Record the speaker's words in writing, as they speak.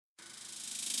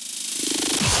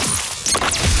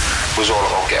was all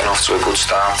about getting off to a good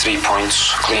start, 3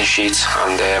 points, clean sheet,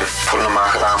 and putting a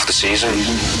marker down for the season.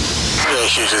 Yeah,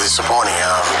 hugely disappointing.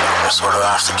 Sort of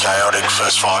after chaotic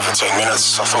first 5 or 10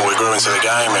 minutes, I thought we grew into the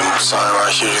game, and so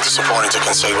hugely disappointing to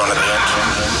concede one at the end.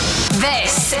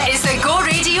 This is the Go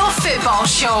Radio Football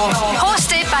Show,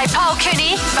 hosted by Paul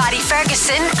Cooney, Barry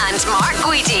Ferguson and Mark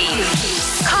Guidi.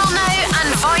 Call now and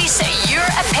voice your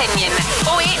opinion.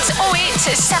 0808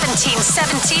 17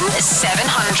 17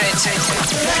 700.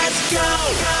 Let's go!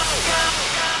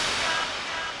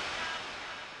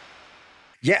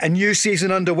 Yeah, a new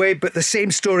season underway, but the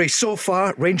same story so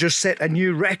far. Rangers set a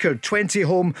new record, 20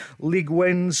 home league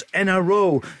wins in a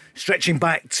row, stretching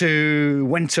back to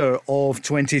winter of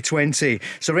 2020.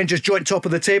 So Rangers joint top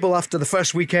of the table after the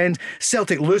first weekend,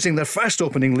 Celtic losing their first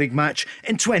opening league match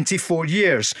in 24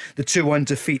 years. The 2-1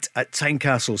 defeat at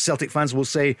Tynecastle. Celtic fans will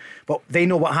say, well, they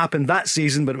know what happened that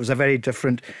season, but it was a very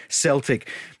different Celtic.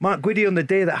 Mark Guidi, on the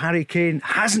day that Harry Kane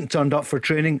hasn't turned up for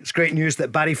training, it's great news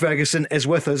that Barry Ferguson is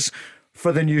with us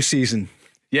for the new season.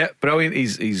 Yeah, brilliant.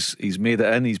 He's made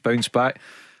it in. He's bounced back.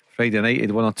 Friday night he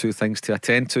had one or two things to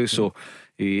attend to, so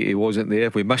he wasn't there.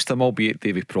 We missed him, albeit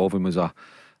Davy Provan was a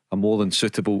more than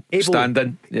suitable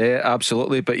stand-in. Yeah,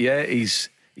 absolutely. But yeah, he's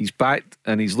back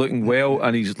and he's looking well,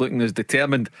 and he's looking as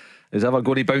determined as ever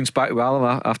going to bounce back well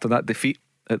after that defeat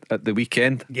at the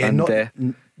weekend. Yeah,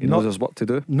 and he knows there's what to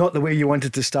do. Not the way you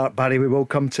wanted to start, Barry. We will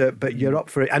come to it, but you're up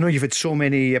for it. I know you've had so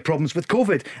many problems with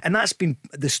COVID, and that's been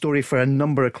the story for a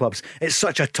number of clubs. It's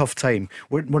such a tough time.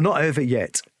 We're not out of it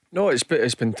yet. No, it's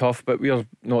been tough, but we're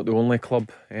not the only club.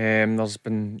 There's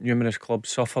been numerous clubs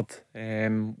suffered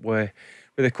with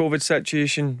the COVID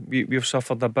situation. We've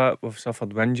suffered a bit. We've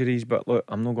suffered with injuries, but look,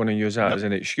 I'm not going to use that as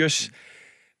an excuse.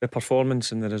 The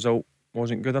performance and the result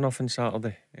wasn't good enough on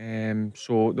Saturday,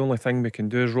 so the only thing we can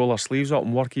do is roll our sleeves up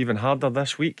and work even harder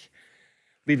this week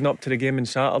leading up to the game on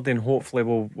Saturday, and hopefully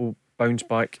we'll bounce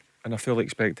back, and I fully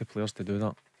expect the players to do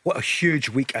that. What a huge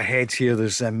week ahead here.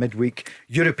 There's midweek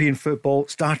European football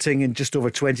starting in just over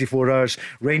 24 hours.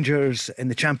 Rangers in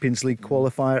the Champions League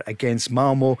qualifier against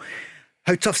Malmo.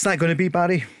 How tough's that going to be,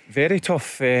 Barry? Very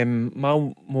tough.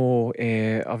 Malmo,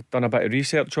 I've done a bit of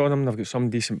research on them. They've got some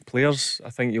decent players.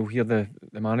 I think you'll hear the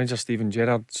manager Steven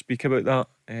Gerrard speak about that.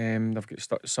 They've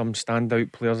got some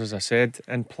standout players, as I said,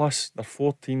 and plus they're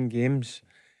 14 games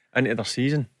into their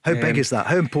season. How big is that?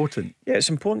 How important? Yeah, it's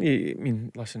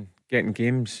important. Listen, getting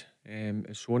games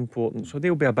is so important. So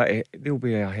they'll be ahead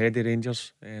of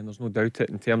Rangers, and there's no doubt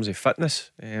it in terms of fitness.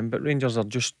 But Rangers are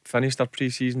just finished their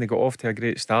pre-season. They got off to a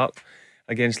great start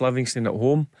against Livingston at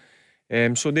home,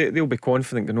 so they'll be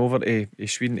confident going over to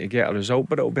Sweden to get a result,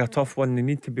 but it'll be a tough one. They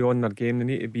need to be on their game. They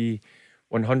need to be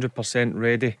 100%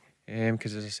 ready,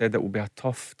 because as I said, it will be a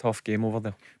tough game over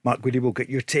there. Mark Guidi, will get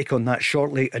your take on that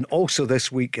shortly. And also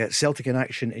this week, Celtic in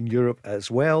action in Europe as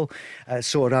well.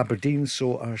 So are Aberdeen,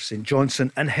 so are St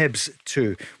Johnstone, and Hibs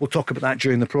too. We'll talk about that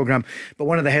during the programme. But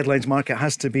one of the headlines, Mark, it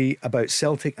has to be about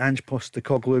Celtic. Ange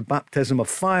Postecoglou, baptism of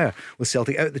fire with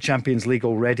Celtic out of the Champions League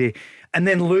already, and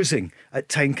then losing at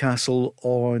Tynecastle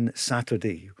on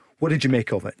Saturday. What did you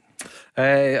make of it?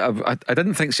 I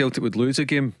didn't think Celtic would lose a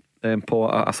game, Paul.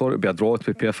 I thought it would be a draw, to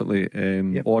be perfectly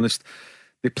honest.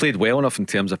 They played well enough in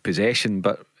terms of possession,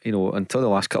 but until the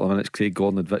last couple of minutes, Craig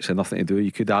Gordon had virtually nothing to do.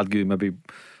 You could argue maybe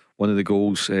one of the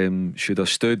goals should have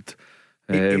stood.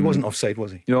 He wasn't offside,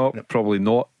 was he? No, probably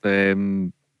not.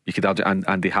 You could argue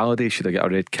Andy Halliday should have got a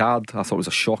red card. I thought it was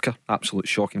a shocker, absolute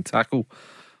shocking tackle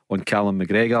on Callum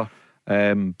McGregor.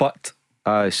 But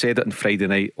I said it on Friday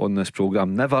night on this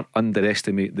programme, never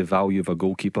underestimate the value of a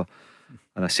goalkeeper.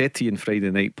 And I said to you on Friday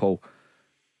night, Paul,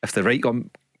 if the right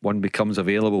one becomes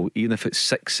available, even if it's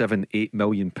 6, 7, 8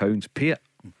 million pounds, pay it.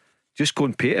 Just go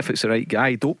and pay it if it's the right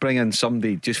guy. Don't bring in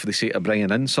somebody just for the sake of bringing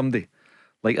in somebody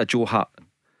like a Joe Hart.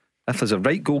 If there's a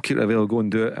right goalkeeper available, go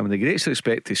and do it. And with the greatest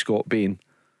respect to Scott Bain,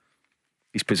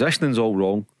 his positioning's all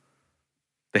wrong.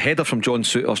 The header from John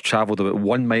Souttar's travelled about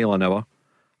 1 mile an hour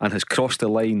and has crossed the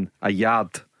line a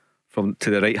yard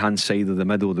to the right hand side of the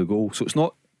middle of the goal. So it's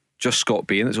not just Scott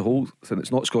Bain, it's a whole thing.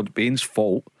 It's not Scott Bain's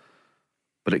fault,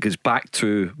 but it goes back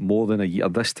to more than a year.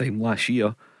 This time last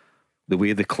year, the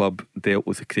way the club dealt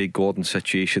with the Craig Gordon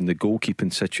situation, the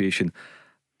goalkeeping situation,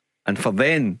 and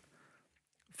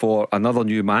for another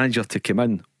new manager to come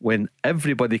in when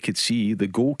everybody could see the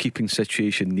goalkeeping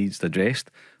situation needs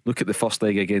addressed. Look at the first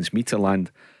leg against Midtjylland.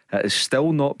 It has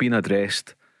still not been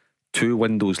addressed 2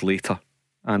 windows later,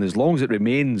 and as long as it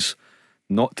remains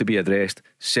not to be addressed,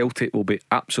 Celtic will be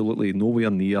absolutely nowhere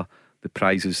near the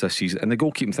prizes this season. And the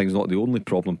goalkeeping thing's not the only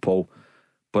problem, Paul,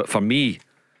 but for me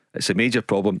it's a major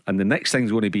problem. And the next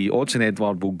thing's going to be Odsonne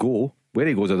Edouard will go. Where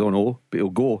he goes I don't know, but he'll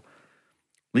go.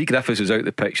 Lee Griffiths is out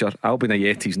the picture. Albion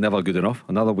Ayeti's never good enough.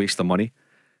 Another waste of money.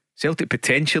 Celtic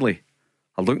potentially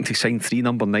are looking to sign 3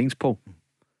 number 9s, Paul.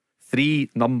 3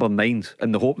 number 9s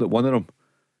in the hope that one of them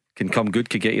can come good,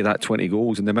 could get you that 20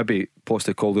 goals, and then maybe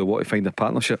Postecoglou want to find a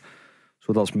partnership.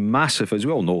 So there's massive, as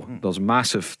we all know, there's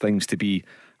massive things to be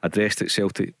addressed at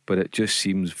Celtic, but it just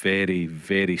seems very,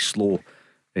 very slow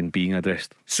in being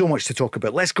addressed. So much to talk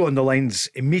about. Let's go on the lines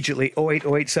immediately.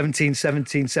 0808 17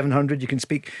 17 700. You can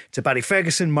speak to Barry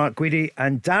Ferguson, Mark Guidi,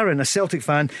 and Darren, a Celtic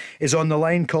fan, is on the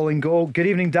line calling goal. Good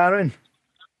evening, Darren.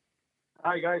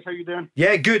 Hi guys, how you doing?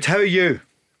 Yeah, good. How are you?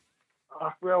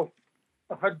 Well,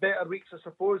 I've had better weeks, I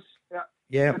suppose.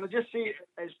 Yeah. Can I just say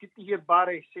it's good to hear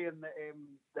Barry saying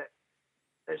that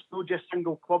it's not just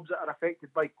single clubs that are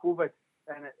affected by COVID,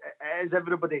 and it is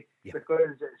everybody,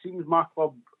 because it seems my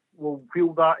club will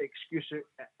wheel that excuse out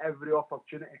at every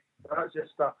opportunity. That's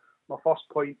just my first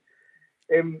point.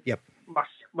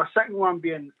 My second one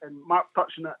being, and Mark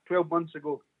touched on it 12 months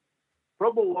ago,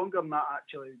 probably longer than that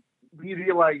actually, we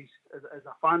realised as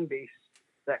a fan base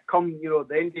that come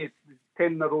the end of the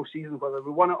 10 in a row season, whether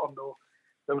we won it or no,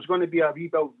 there was going to be a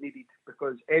rebuild needed,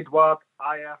 because Edward,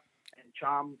 Ayer and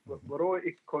Cham were all out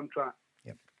of contract.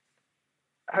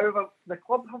 However, the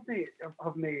club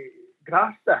haven't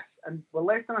grasped this, and we're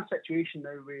left in a situation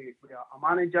now with a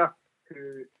manager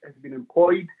who has been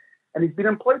employed, and he's been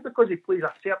employed because he plays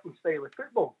a certain style of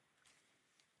football.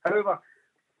 However,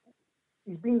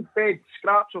 he's been fed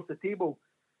scraps off the table.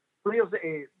 Players that,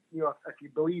 if you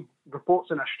believe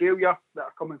reports in Australia that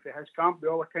are coming from his camp, by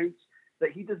all accounts,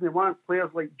 that he doesn't want. Players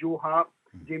like Joe Hart,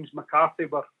 James McCarthy,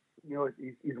 were,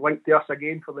 he's linked to us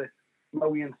again for the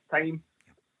millionth time.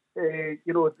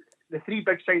 The 3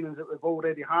 big signings that we've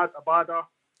already had, Abada,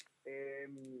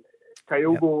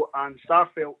 Kyogo and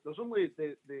Starfelt, there's only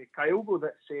the Kyogo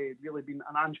that's really been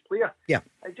an Ange player.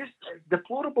 It's just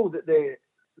deplorable that the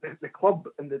club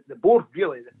and the board,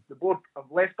 really, the board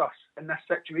have left us in this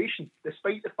situation,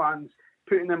 despite the fans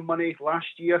putting in money last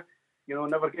year,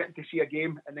 never getting to see a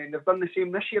game, and then they've done the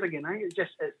same this year again.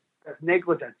 It's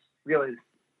negligence, really.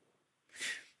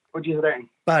 What do you reckon?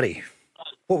 Barry,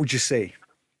 what would you say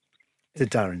to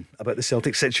Darren about the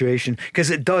Celtic situation? Because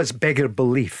it does beggar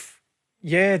belief.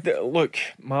 Yeah, look,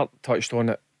 Mark touched on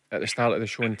it at the start of the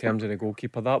show in terms of the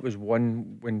goalkeeper. That was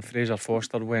one, when Fraser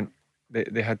Foster went,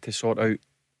 they had to sort out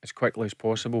as quickly as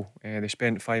possible. They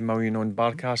spent 5 million on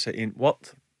Barkas. It ain't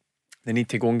worked. They need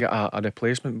to go and get a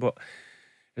replacement. But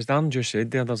as Dan just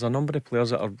said there, there's a number of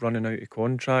players that are running out of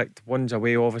contract. One's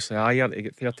away, obviously, Ayer, to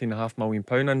get £13.5 million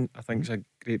in. I think it's a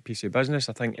great piece of business.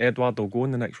 I think Edward will go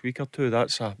in the next week or two.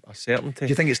 That's a certainty. Do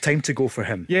you think it's time to go for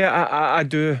him? Yeah, I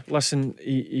do. Listen,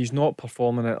 he's not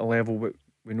performing at a level that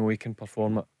we know he can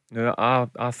perform at. Now,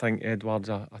 I think Edward's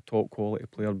a top quality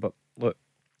player, but look,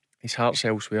 his heart's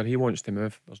elsewhere. He wants to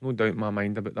move. There's no doubt in my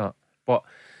mind about that. But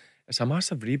it's a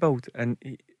massive rebuild, and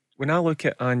when I look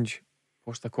at Ange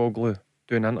Postecoglou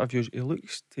doing interviews, he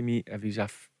looks to me if he's a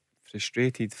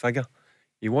frustrated figure.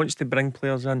 He wants to bring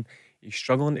players in, he's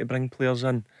struggling to bring players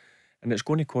in, and it's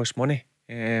going to cost money.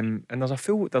 And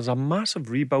there's a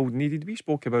massive rebuild needed. We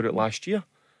spoke about it last year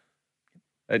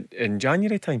in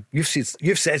January time. You've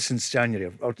said since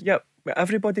January. Yeah, but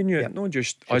everybody knew it, not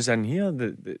just us in here.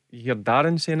 You hear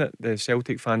Darren saying it. The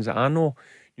Celtic fans that I know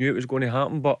knew it was going to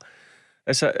happen, but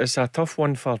it's a tough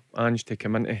one for Ange to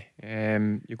come into.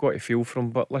 You've got to feel for him,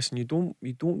 but listen, you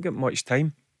don't get much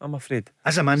time, I'm afraid.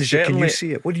 As a manager, can you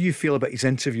see it? What do you feel about his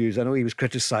interviews? I know he was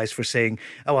criticised for saying,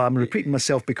 "Oh, I'm repeating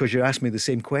myself because you asked me the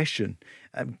same question."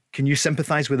 Can you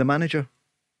sympathise with the manager?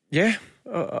 Yeah,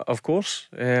 of course.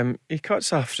 He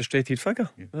cuts a frustrated figure.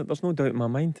 There's no doubt in my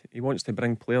mind. He wants to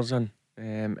bring players in,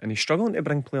 and he's struggling to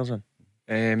bring players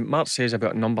in. Mark says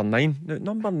about number 9. Now,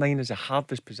 number 9 is the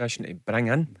hardest position to bring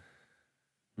in.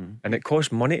 And it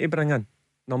costs money to bring in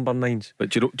number 9s. But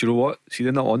do you know what? See,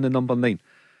 they're not on the number 9.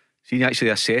 See, you actually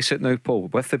assess it now, Paul,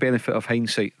 with the benefit of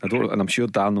hindsight. And I'm sure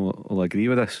Dan will agree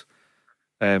with this.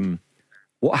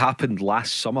 What happened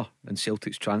last summer in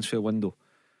Celtic's transfer window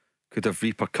could have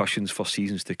repercussions for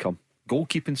seasons to come.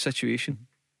 Goalkeeping situation,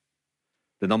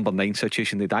 the number 9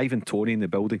 situation. They'd Ivan Toney in the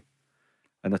building,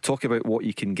 and they talk about what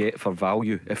you can get for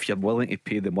value if you're willing to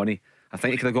pay the money. I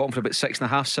think you could have got him for about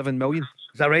 6.5-7 million.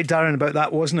 Is that right, Darren, about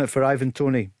that, wasn't it, for Ivan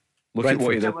Toney? Look at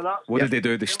what he did. What did they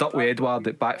do? They stuck with Edward,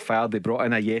 it backfired. They brought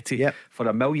in Ayeti for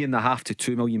 £1.5 million to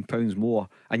 £2 million more,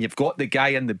 and you've got the guy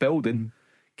in the building.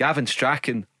 Gavin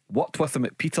Strachan worked with him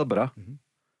at Peterborough,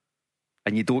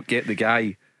 and you don't get the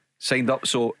guy signed up.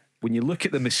 So when you look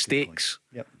at the mistakes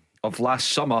of last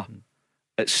summer,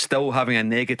 it's still having a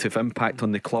negative impact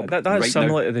on the club. That's right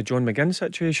similar now. to the John McGinn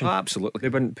situation. Absolutely. They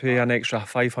wouldn't pay an extra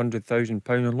 £500,000,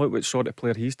 and look what sort of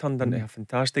player he's turned into. A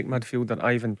fantastic midfielder,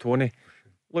 Ivan Toney.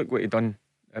 Look what he done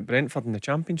at Brentford in the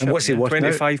Championship. And what's he worth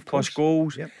 25 now? plus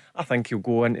goals. Yep. I think he'll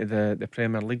go into the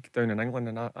Premier League down in England,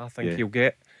 and I think he'll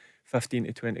get 15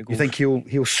 to 20 goals. You think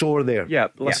he'll soar there? Yeah,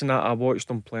 listen, I watched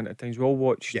him plenty of times. We all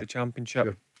watched the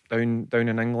Championship down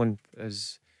in England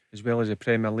as well as the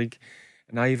Premier League.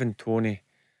 And Ivan Toney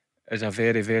is a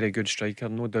very, very good striker,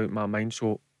 no doubt in my mind.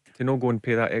 So to not go and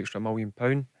pay that extra £1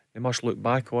 million, they must look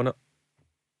back on it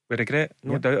with regret,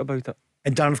 no doubt about it.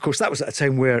 And Darren, of course, that was at a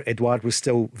time where Edouard was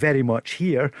still very much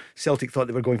here. Celtic thought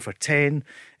they were going for 10.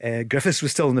 Griffiths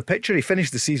was still in the picture. He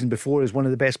finished the season before as one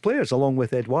of the best players, along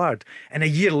with Edouard. And a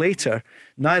year later,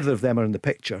 neither of them are in the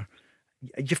picture.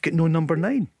 You've got no number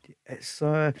 9.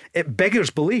 It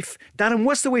beggars belief. Darren,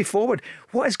 what's the way forward?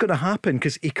 What is going to happen?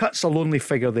 Because he cuts a lonely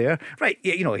figure there, right?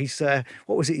 You know, he's what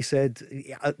was it he said?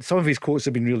 Some of his quotes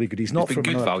have been really good. He's not from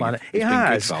another planet. He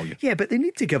has, yeah, but they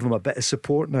need to give him a bit of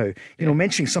support now. You know,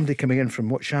 mentioning somebody coming in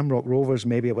from Shamrock Rovers,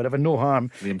 maybe, or whatever. No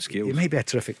harm. Liam Scales. He may be a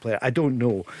terrific player. I don't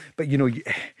know, but you know,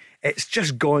 it's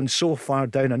just gone so far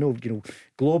down. I know, you know,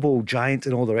 global giant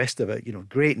and all the rest of it. You know,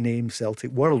 great name,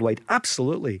 Celtic, worldwide,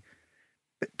 absolutely.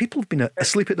 But people have been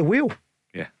asleep at the wheel.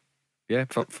 Yeah,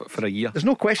 for a year. There's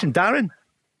no question, Darren.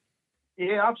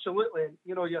 Yeah, absolutely.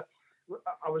 You know,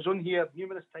 I was on here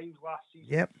numerous times last season.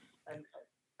 Yep.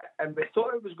 And we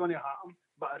thought it was going to happen,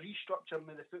 but a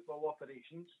restructuring of the football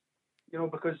operations. You know,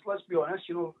 because let's be honest,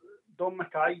 you know, Don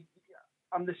Mackay,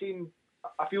 I'm the same.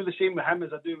 I feel the same with him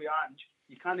as I do with Ange.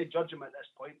 You can't judge him at this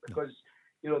point because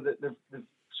you know they've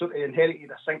sort of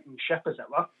inherited a sinking ship, as it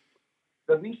were.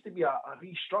 There needs to be a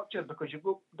restructure because you've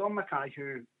got Don Mackay,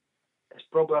 who is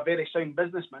probably a very sound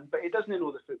businessman, but he doesn't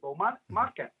know the football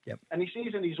market. Yep. And he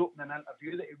says in his opening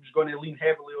interview that he was going to lean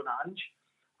heavily on Ange.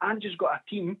 Ange has got a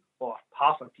team, or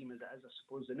half a team as it is, I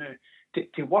suppose, now,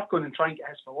 to work on and try and get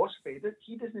his philosophy.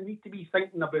 He doesn't need to be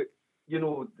thinking about, you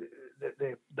know,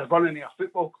 the running of a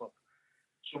football club.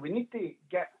 So we need to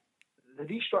get the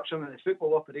restructuring of the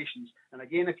football operations. And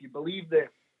again, if you believe the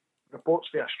reports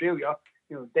for Australia,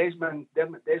 you know,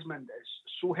 Dermot Desmond is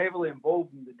so heavily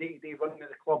involved in the day-to-day running of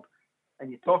the club. And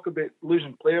you talk about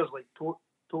losing players like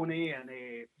Tony and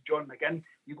John McGinn.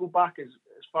 You go back as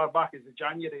far back as the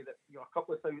January that you know a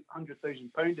couple of £100,000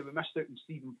 and we missed out on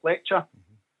Stephen Fletcher.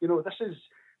 You know, this is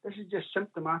just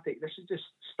symptomatic. This is just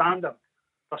standard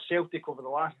for Celtic over the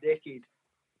last decade.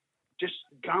 Just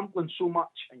gambling so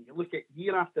much, and you look at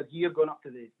year after year going up to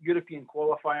the European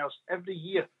qualifiers. Every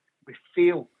year we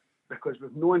fail because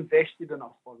we've not invested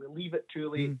enough, or we leave it too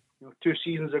late. You know, 2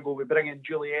 seasons ago we bring in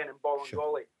Julian and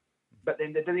Bolingoli, but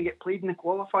then they didn't get played in the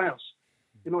qualifiers.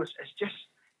 You know, it's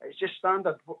just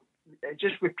standard. It's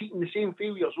just repeating the same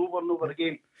failures over and over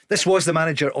again. This was the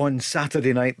manager on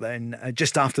Saturday night then,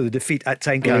 just after the defeat at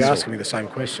Tynecastle. You're asking me the same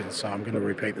questions, so I'm going to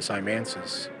repeat the same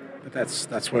answers. But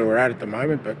that's where we're at the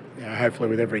moment. But you know, hopefully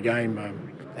with every game,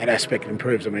 that aspect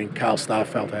improves. I mean, Carl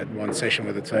Starfelt had one session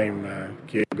with the team.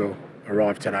 Kyogo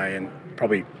arrived today, and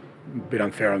probably a bit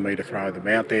unfair on me to throw them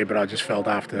out there, but I just felt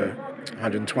after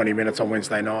 120 minutes on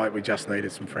Wednesday night, we just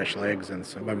needed some fresh legs and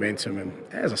some momentum. And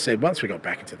as I said, once we got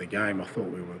back into the game, I thought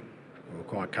we were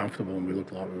quite comfortable and we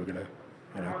looked like we were going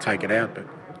to take it out, but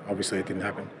obviously it didn't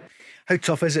happen. How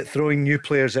tough is it throwing new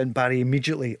players in, Barry,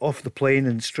 immediately off the plane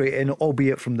and straight in,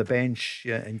 albeit from the bench,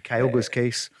 in Kyogo's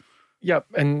case? Yep,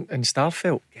 and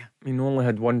Starfelt. Yeah. I mean, only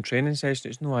had one training session.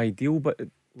 It's no ideal, but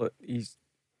look, he's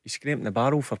scraping the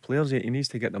barrel for players. He needs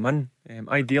to get them in.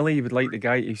 Ideally, you would like the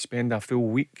guy to spend a full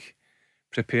week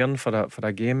preparing for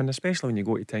a game, and especially when you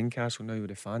go to Tynecastle now with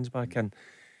the fans back in,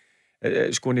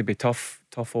 it's going to be tough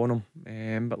on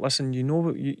them. But listen, you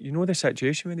know the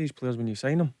situation with these players when you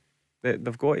sign them.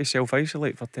 They've got to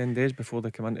self-isolate for 10 days before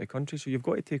they come into the country, so you've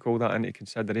got to take all that into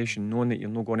consideration, knowing that you're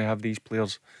not going to have these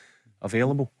players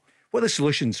available. What are the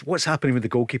solutions? What's happening with the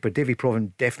goalkeeper? Davy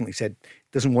Provan definitely said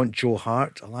doesn't want Joe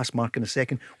Hart. I'll ask Mark in a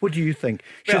second. What do you think?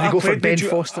 Should they go for Ben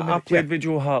Foster? I played with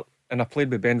Joe Hart and I played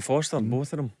with Ben Foster,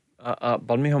 both of them at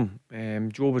Birmingham.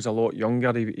 Joe was a lot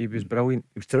younger. He was brilliant.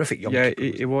 He was terrific young keeper.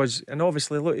 Yeah, he was. And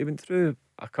obviously, look, he went through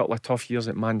a couple of tough years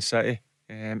at Man City,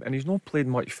 and he's not played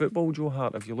much football, Joe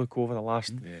Hart. If you look over the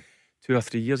last 2 or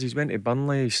 3 years, he's went to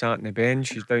Burnley, he sat on the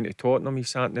bench. He's down to Tottenham, he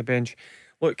sat on the bench.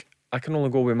 Look, I can only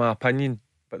go with my opinion,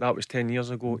 but that was 10 years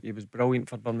ago. He was brilliant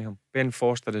for Birmingham. Ben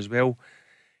Foster as well,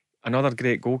 another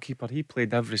great goalkeeper. He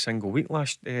played every single week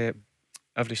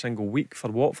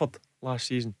for Watford last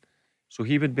season, so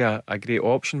he would be a great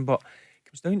option. But it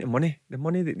comes down to money. The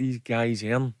money that these guys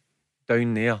earn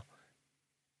down there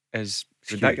is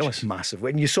It's ridiculous. huge, massive.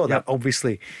 And you saw that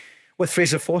obviously with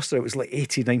Fraser Forster, it was like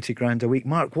 80, 90 grand a week.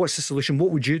 Mark, what's the solution?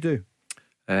 What would you do?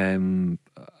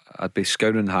 I'd be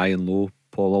scouring high and low,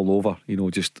 Paul, all over.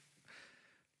 Just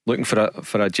looking for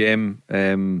a gem.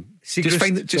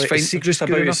 Seagrist, just find. Just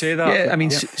about to say that. Yeah, I mean,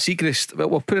 Seagrist. Well,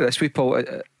 we'll put it this way, Paul.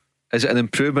 Is it an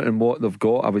improvement in what they've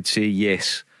got? I would say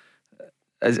yes.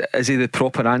 Is he the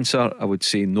proper answer? I would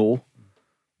say no.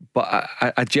 But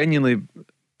I genuinely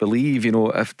believe,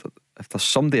 if there's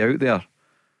somebody out there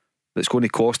that's going to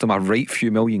cost them a right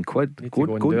few million quid, go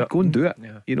and do it.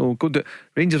 Yeah. Go do it.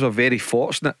 Rangers are very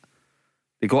fortunate.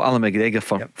 They got Alan McGregor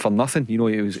for nothing. He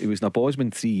was in a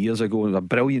Bosman 3 years ago. It was a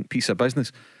brilliant piece of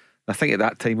business. I think at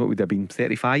that time it would have been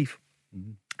 35,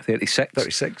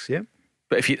 36. Yeah.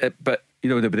 But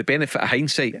the benefit of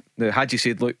hindsight. Now, had you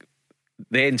said, look,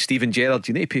 then Stephen Gerrard,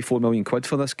 you need to pay £4 million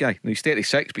for this guy. Now he's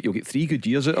 36, but you'll get 3 good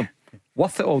years out of him.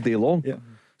 Worth it all day long. Yeah.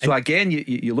 So again,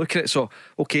 you look at it. So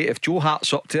okay, if Joe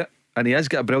Hart's up to it, and he has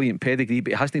got a brilliant pedigree,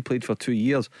 but he hasn't played for 2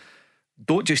 years,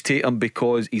 don't just take him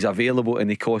because he's available and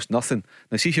he costs nothing.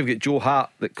 Now see if you've got Joe Hart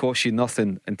that costs you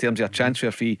nothing in terms of a transfer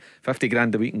fee, 50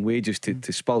 grand a week in wages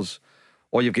to Spurs,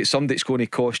 or you've got somebody that's going to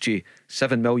cost you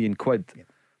 £7 million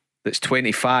that's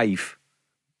 25.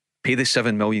 Pay the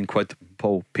 £7 million,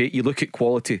 Paul. You look at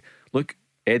quality. Look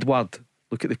at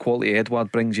the quality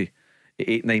Edward brings you at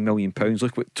 £8-9 million.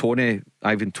 Look what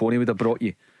Ivan Toney would have brought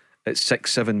you at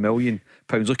 £6-7 million.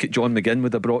 Look at John McGinn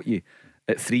would have brought you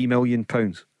at £3 million.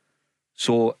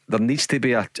 So there needs to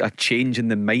be a change in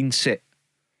the mindset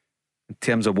in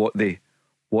terms of what they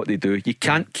do. You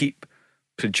can't keep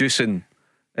producing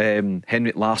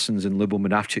Henrik Larssons and Lubo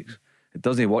Moravciks. It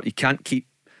doesn't work. You can't keep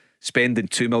spending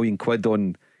 £2 million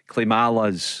on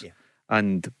Klimalas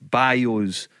and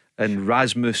Bios and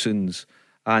Rasmussens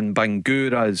and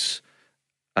Banguras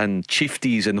and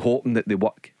Chiefties and hoping that they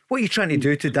work. What are you trying to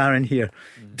do to Darren here?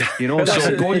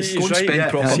 So go and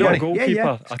spend proper money. A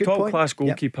goalkeeper, a top class point.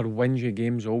 goalkeeper wins you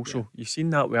games also. You've seen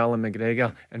that with Alan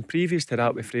McGregor, and previous to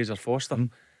that with Fraser Forster.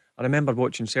 I remember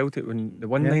watching Celtic when they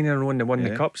won 9 in a row and they won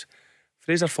the cups.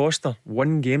 Fraser Forster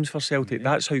won games for Celtic.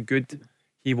 That's how good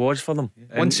he was for them.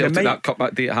 Won Celtic that cup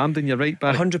that day at Hampden, you're right,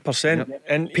 Barry. 100%.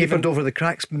 And Papered over the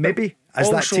cracks, maybe, as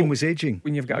that also, team was ageing.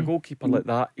 When you've got a goalkeeper like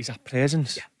that, he's a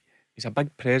presence. He's a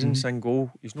big presence in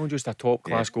goal. He's not just a top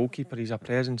class goalkeeper, he's a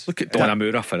presence. Look at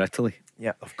Donnarumma for Italy.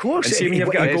 Yeah, of course. And see, when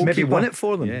you've got a maybe goalkeeper, won it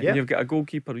for them. When you've got a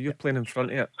goalkeeper, you're playing in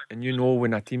front of it, and you know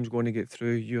when a team's going to get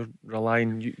through, you're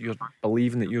relying, you're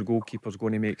believing that your goalkeeper's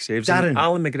going to make saves. Darren,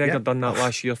 Alan McGregor done that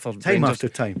last year for time Rangers. after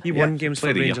time. He won games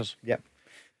for Rangers. Yeah.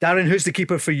 Darren, who's the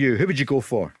keeper for you? Who would you go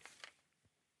for?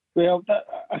 Well,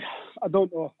 I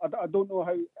don't know. I don't know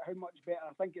how much better.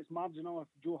 I think it's marginal if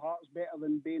Joe Hart's better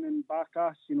than Bain and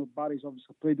Barkas. Barry's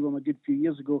obviously played with him a good few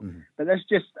years ago. But this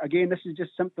is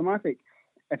just symptomatic.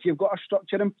 If you've got a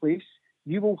structure in place,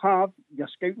 you will have your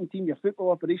scouting team, your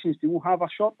football operations team will have a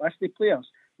short list of players.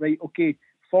 Right, okay,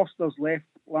 Foster's left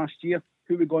last year.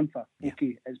 Who are we going for? Yeah.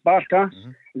 Okay, it's Barkas.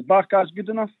 Is Barkas good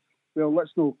enough? Well, let's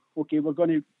know. Okay, we're going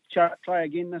to try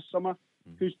again this summer.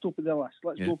 Who's top of the list?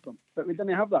 Let's go for them. But we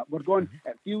didn't have that. We're going.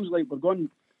 It feels like we're going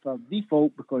for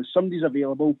default because somebody's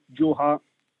available. Joe Hart.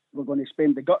 We're going to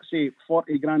spend the gutsy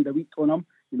 40 grand a week on him.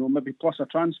 Maybe plus a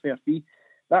transfer fee.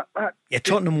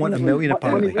 Tottenham want $1 million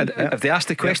apparently. Have they asked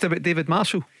the question about David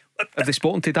Marshall? Have they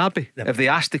spoken to Derby? Have they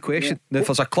asked the question? Now, if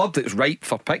there's a club that's ripe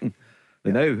for picking,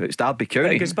 now it's Derby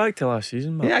County. It goes back to last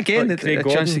season, man. Yeah, again, like Craig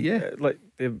Gordon, chance, like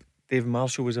Dave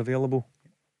Marshall was available.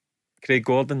 Craig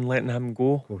Gordon letting him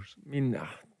go. Of course. I mean,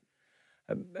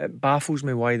 it baffles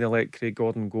me why they let Craig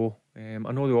Gordon go. I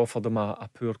know they offered him a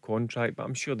poor contract, but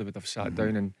I'm sure they would have sat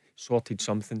down and sorted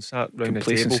something, sat round the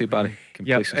table. Barry.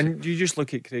 Yeah, and you just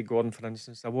look at Craig Gordon, for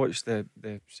instance. I watched the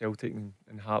Celtic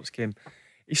and Hearts game.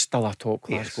 He's still a top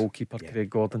class goalkeeper, Craig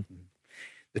Gordon.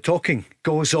 The talking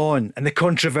goes on and the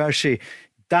controversy.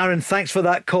 Darren, thanks for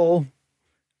that call.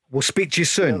 We'll speak to you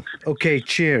soon. Okay,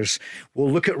 cheers. We'll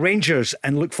look at Rangers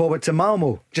and look forward to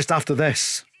Malmo just after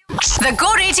this. The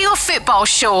Go Radio Football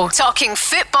Show, talking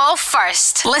football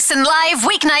first. Listen live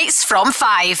weeknights from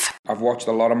 5. I've watched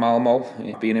a lot of Malmo,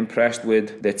 been impressed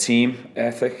with their team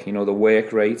ethic, the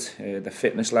work rate, the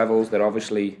fitness levels. They're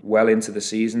obviously well into the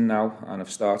season now and have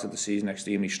started the season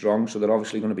extremely strong, so they're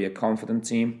obviously going to be a confident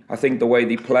team. I think the way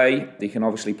they play, they can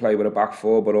obviously play with a back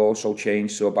four but also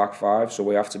change to a back five, so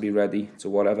we have to be ready to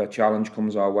whatever challenge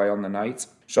comes our way on the night.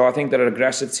 So I think they're an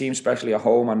aggressive team, especially at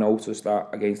home. I noticed that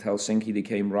against Helsinki they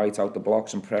came right out the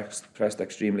blocks and pressed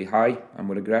extremely high and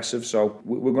were aggressive. So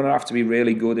we're going to have to be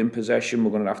really good in possession.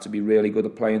 We're going to have to be really good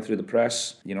at playing through the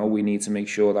press. You know, we need to make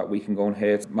sure that we can go and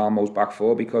hit Malmo's back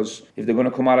four, because if they're going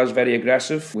to come at us very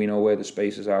aggressive, we know where the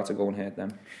spaces are to go and hit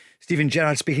them. Steven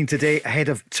Gerrard speaking today ahead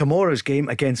of tomorrow's game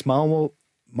against Malmo.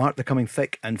 Mark, they're coming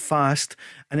thick and fast,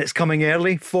 and it's coming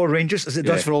early for Rangers, as it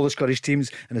does for all the Scottish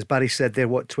teams. And as Barry said, they're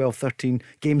 12, 13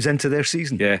 games into their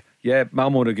season. Yeah,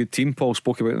 Malmo are a good team. Paul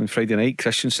spoke about them on Friday night.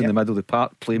 Christensen in the middle of the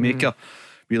park, playmaker,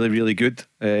 really, really good.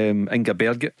 Inga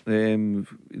Berget,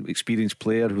 experienced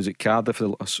player who was at Cardiff,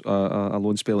 a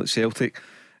loan spell at Celtic,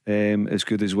 is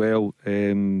good as well.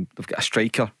 They've got a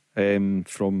striker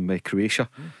from Croatia.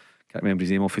 Can't remember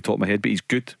his name off the top of my head, but he's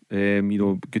good.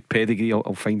 Good pedigree.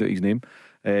 I'll find out his name.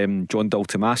 John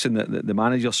Daltomasin, the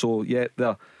manager. So yeah,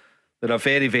 they're a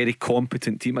very, very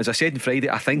competent team. As I said on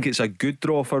Friday, I think it's a good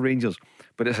draw for Rangers,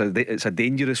 but it's a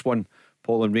dangerous one,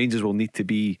 Paul, and Rangers will need to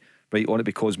be right on it,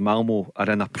 because Malmo are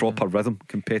in a proper rhythm,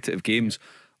 competitive games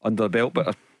under the belt. But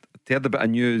I heard a bit of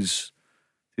news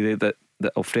today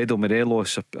that Alfredo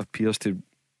Morelos appears to,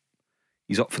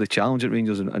 he's up for the challenge at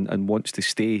Rangers and wants to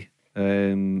stay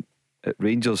at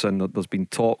Rangers, and there's been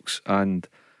talks, and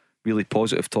really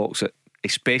positive talks, that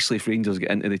especially if Rangers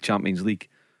get into the Champions League,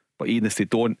 but even if they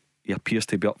don't, he appears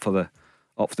to be up for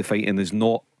the fight, and is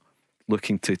not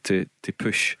looking to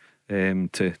push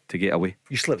to get away.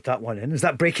 You slipped that one in. Is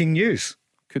that breaking news?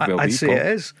 Could well be. I'd say Paul. it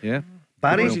is. Yeah,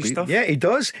 Barry, well yeah, he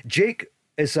does. Jake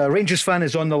is a Rangers fan,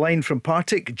 is on the line from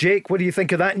Partick. Jake, what do you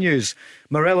think of that news?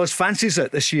 Morelos fancies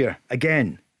it this year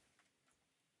again.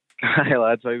 Hi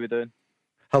lads, how are we doing?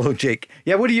 Hello, Jake.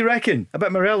 Yeah, what do you reckon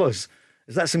about Morelos?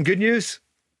 Is that some good news?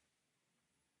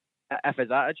 If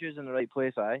his attitude's in the right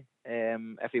place, aye.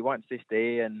 If he wants to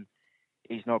stay and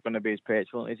he's not going to be as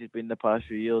petulant as he's been the past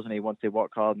few years, and he wants to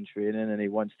work hard in training and he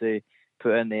wants to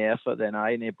put in the effort, then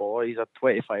aye, and he's a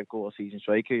 25 goal a season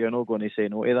striker. You're not going to say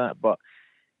no to that. But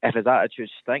if his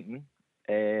attitude's stinking,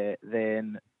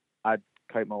 then I'd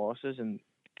count my losses and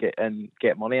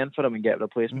get money in for him and get a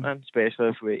replacement in,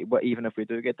 especially even if we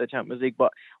do get the Champions League.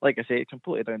 But like I say, it's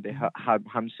completely down to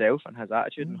himself and his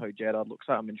attitude and how Gerrard looks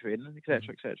at him in training,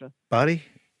 etc, etc. Barry?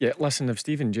 Yeah, listen, if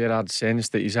Steven Gerrard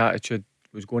sensed that his attitude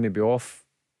was going to be off,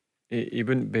 he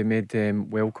wouldn't be made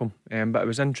welcome. But it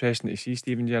was interesting to see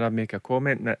Steven Gerrard make a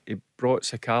comment that he brought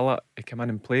Sakala to come in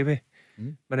and play with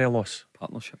Morelos.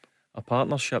 A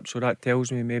partnership. So that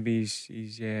tells me maybe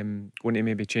he's going to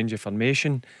maybe change the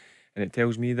formation, and it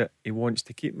tells me that he wants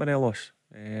to keep Morelos.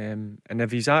 And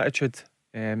if his attitude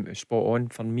is spot on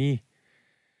for me,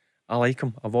 I like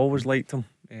him. I've always liked him,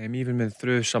 even when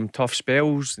through some tough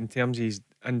spells in terms of his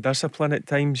indiscipline at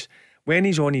times. When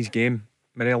he's on his game,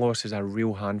 Morelos is a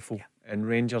real handful, and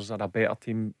Rangers are a better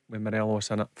team with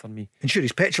Morelos in it for me. And sure,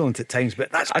 he's petulant at times,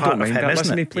 but that's I part don't mind of him, that. isn't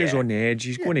Listen, it? he plays on the edge.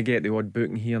 He's going to get the odd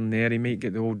booking here and there. He might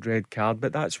get the old red card,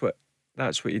 but that's what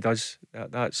he does.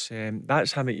 That's him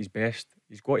at his best.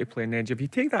 He's got to play on the edge. If you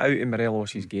take that out in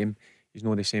Morelos' game, he's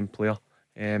not the same player.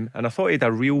 And I thought he had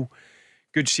a real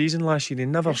good season last year. He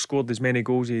never scored as many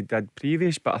goals as he did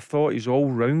previous, but I thought his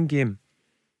all-round game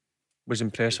was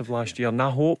impressive last year. And I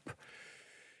hope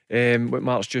what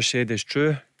Mark's just said is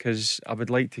true, because I would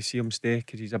like to see him stay,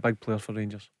 because he's a big player for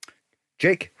Rangers.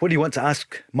 Jake, what do you want to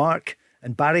ask Mark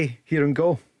and Barry here and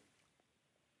go?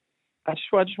 I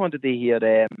just wanted to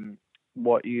hear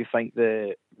what you think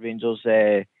the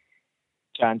Rangers'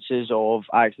 chances of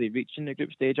actually reaching the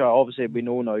group stage are. Obviously, we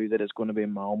know now that it's going to be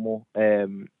Malmo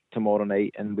tomorrow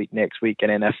night and next week, and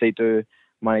then if they do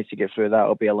manage to get through that,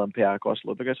 it'll be Olympiacos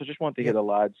Ludogorets. So I just want to hear the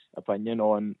lads' opinion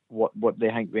on what they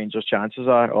think Rangers' chances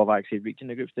are of actually reaching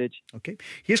the group stage. Okay,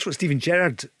 here's what Steven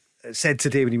Gerrard said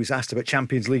today when he was asked about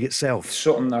Champions League itself.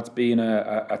 Something that's been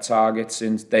a target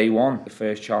since day one. The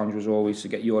first challenge was always to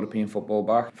get European football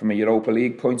back. From a Europa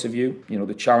League point of view,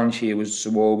 the challenge here was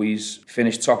to always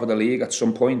finish top of the league at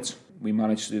some point. We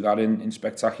managed to do that in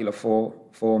spectacular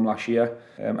form last year,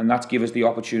 and that's given us the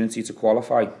opportunity to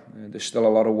qualify. There's still a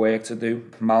lot of work to do.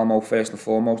 Malmo, first and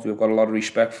foremost, we've got a lot of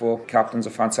respect for. Captain's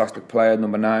a fantastic player,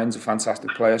 number 9's a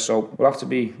fantastic player, so we'll have to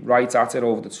be right at it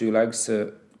over the two legs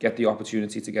to get the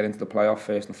opportunity to get into the playoff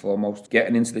first and foremost.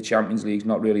 Getting into the Champions League is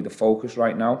not really the focus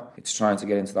right now. It's trying to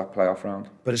get into that playoff round.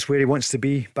 But it's where he wants to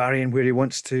be, Barry, and where he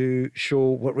wants to show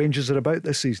what Rangers are about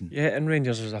this season. Yeah, and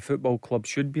Rangers as a football club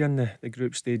should be in the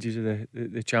group stages of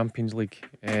the Champions League.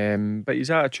 But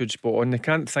his attitude's spot on. They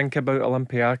can't think about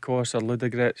Olympiacos or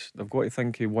Ludogorets. They've got to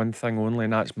think of one thing only,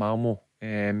 and that's Malmo.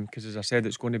 Because as I said,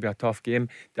 it's going to be a tough game.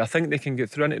 Do I think they can get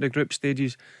through into the group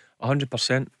stages?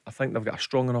 100%. I think they've got a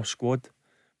strong enough squad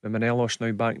with Morelos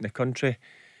now back in the country.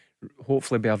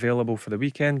 hopefully be available for the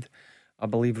weekend. I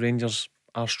believe Rangers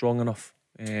are strong enough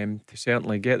to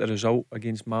certainly get the result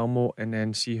against Malmo and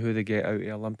then see who they get out of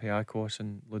Olympiacos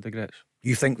and Ludogorets.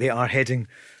 You think they are heading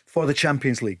for the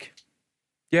Champions League?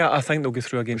 Yeah, I think they'll go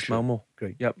through against Malmo.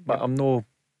 Great. Yeah, but I'm no.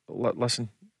 Listen,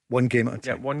 one game at a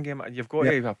yeah, time. one game. You've got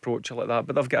to approach it like that.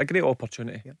 But they've got a great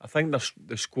opportunity. I think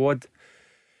the squad,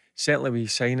 certainly with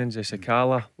signings of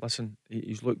Sakala, listen,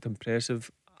 he's looked impressive.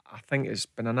 I think it's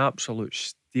been an absolute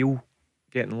steal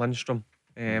getting Lindstrom.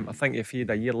 I think if he had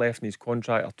a year left in his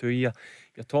contract or 2 year,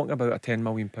 you're talking about a £10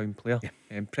 million player.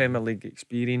 Premier League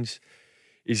experience.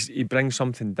 He brings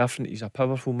something different. He's a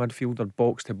powerful midfielder,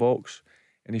 box to box,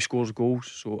 and he scores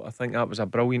goals. So I think that was a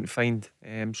brilliant find.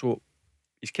 So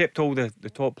he's kept all the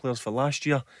top players for last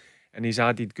year, and he's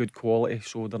added good quality,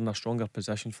 so they're in a stronger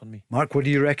position for me. Mark, what do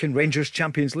you reckon? Rangers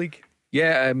Champions League?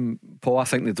 Yeah, Paul, I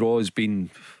think the draw has been,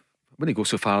 I wouldn't go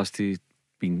so far as to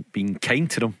being kind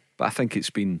to them, but I think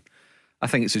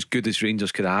it's as good as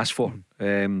Rangers could ask for.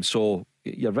 So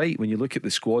you're right, when you look at the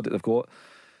squad that they've got,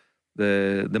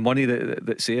 the money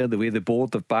that's there, the way the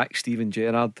board have backed Steven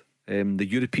Gerrard, the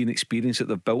European experience that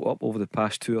they've built up over the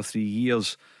past 2 or 3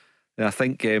 years, and I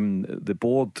think the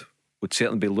board would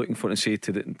certainly be looking for it and say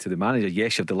to the manager,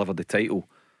 yes, you've delivered the title,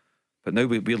 but now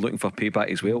we're looking for payback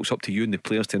as well. It's up to you and the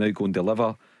players to now go and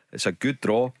deliver. It's a good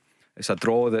draw. It's a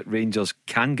draw that Rangers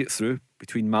can get through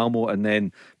between Malmo and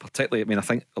then particularly, I mean, I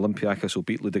think Olympiacos will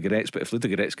beat Ludogorets, but if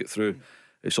Ludogorets get through,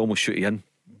 it's almost shooting in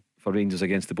for Rangers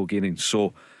against the Bulgarians.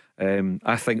 So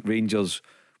I think Rangers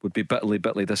would be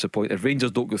bitterly disappointed if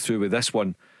Rangers don't go through with this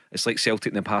one. It's like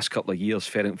Celtic in the past couple of years,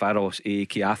 Ferencváros,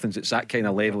 AEK Athens. It's that kind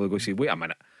of level. They're going to say, wait a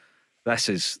minute,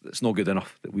 it's not good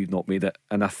enough that we've not made it.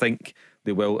 And I think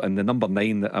they will. And the number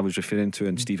 9 that I was referring to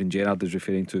and Steven Gerrard is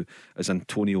referring to is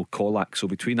Antonio Kolak. So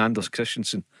between Anders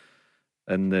Christensen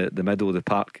in the middle of the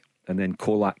park and then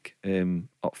Kolak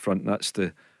up front, that's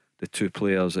the two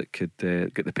players that could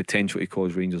get the potential to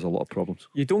cause Rangers a lot of problems.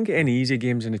 You don't get any easy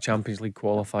games in the Champions League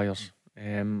qualifiers.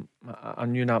 I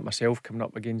knew that myself, coming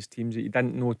up against teams that you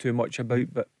didn't know too much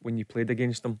about, but when you played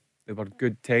against them, they were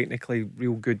good technically,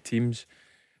 real good teams.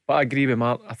 But I agree with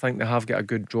Mark. I think they have got a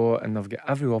good draw and they've got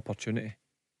every opportunity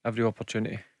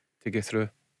to get through.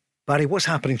 Barry, what's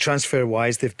happening transfer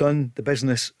wise? They've done the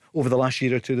business over the last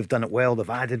year or two. They've done it well. They've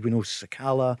added, we know,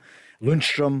 Sakala,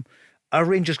 Lundstrom. Are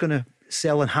Rangers going to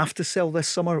sell and have to sell this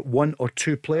summer, 1 or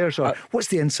 2 players, or what's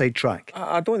the inside track?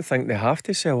 I don't think they have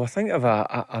to sell. I think if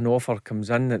an offer comes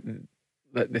in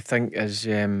that they think is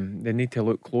they need to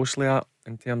look closely at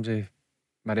in terms of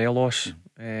Morelos,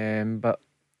 but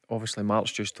obviously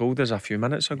Mark's just told us a few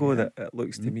minutes ago that it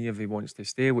looks to me if he wants to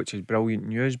stay, which is brilliant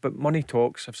news. But money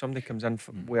talks. If somebody comes in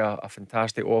with a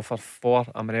fantastic offer for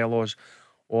a Morelos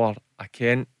or a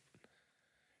Kent,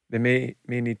 they may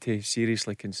need to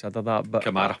seriously consider that. But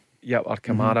Kamara. Or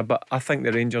Kamara. But I think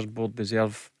the Rangers board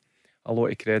deserve a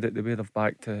lot of credit. The way they've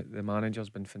backed the manager's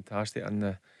been fantastic,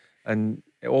 and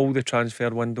all the transfer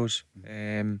windows,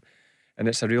 and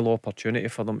it's a real opportunity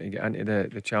for them to get into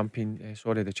the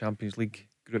Champions League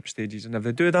group stages. And if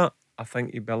they do that, I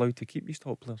think he'll be allowed to keep these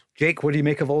top players. Jake, what do you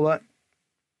make of all that?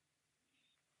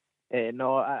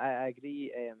 No, I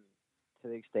agree to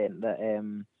the extent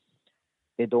that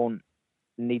they don't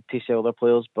need to sell their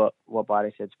players, but what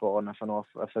Barry said spot on.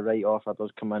 If the right offer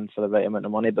does come in for the right amount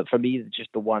of money, but for me, it's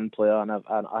just the one player, and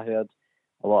I heard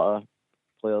a lot of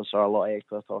players or a lot of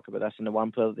ex-players talk about this, and the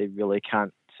one player that they really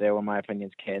can't sell, in my opinion,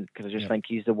 is Kent, because I just think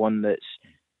he's the one that's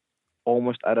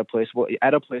almost irreplaceable.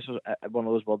 Irreplaceable is one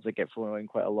of those words that get thrown around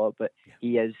quite a lot, but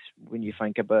he is, when you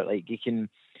think about, like, you can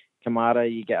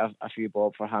Kamara, you get a few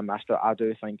bob for him. I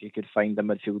do think you could find a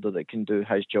midfielder that can do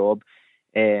his job.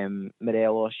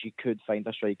 Morelos, you could find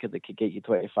a striker that could get you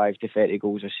 25 to 30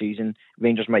 goals a season.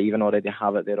 Rangers might even already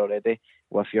have it there already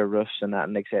with your Roofs and that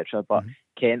and etc. But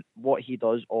Kent, what he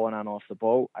does on and off the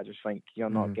ball, I just think you're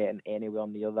not getting anywhere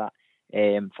near that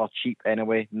for cheap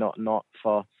anyway, not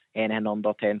for anything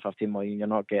under 10-15 million. You're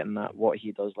not getting that. What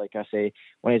he does, like I say,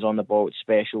 when he's on the ball, it's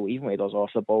special. Even when he does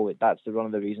off the ball, that's one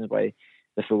of the reasons why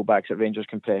the fullbacks at Rangers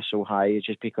can press so high, is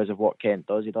just because of what Kent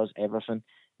does. He does everything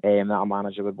that a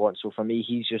manager would want. So for me,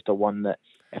 he's just the one that,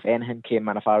 if anything came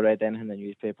in, if I read anything in the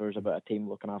newspapers about a team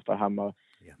looking after him, I'd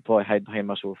probably hide behind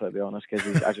my sofa, to be honest,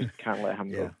 because I just can't let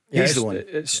him go. He's the one.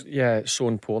 It's so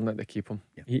important that they keep him.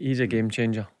 He's a game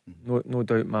changer. No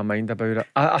doubt in my mind about it.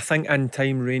 I think in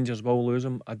time Rangers will lose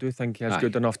him. I do think he is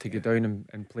good enough to go down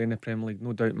and play in the Premier League.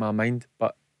 No doubt in my mind.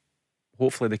 But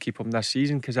hopefully they keep him this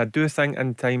season, because I do think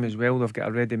in time as well they've got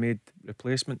a ready-made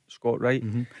replacement, Scott Wright.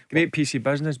 Great piece of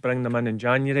business, bring them in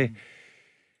January.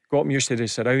 Got him used to the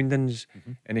surroundings,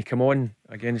 and he come on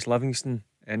against Livingston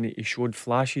and he showed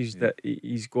flashes that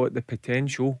he's got the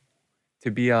potential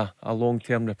to be a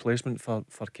long-term replacement for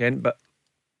Kent. But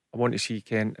I want to see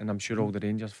Kent, and I'm sure all the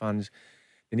Rangers fans,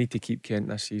 they need to keep Kent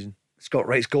this season. Scott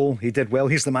Wright's goal, he did well.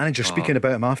 Here's the manager speaking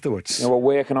about him afterwards. We're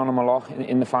working on him a lot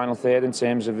in the final third in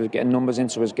terms of getting numbers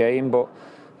into his game, but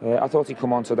I thought he'd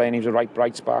come on today and he was a right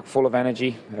bright spark, full of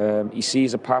energy. He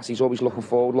sees a pass, he's always looking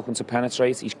forward, looking to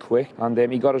penetrate, he's quick, and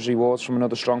he got his rewards from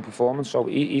another strong performance, so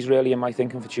he's really in my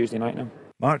thinking for Tuesday night now.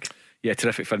 Mark? Yeah,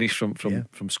 terrific finish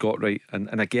from Scott Wright.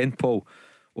 And again, Paul,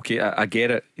 okay, I get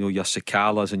it, your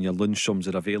Sakalas and your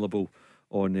Lundstroms are available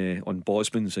on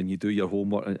Bosman's, and you do your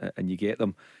homework and you get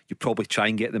them. You probably try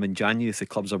and get them in January if the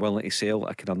clubs are willing to sell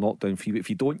a kind of knockdown fee. But if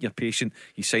you don't, you're patient,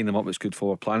 you sign them up, it's good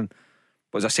forward planning.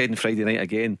 But as I said on Friday night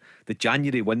again, the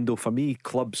January window for me,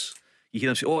 clubs, you hear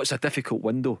them say, oh, it's a difficult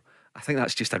window. I think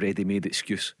that's just a ready-made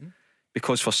excuse.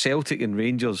 Because for Celtic and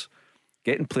Rangers,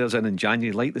 getting players in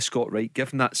January like the Scott Wright, give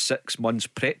them that 6 months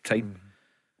prep time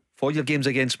for your games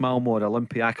against Malmo or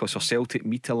Olympiacos or Celtic,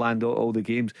 Midtjylland, all the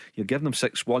games. You're giving them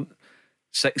 6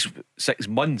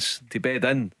 months to bed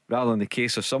in, rather than the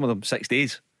case of some of them 6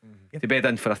 days to bed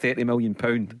in for a £30 million.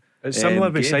 It's similar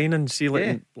with signing, see,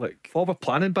 like forward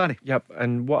planning, Barry. Yep,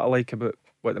 and what I like about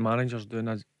what the manager's doing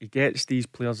is he gets these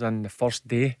players in the first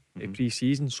day of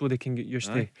pre-season, so they can get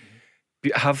used to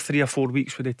have 3 or 4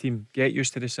 weeks with the team, get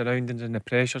used to the surroundings and the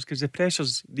pressures, because the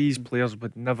pressures these players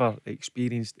would never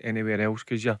experience anywhere else,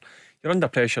 because you're under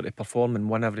pressure to perform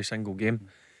and win every single game.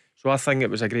 So I think it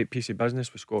was a great piece of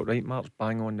business with Scott Wright. Mark's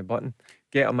bang on the button.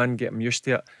 Get him in, get him used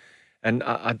to it, and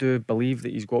I do believe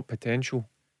that he's got potential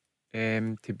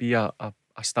to be a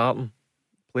starting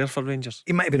player for Rangers.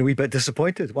 He might have been a wee bit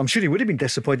disappointed. Well, I'm sure he would have been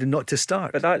disappointed not to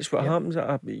start. But that's what happens.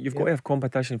 You've got to have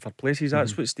competition for places.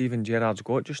 That's what Steven Gerrard's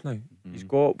got just now. He's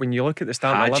got, when you look at the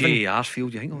starting 11,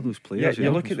 Arfield, you think all those players.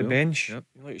 You look at the bench. You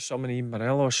look at somebody,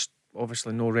 Morelos,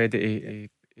 obviously not ready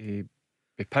to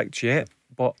be picked yet,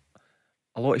 but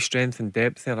a lot of strength and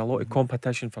depth there, a lot of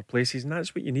competition for places, and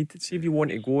that's what you need to see if you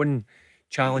want to go and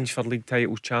challenge for league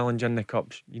titles, challenge in the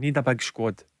cups. You need a big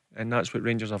squad, and that's what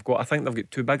Rangers have got. I think they've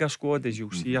got too big a squad, as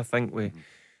you'll see. I think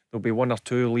there'll be 1 or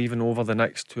 2 leaving over the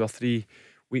next 2 or 3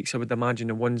 weeks, I would imagine,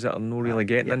 the ones that are not really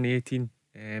getting in the 18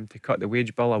 to cut the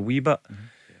wage bill a wee bit.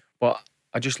 But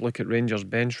I just look at Rangers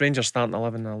bench, Rangers starting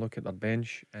 11, and I look at their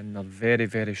bench, and they're very,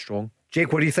 very strong.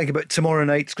 Jake, what do you think about tomorrow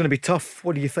night? It's going to be tough.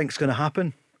 What do you think is going to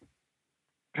happen?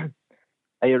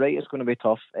 You're right, it's going to be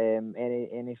tough.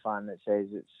 Any fan that says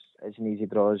it's an easy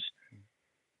draw is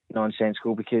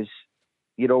nonsensical, because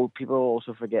people are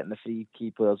also forgetting the 3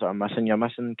 key players that are missing. You're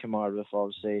missing Kamara with,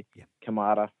 obviously,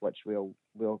 Kamara, which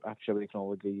I'm sure we can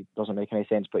all agree doesn't make any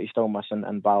sense, but he's still missing,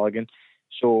 and Balogun.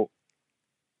 So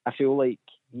I feel like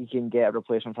you can get a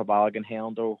replacement for Balogun.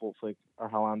 Helander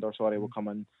will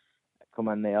come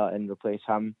in there and replace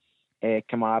him.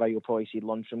 Kamara, you'll probably see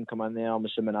Lundstrom come in there. I'm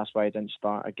assuming that's why he didn't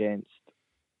start against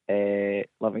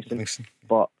Livingston.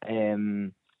 But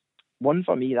one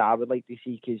for me that I would like to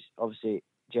see, because obviously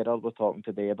Gerrard was talking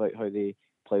today about how they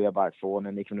play a back 4 and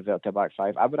then they can revert to a back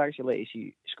 5. I would actually like to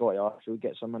see Scotty Arfield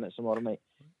get some minutes tomorrow night.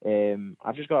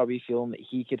 I've just got a wee feeling that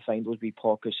he could find those wee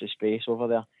pockets of space over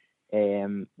there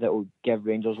that will give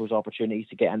Rangers those opportunities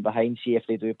to get in behind. See if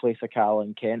they do play Sakala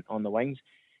and Kent on the wings.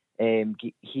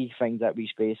 He finds that wee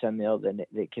space in there, then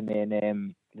they can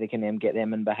then get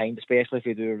them in behind, especially if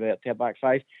they do revert to a back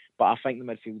 5. But I think the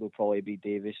midfield will probably be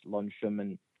Davis, Lundstrom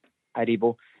and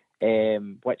Aribo,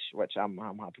 which I'm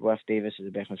happy with. Davis is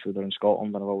the best midfielder in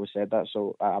Scotland, and I've always said that,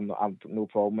 so I've no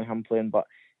problem with him playing. But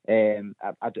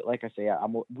I do, like I say,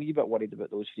 I'm a wee bit worried about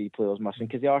those 3 players missing,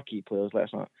 because they are key players.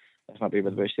 Let's not be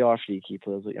with the bush. They are 3 key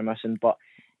players that you're missing, but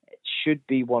it should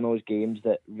be one of those games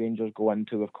that Rangers go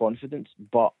into with confidence,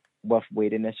 but with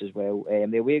wariness as well.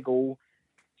 The away goal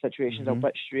situations are a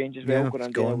bit strange as well, going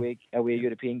into an away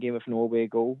European game with no away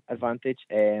goal advantage,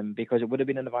 because it would have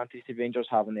been an advantage to Rangers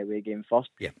having the away game first,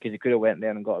 because they could have went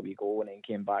there and got a wee goal and then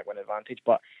came back with an advantage.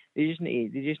 But they just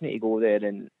need to go there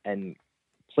and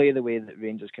play the way that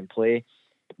Rangers can play,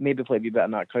 maybe play a wee bit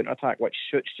in that counter attack, which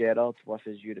suits Gerrard with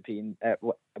his European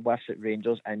with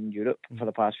Rangers in Europe for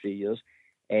the past 3 years.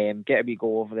 Get a wee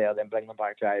goal over there, then bring them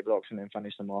back to Ibrox and then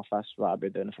finish them off. That's what I'd be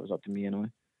doing if it was up to me anyway.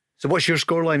 So what's your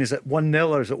scoreline? Is it 1-0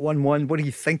 or is it 1-1? What do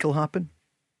you think will happen?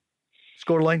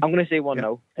 Scoreline? I'm going to say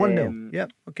 1-0. 1-0.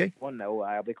 Okay. 1-0.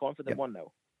 I'll be confident 1-0.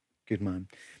 Good man.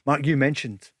 Mark, you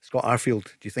mentioned Scott Arfield.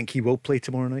 Do you think he will play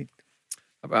tomorrow night?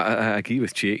 I agree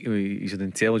with Jake. He's an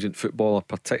intelligent footballer,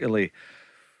 particularly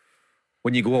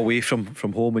when you go away from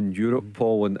home in Europe,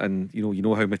 Paul, and you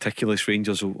know how meticulous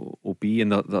Rangers will be in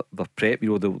their prep. You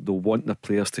know, they'll want the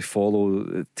players to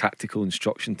follow tactical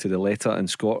instruction to the letter, and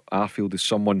Scott Arfield is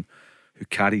someone who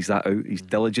carries that out. He's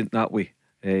diligent that way,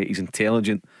 he's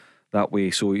intelligent that way.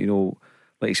 So, you know,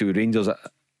 like you say with Rangers,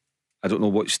 I don't know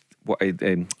what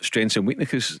strengths and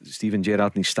weaknesses Stephen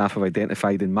Gerrard and his staff have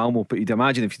identified in Malmo, but you'd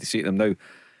imagine if you say to them now,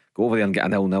 go over there and get a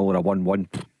 0-0 or a 1-1,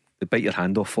 they bite your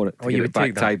hand off for it to get it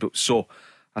back tied up. So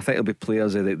I think it'll be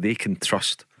players that they can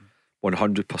trust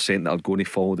 100% that are going to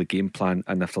follow the game plan,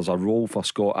 and if there's a role for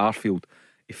Scott Arfield,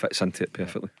 he fits into it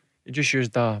perfectly. You just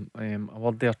used a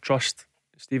word there, trust.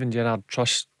 Stephen Gerrard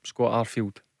trusts Scott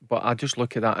Arfield, but I just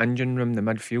look at that engine room, the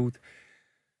midfield,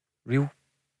 real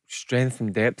strength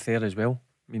and depth there as well.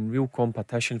 I mean, real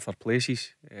competition for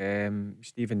places.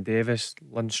 Stephen Davis,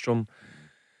 Lundstrom,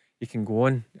 you can go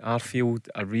on. Arfield,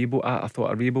 Aribo. I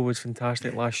thought Aribo was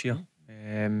fantastic last year.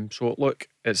 So look,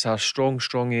 it's a strong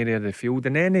area of the field,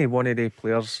 and any one of the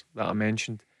players that I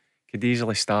mentioned could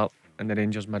easily start in the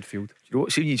Rangers midfield. You know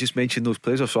what? See, when you just mentioned those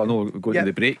players, so I know we're going to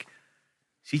the break.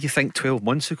 See, you think 12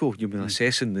 months ago you've been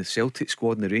assessing the Celtic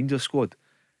squad and the Rangers squad,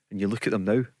 and you look at them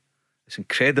now. It's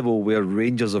incredible where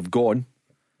Rangers have gone,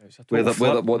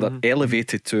 what they're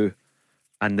elevated to,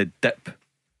 and the dip.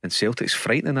 And Celtic's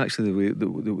frightening, actually,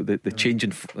 the change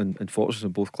in fortunes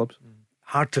in both clubs.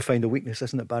 Hard to find a weakness,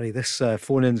 isn't it, Barry? This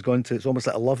phone-in's gone to, it's almost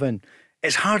like a love-in.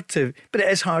 It's hard to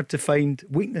find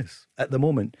weakness at the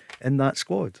moment in that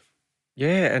squad.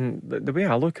 Yeah, and the way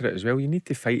I look at it as well, you need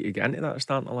to fight to get into that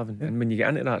starting 11. And when you get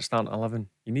into that starting 11,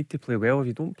 you need to play well. If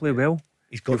you don't play well,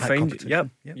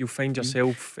 you'll find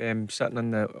yourself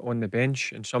sitting on the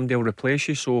bench, and somebody will replace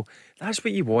you. So that's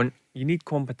what you want. You need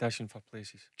competition for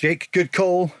places. Jake, good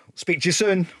call. Speak to you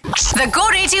soon. The Go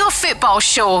Radio Football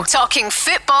Show, talking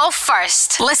football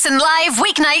first. Listen live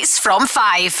weeknights from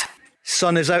 5.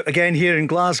 Sun is out again here in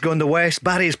Glasgow in the west.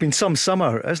 Barry, it's been some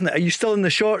summer, isn't it? Are you still in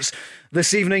the shorts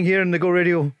this evening here in the Go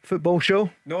Radio Football Show?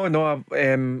 No,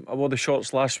 I wore the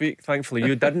shorts last week. Thankfully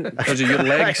you didn't because of your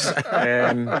legs.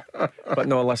 But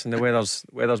no, listen, the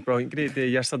weather's brilliant. Great day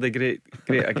yesterday, great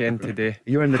again today.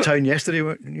 You were in the town yesterday,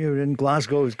 weren't you? You were in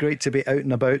Glasgow. It was great to be out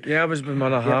and about. Yeah, I was with my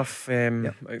other half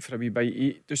out for a wee bite to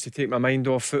eat, just to take my mind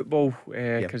off football,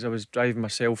 because I was driving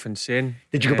myself insane.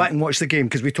 Did you go back and watch the game?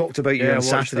 Because we talked about you on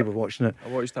Saturday. We're watching it. I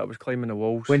watched that. I was climbing the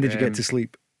walls. When did you get to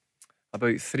sleep?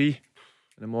 About 3 in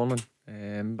the morning.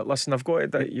 But listen, you've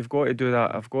got to do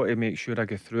that. I've got to make sure I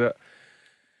get through it,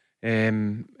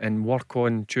 and work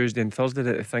on Tuesday and Thursday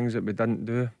the things that we didn't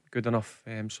do good enough.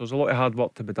 So there's a lot of hard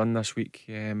work to be done this week.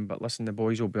 But listen, the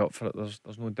boys will be up for it.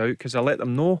 There's no doubt, because I let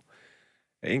them know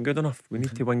it ain't good enough. We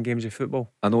need to win games of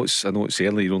football. I know it's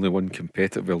early. You're only one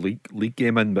competitive league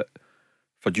game in, but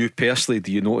for you personally,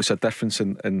 do you notice a difference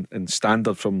in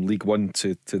standard from League One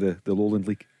to the Lowland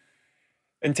League?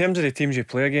 In terms of the teams you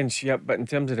play against, yeah, but in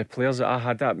terms of the players that I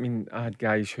had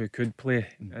guys who could play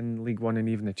in League One and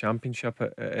even the Championship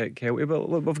at Kelty. But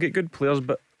look, we've got good players,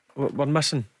 but we're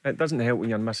missing. It doesn't help when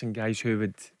you're missing guys who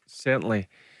would certainly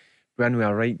win with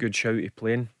a right good shout of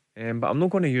playing. But I'm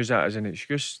not going to use that as an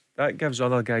excuse. That gives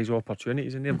other guys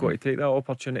opportunities, and they've got to take that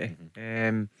opportunity.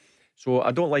 So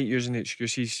I don't like using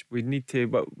excuses. We need to,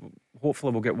 but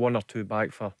hopefully we'll get 1 or 2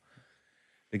 back for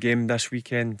the game this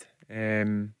weekend.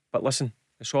 But listen,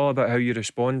 it's all about how you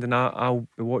respond, and I'll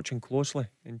be watching closely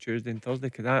on Tuesday and Thursday,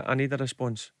 because I need a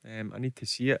response. I need to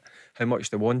see it, how much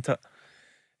they want it,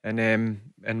 and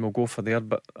we'll go for there.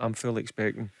 But I'm fully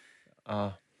expecting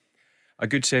a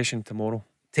good session tomorrow.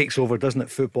 Takes over, doesn't it?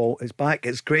 Football is back.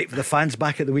 It's great for the fans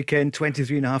back at the weekend.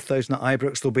 23,500 at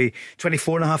Ibrox. There'll be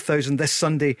 24,500 this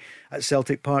Sunday at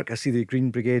Celtic Park. I see the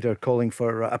Green Brigade are calling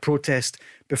for a protest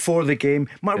before the game.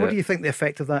 Mark, what do you think the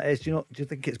effect of that is? Do you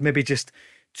think it's maybe just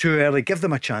too early? Give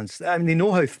them a chance. I mean, they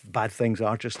know how bad things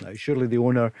are just now. Surely the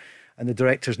owner and the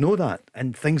directors know that,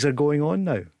 and things are going on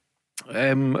now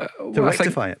to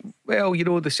rectify it. Well,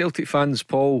 the Celtic fans,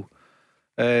 Paul,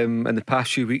 in the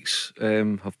past few weeks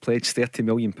have pledged £30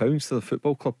 million to the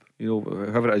football club.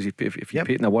 However it is you pay, if you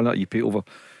pay it in a one, you pay over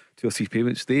 2 or 3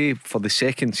 payments. They, for the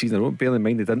second season, I don't bear in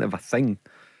mind they didn't have a thing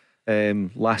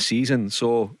last season.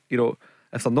 So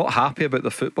if they're not happy about the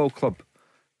football club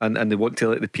and they want to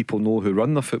let the people know who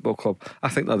run the football club, I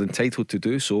think they're entitled to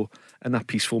do so in a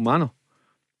peaceful manner.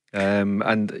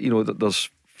 And there's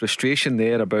frustration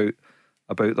there about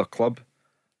their club.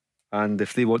 And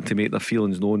if they want to make their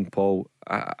feelings known, Paul,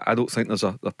 I don't think there's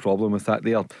a problem with that.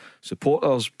 They are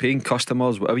supporters, paying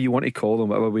customers, whatever you want to call them,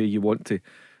 whatever way you want to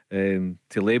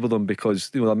label them, because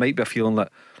there might be a feeling that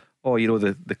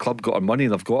the club got our money,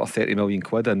 they've got a 30 million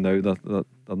quid in now, they're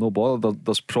no bother.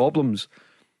 There's problems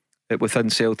within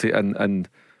Celtic, and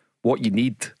what you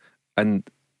need, and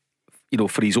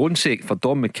for his own sake, for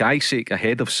Don Mackay's sake,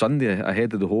 ahead of Sunday,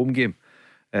 ahead of the home game,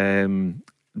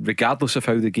 regardless of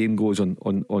how the game goes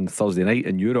on Thursday night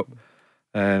in Europe,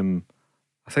 I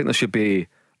think there should be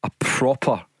a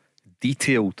proper,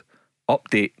 detailed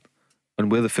update on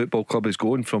where the football club is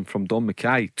going from Don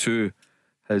Mackay to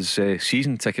his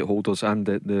season ticket holders and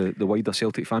the wider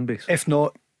Celtic fan base. If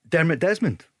not, Dermot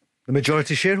Desmond, the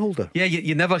majority shareholder. Yeah,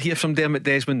 you never hear from Dermot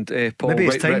Desmond, Paul. Maybe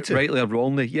it's time to. Rightly or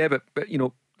wrongly. Yeah, but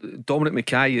Dominic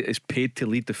Mackay is paid to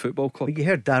lead the football club. But you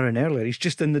heard Darren earlier, he's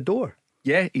just in the door.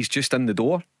 Yeah, he's just in the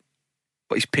door,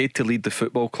 but he's paid to lead the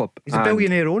football club. He's a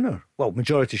billionaire owner. Well,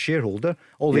 majority shareholder.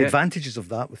 All the advantages of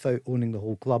that without owning the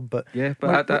whole club. But yeah,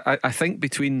 but I think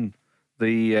between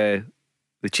the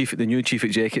new chief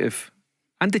executive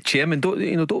and the chairman,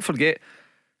 don't forget,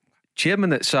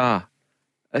 chairman. It's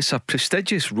a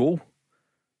prestigious role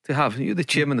to have. The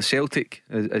chairman of Celtic,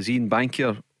 as Ian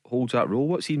Bankier holds that role.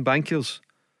 What's Ian Bankier's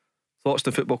thoughts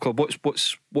to the football club?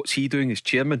 What's he doing as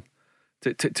chairman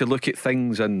to look at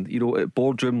things, and at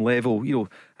boardroom level?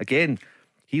 Again,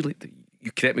 you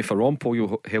correct me if I'm wrong, Paul,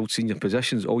 you held senior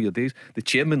positions all your days. The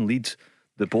chairman leads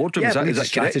the boardroom. Is that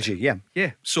strategy? Correct?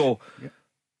 Yeah. So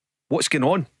what's going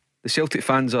on? The Celtic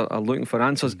fans are looking for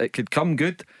answers. It could come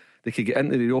good. They could get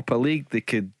into the Europa League. They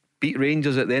could beat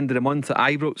Rangers at the end of the month at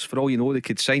Ibrox. For all you know, they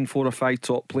could sign 4 or 5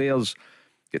 top players,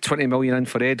 get 20 million in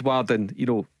for Edouard, and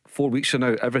 4 weeks from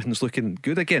now everything's looking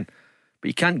good again. But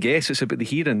you can't guess. It's about the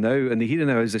here and now, and the here and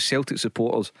now is the Celtic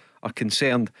supporters are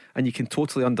concerned, and you can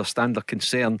totally understand their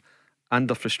concern and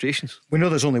their frustrations. We know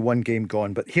there's only one game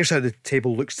gone, but here's how the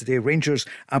table looks today. Rangers,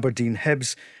 Aberdeen,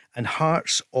 Hibs and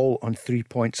Hearts all on 3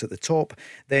 points at the top.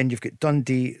 Then you've got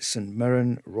Dundee, St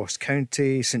Mirren, Ross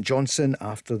County, St Johnstone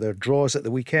after their draws at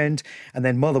the weekend, and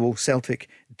then Motherwell, Celtic,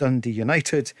 Dundee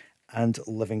United and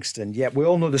Livingston. Yeah, we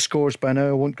all know the scores by now.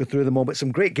 I won't go through them all, but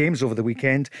some great games over the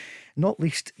weekend, not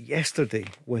least yesterday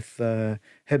with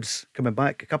Hibs coming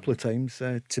back a couple of times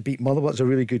to beat Motherwell. It was a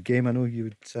really good game. I know you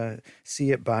would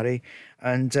see it, Barry.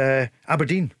 And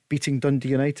Aberdeen beating Dundee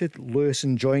United. Lewis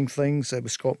enjoying things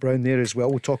with Scott Brown there as well.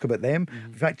 We'll talk about them.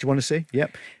 In fact, do you want to say?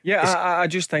 Yep. Yeah, I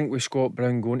just think with Scott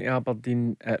Brown going to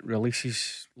Aberdeen, it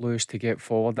releases Lewis to get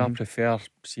forward. I prefer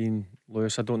seeing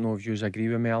Lewis. I don't know if you agree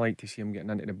with me. I like to see him getting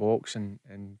into the box and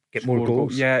get more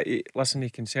goals. Yeah, listen, he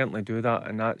can certainly do that,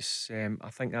 and that's I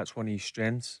think that's one of his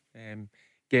strengths.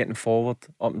 Getting forward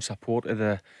up in support of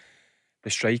the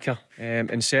striker,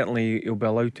 and certainly he'll be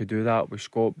allowed to do that with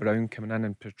Scott Brown coming in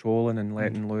and patrolling and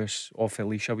letting Lewis off the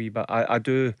leash a wee bit. I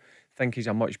do think he's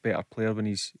a much better player when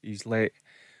he's let,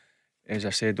 as I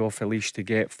said, off the leash to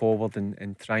get forward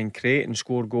and try and create and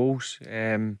score goals.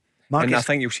 Marcus, and I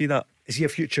think you'll see that. Is he a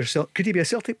future could he be a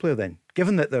Celtic player then?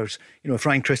 Given that there's, if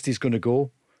Ryan Christie's going to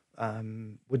go,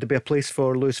 would there be a place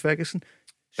for Lewis Ferguson?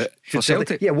 For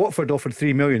Celtic? Yeah, Watford offered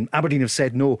 3 million. Aberdeen have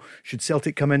said no. Should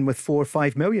Celtic come in with 4 or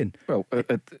 5 million? Well, do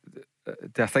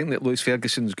I think that Lewis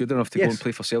Ferguson's good enough to go and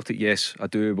play for Celtic? Yes, I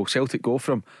do. Will Celtic go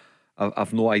for him?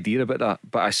 I've no idea about that,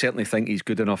 but I certainly think he's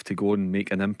good enough to go and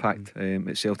make an impact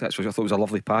at Celtic, which I thought was a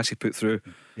lovely pass he put through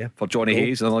for Johnny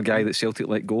Hayes, another guy that Celtic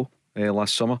let go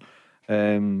last summer.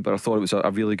 But I thought it was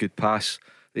a really good pass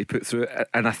that he put through,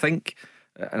 and I think,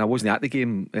 and I wasn't at the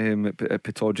game at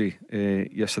Pittodrie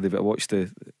yesterday, but I watched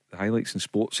the highlights and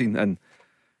sports scene, and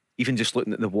even just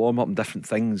looking at the warm up and different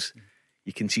things,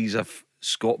 you can see as if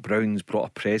Scott Brown's brought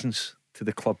a presence to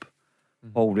the club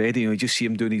already. You just see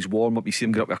him doing his warm up. You see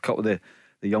him get up with a couple of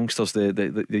the youngsters,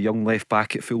 the young left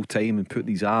back at full time, and putting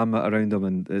his arm around him,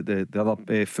 and the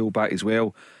other full back as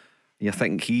well. And you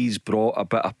think he's brought a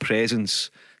bit of presence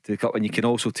to the club, and you can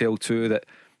also tell too that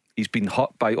he's been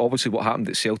hurt by obviously what happened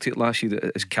at Celtic last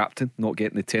year as captain, not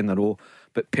getting the 10 in a row.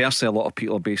 But personally, a lot of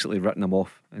people have basically written him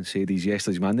off and said he's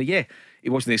yesterday's man. Now, yeah, he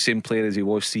wasn't the same player as he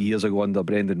was 3 years ago under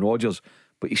Brendan Rodgers,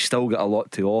 but he's still got a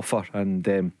lot to offer.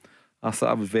 And I thought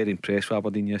I was very impressed with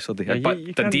Aberdeen yesterday. Yeah,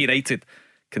 but Dundee United,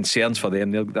 concerns for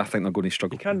them. I think they're going to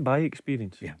struggle. You can't buy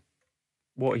experience. Yeah.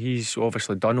 What he's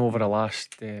obviously done over the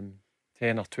last 10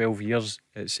 or 12 years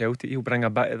at Celtic, he'll bring a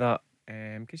bit of that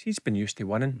because he's been used to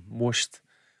winning most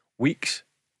weeks.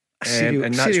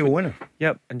 Serial winner.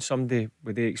 Yep, and somebody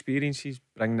with the experience he's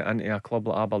bringing it into a club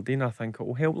like Aberdeen, I think it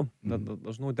will help them.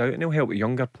 There's no doubt, and he'll help the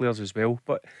younger players as well.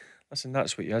 But listen,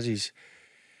 that's what he is.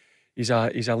 He's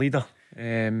a leader,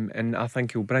 and I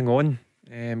think he'll bring on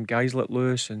guys like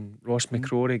Lewis and Ross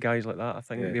McCrory, guys like that. I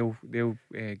think they'll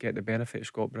get the benefit of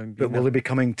Scott Brown. But will he be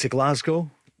coming to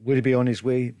Glasgow? Would he be on his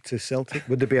way to Celtic?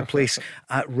 Would there be a place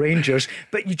at Rangers?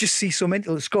 But you just see so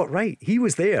many. Scott Wright, he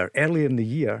was there earlier in the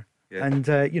year And,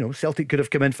 Celtic could have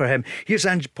come in for him. Here's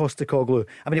Ange Postecoglou.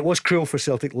 I mean, it was cruel for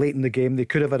Celtic late in the game. They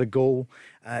could have had a goal.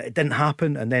 It didn't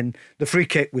happen. And then the free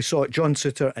kick, we saw it, John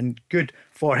Souttar, and good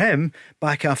for him,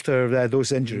 back after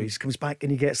those injuries, comes back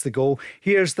and he gets the goal.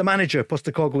 Here's the manager,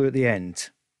 Postecoglou, at the end.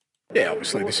 Yeah,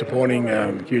 obviously disappointing,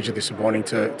 hugely disappointing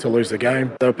to lose the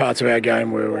game. There were parts of our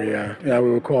game where we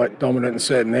were quite dominant in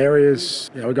certain areas.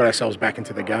 We got ourselves back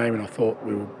into the game, and I thought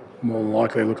we were more than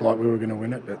likely looked like we were going to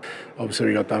win it, but obviously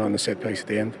we got done on the set piece at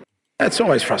the end. It's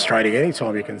always frustrating any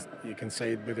time you can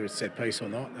see whether it's set piece or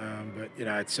not, but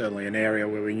it's certainly an area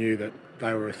where we knew that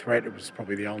they were a threat. It was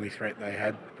probably the only threat they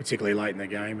had, particularly late in the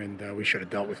game, and we should have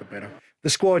dealt with it better. The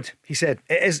squad, he said,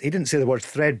 it is. He didn't say the word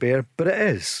threadbare, but it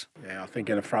is. Yeah, I think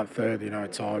in the front third,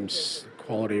 at times the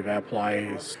quality of our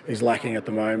play is lacking at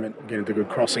the moment. Getting into good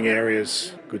crossing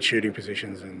areas, good shooting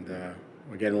positions, and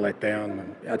we're getting let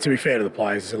down. And, to be fair to the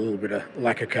players, there's a little bit of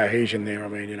lack of cohesion there. I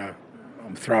mean,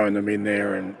 I'm throwing them in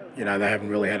there, and they haven't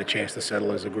really had a chance to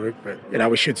settle as a group.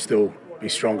 But we should still be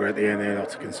stronger at the end there, not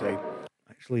to concede.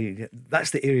 Actually,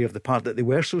 that's the area of the part that they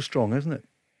were so strong, isn't it?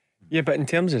 Yeah, but in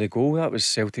terms of the goal, that was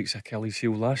Celtic's Achilles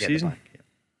heel last season.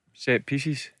 Set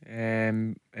pieces,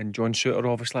 and John Souttar,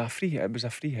 obviously it was a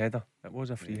free header. It was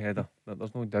a free header.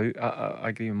 There's no doubt. I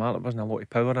agree with Mark. There wasn't a lot of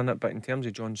power in it, but in terms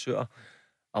of John Souttar,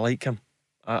 I like him.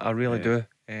 I really do.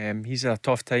 He's had a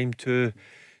tough time too.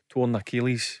 Torn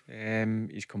Achilles.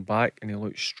 He's come back and he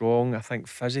looks strong. I think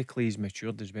physically he's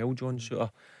matured as well, John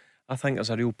Souttar. I think there's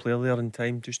a real player there in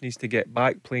time. Just needs to get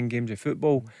back playing games of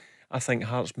football. I think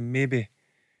Hearts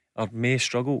may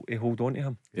struggle to hold on to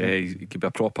him. Yeah, he could be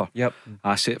a proper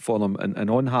asset for them. And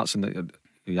on Hearts, and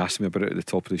you asked me about it at the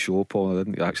top of the show, Paul. I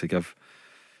didn't actually give,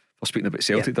 for speaking about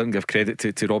Celtic, didn't give credit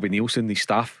to Robbie Neilson, the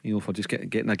staff, for just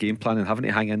getting a game plan and having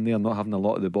to hang in there, not having a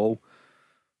lot of the ball.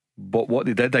 But what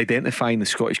they did identify in the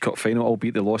Scottish Cup final,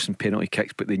 albeit they lost in penalty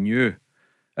kicks, but they knew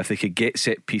if they could get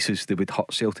set pieces, they would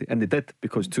hurt Celtic, and they did,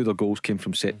 because 2 of their goals came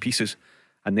from set pieces.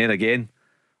 And then again,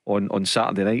 on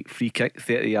Saturday night, free kick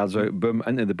 30 yards out, boom,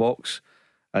 into the box,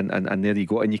 and there you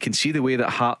go. And you can see the way that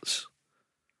Hearts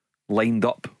lined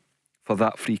up for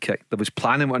that free kick. There was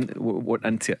planning went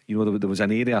into it. There was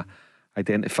an area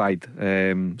identified.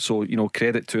 So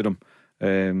credit to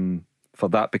them for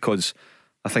that, because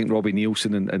I think Robbie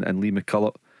Neilson and Lee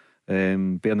McCulloch,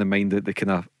 bearing in mind that the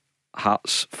kind of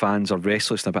Hearts fans are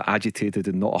restless and a bit agitated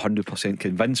and not 100%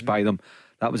 convinced by them,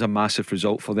 that was a massive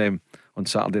result for them on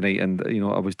Saturday night, and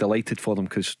I was delighted for them,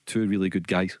 because 2 really good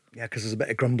guys. Yeah, because there's a bit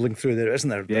of grumbling through there, isn't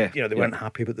there? Yeah, they weren't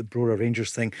happy about the Brora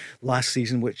Rangers thing last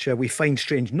season, which we find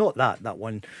strange. Not that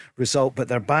one result, but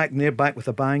they're back, and they're back with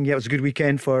a bang. Yeah, it was a good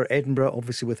weekend for Edinburgh,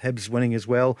 obviously with Hibs winning as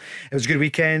well. It was a good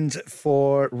weekend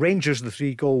for Rangers, the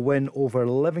 3-goal win over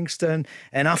Livingston,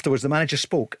 and afterwards the manager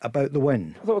spoke about the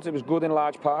win. I thought it was good in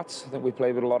large parts. I think we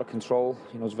played with a lot of control.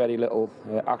 There's very little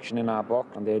action in our box,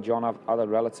 and John had a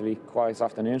relatively quiet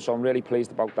afternoon, so I'm really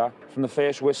pleased about that. From the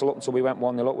first whistle up until we went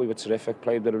 1-0 up, we were terrific.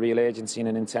 Played with a real agency and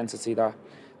an intensity that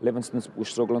Livingston was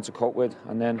struggling to cope with.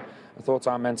 And then I thought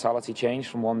our mentality changed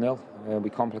from 1-0.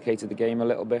 We complicated the game a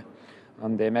little bit,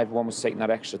 and everyone was taking that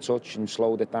extra touch and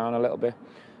slowed it down a little bit.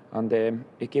 And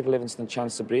it gave Livingston a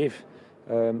chance to breathe.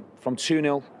 From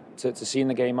 2-0 to seeing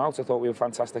the game out, I thought we were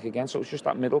fantastic again. So it was just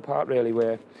that middle part really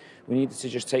where we needed to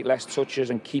just take less touches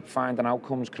and keep finding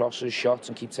outcomes, crosses, shots,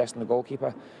 and keep testing the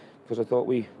goalkeeper. Because I thought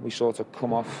we sort of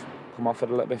come off it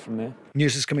a little bit from there.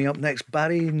 News is coming up next.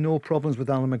 Barry, no problems with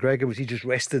Alan McGregor. Was he just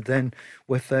rested then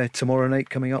with tomorrow night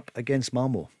coming up against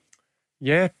Malmo?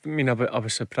 Yeah, I mean, I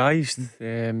was surprised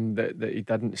that he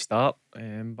didn't start.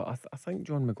 But I think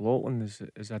John McLaughlin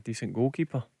is a decent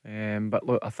goalkeeper. But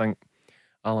look, I think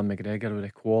Alan McGregor, with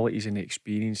the qualities and the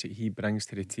experience that he brings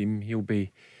to the team, he'll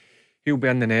be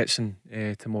in the nets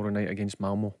tomorrow night against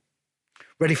Malmo.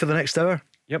 Ready for the next hour?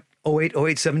 Yep. 08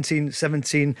 08 17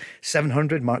 17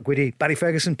 700. Mark Guidi, Barry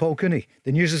Ferguson, Paul Cooney.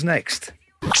 The news is next.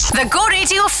 The Go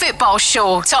Radio Football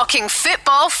Show, talking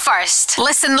football first.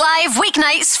 Listen live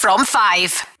weeknights from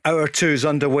 5. Hour 2's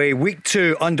underway. Week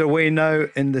 2 underway now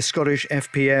in the Scottish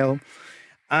FPL.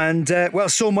 And,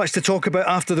 so much to talk about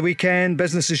after the weekend.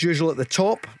 Business as usual at the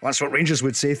top. That's what Rangers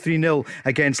would say. 3-0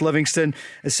 against Livingston.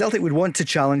 Celtic would want to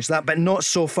challenge that, but not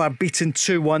so far. Beaten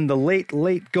 2-1. The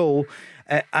late goal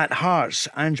at Hearts.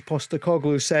 Ange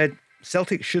Postecoglou said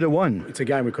Celtic should have won. It's a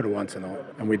game we could have won tonight,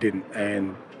 and we didn't.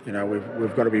 And,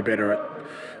 we've got to be better at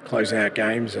closing out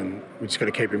games, and we've just got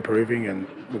to keep improving. And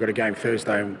we've got a game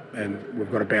Thursday, and we've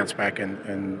got to bounce back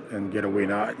and get a win.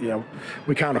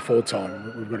 We can't afford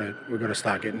time. We've got to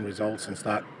start getting results and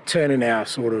start turning our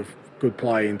sort of good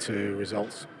play into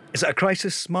results. Is it a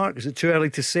crisis, Mark? Is it too early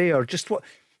to say, or just what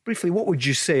would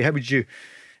you say? How would you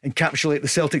encapsulate the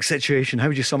Celtic situation? How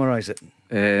would you summarise it?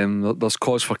 There's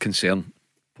cause for concern,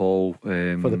 Paul. For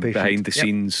the patient. Behind the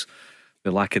scenes,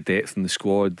 the lack of depth in the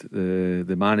squad,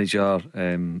 the manager,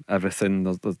 everything.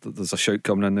 There's a shout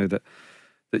coming in now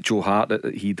that Joe Hart,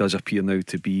 that he does appear now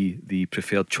to be the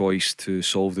preferred choice to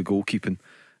solve the goalkeeping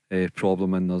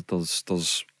problem, and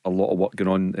there's a lot of work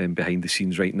going on behind the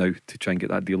scenes right now to try and get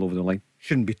that deal over the line.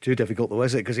 Shouldn't be too difficult though,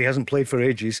 is it? Because he hasn't played for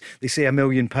ages. They say £1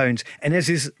 million. And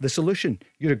is the solution?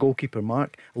 You're a goalkeeper,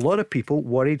 Mark. A lot of people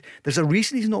worried. There's a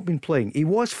reason he's not been playing. He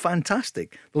was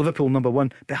fantastic, the Liverpool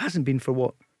 #1, but hasn't been for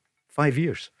what, 5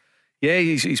 years? Yeah,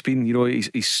 he's been,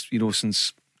 he's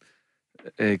since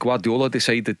Guardiola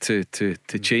decided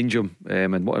to change him,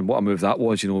 and what a move that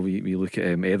was. We look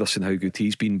at Ederson, how good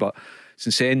he's been, but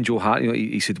since then, Joe Hart,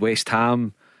 he's had West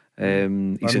Ham,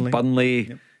 he's had Burnley.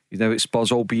 Yep. He's now at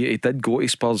Spurs, albeit he did go to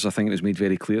Spurs. I think it was made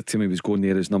very clear to him he was going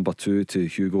there as number 2 to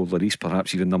Hugo Lloris,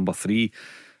 perhaps even number 3,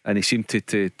 and he seemed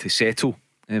to settle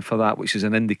for that, which is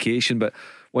an indication. But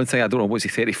one thing, I don't know, was he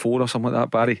 34 or something like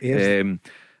that, Barry? Yes.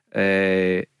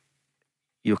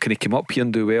 Can he come up here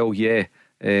and do well? Yeah,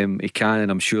 he can, and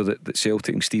I'm sure that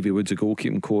Celtic and Stevie Woods, the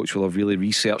goalkeeping coach, will have really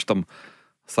researched him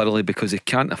thoroughly, because they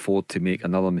can't afford to make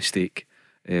another mistake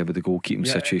with the goalkeeping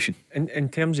situation. In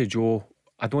terms of Joe,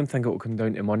 I don't think it will come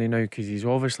down to money now, because he's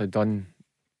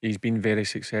been very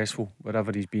successful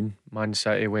wherever he's been. Man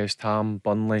City, West Ham,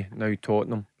 Burnley, now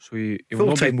Tottenham. So he'll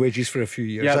full-time wages for a few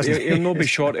years. Yeah, he'll not be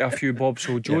short of a few bob.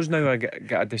 So Joe's now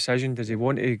got a decision. Does he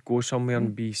want to go somewhere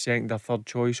and be second or third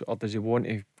choice, or does he want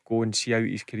to go and see out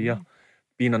his career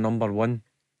being a number 1?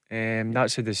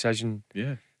 That's a decision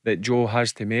that Joe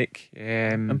has to make.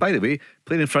 And by the way,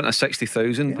 playing in front of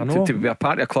 60,000 to be a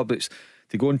part of a club that's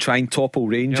to go and try and topple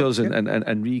Rangers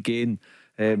and regain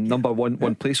number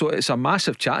one place. So it's a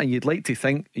massive chat, and you'd like to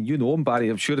think, and him, Barry,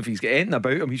 I'm sure if he's got anything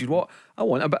about him, he said, what, I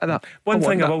want a bit of that. One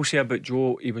thing I will say about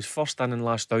Joe, he was first in and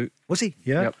last out. Was he?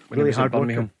 Yeah. Yep, when really he was hard at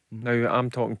Birmingham. worker. Now I'm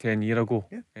talking 10 years ago.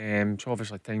 So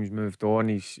obviously time's moved on.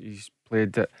 He's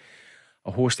played at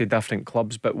a host of different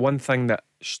clubs, but one thing that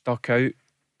stuck out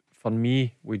for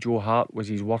me with Joe Hart was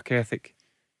his work ethic.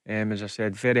 As I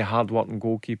said, very hard working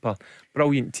goalkeeper,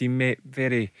 brilliant teammate,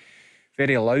 very,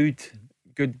 very loud,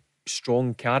 good,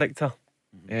 strong character.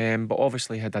 But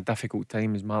obviously had a difficult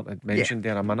time, as Mark had mentioned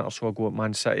there a minute or so ago, at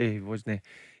Man City. He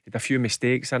had a few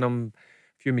mistakes in him,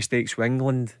 a few mistakes with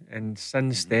England, and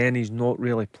since then he's not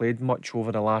really played much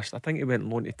over the last. I think he went on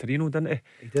loan to Torino, didn't he?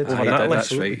 He did.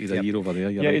 That's right. He's a year over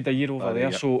there. He had a year over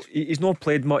there. So he's not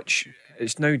played much.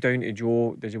 It's now down to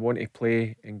Joe. Does he want to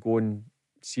play and go and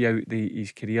see out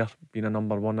his career being a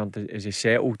number 1, or is he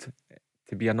settled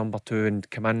to be a number 2 and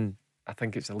come in? I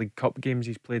think it's the League Cup games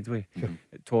he's played with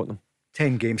at Tottenham.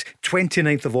 10 games.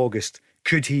 29th of August.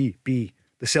 Could he be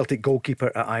the Celtic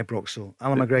goalkeeper at Ibrox? So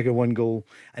Alan McGregor 1 goal,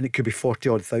 and it could be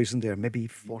 40-odd thousand there, maybe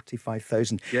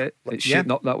 45,000. Yeah, it's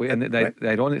shaping up that way. And the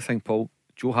ironic thing, Paul,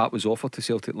 Joe Hart was offered to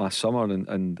Celtic last summer,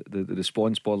 and the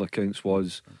response by all accounts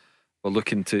was, we're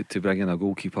looking to bring in a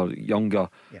goalkeeper younger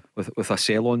with a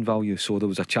sell-on value. So there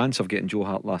was a chance of getting Joe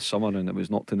Hart last summer, and it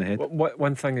was knocked in the head.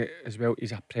 One thing as well,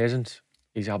 he's a presence.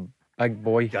 He's a big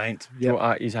boy, giant.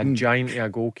 He's a giant, a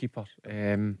goalkeeper.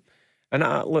 And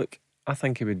I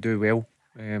think he would do well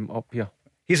up here.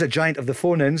 He's a giant of the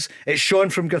phone-ins. It's Sean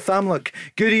from Garthamlock.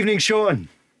 Good evening, Sean.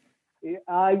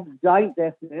 Aye, giant,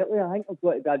 definitely. I think there's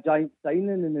got to be a giant signing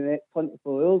in the next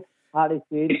 24 hours. Harry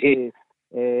Kane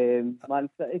to Man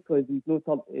City, because he's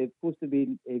supposed to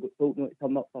be got told not to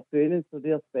turn up for training, so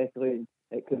they're speculating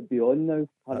it could be on now.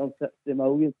 160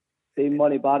 million. Same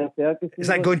money Barry Ferguson. Is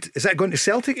that going to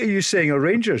Celtic, are you saying, or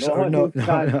Rangers? No.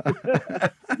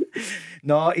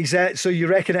 No, he's so you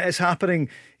reckon it is happening?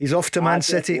 He's off to Man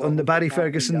City on the Barry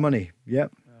Ferguson money.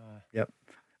 Yep.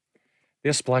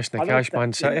 They're splashing the cash,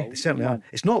 Man City. They certainly are.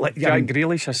 It's not like Jack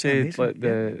Grealish, I said, like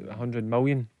the 100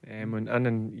 million went in,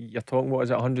 and you're talking, what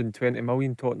is it, 120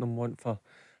 million Tottenham want for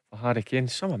Harry Kane?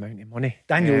 Some amount of money.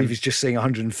 Daniel Levy was just saying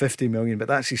 150 million, but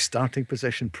that's his starting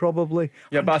position, probably.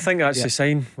 Yeah, but I think that's a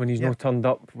sign when he's not turned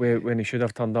up when he should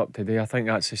have turned up today. I think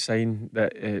that's a sign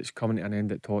that it's coming to an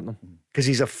end at Tottenham. Because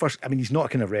he's he's not a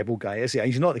kind of rebel guy, is he?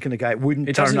 He's not the kind of guy that wouldn't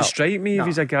turn up. It doesn't strike me if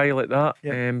he's a guy like that.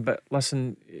 But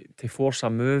listen, to force a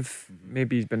move,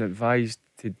 maybe he's been advised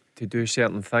to do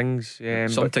certain things.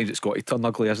 Sometimes it's got to turn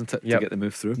ugly, isn't it, to get the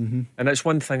move through. And it's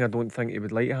one thing I don't think he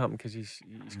would like to happen, because he's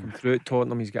come through at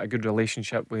Tottenham. He's got a good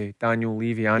relationship with Daniel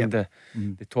Levy and the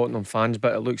Tottenham fans,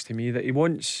 but it looks to me that he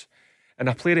wants, and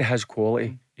a player of his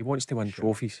quality, he wants to win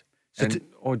trophies. So and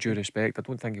all due respect, I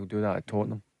don't think he'll do that at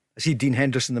Tottenham. I see Dean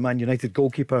Henderson, the Man United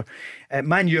goalkeeper.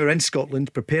 Man U are in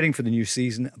Scotland preparing for the new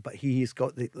season, but he's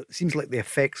got it seems like the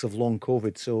effects of long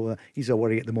COVID, so he's a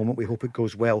worry at the moment. We hope it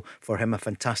goes well for him. A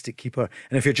fantastic keeper.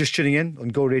 And if you're just tuning in on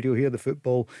Go Radio here, the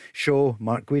football show,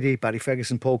 Mark Guidi, Barry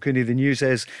Ferguson, Paul Cooney, the news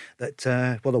is that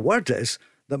the word is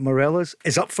that Morelos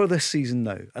is up for this season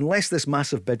now. Unless this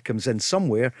massive bid comes in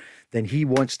somewhere, then he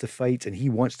wants to fight and he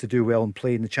wants to do well and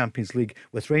play in the Champions League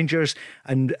with Rangers.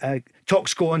 And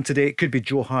talks go on today. It could be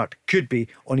Joe Hart, could be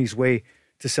on his way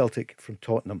to Celtic from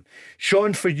Tottenham.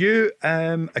 Sean, for you,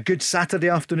 a good Saturday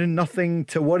afternoon, nothing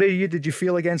to worry you, did you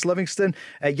feel, against Livingston?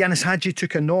 Yanis Hadji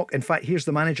took a knock. In fact, here's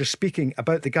the manager speaking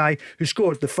about the guy who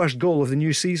scored the first goal of the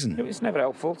new season. It's never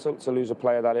helpful to lose a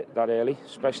player that early,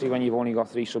 especially when you've only got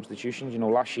 3 substitutions. You know,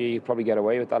 last year you probably get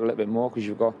away with that a little bit more because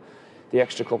you've got the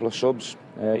extra couple of subs.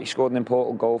 He scored an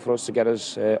important goal for us to get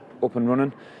us up and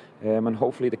running, and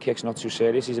hopefully the kick's not too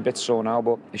serious. He's a bit sore now,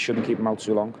 but it shouldn't keep him out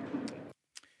too long.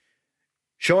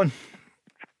 Sean?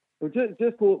 Well,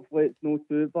 just hopefully it's not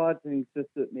too bad, and he's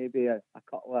just maybe a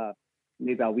couple of,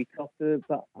 maybe a week or two,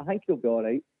 but I think he'll be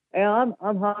alright. I'm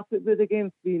happy with the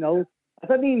game 3-0. I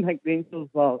didn't even think Rangers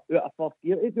were out of first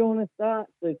gear, to be honest. I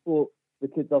actually thought we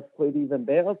could have played even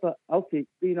better, but I'll take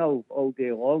 3-0 all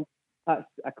day long. That's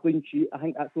a clean sheet. I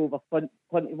think that's over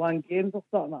 21 games or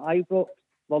something at Ibrox.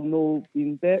 We've no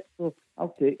been bet, so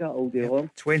I'll take that all day long.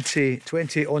 20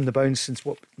 on the bounce since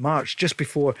March, just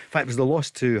before. In fact, it was the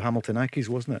loss to Hamilton Accies,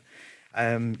 wasn't it?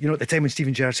 You know, at the time when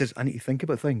Stephen Gerrard says, I need to think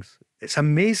about things. It's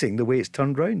amazing the way it's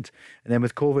turned round. And then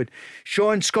with COVID.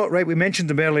 Sean, Scott Wright, we mentioned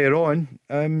him earlier on.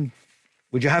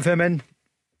 Would you have him in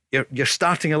your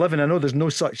starting 11? I know there's no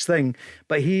such thing,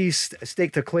 but he's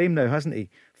staked a claim now, hasn't he,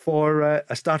 for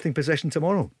a starting position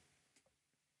tomorrow?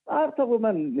 I'd have him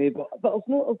in, maybe, but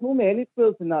there's no many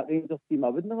players in that Rangers team I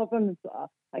wouldn't have in. So I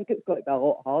think it's got to be a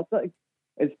lot harder,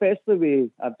 especially with,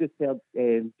 I've just heard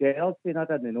Gerrard saying, I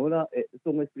didn't know that, it's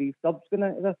only 3 subs going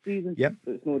into this season. Yep.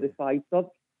 So it's not the 5 subs.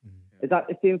 Is that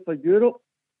the same for Europe?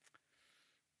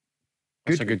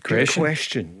 That's a good question. Good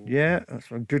question. Yeah, that's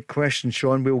a good question,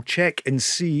 Sean. We'll check and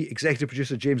see. Executive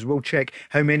producer James will check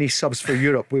how many subs for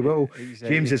Europe. We will.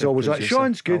 James is always like,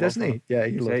 Sean's good, isn't he? Yeah,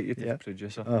 executive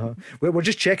producer. Well, we're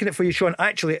just checking it for you, Sean.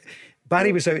 Actually,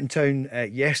 Barry was out in town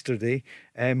yesterday.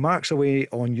 Mark's away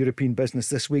on European business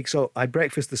this week, so I had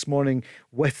breakfast this morning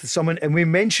with someone, and we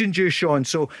mentioned you, Sean.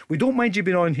 So we don't mind you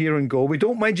being on Here and Go. We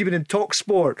don't mind you being in Talk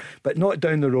Sport, but not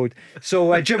down the road.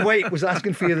 So Jim White was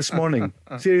asking for you this morning.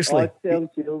 Seriously.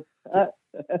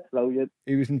 That's brilliant.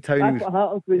 He was in town. That's what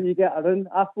happens when you get around.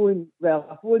 I phone yourself.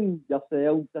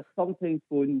 I sometimes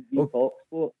phone the Talk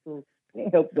Sport, so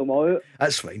can't help them out.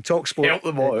 That's fine. Talk Sport. Help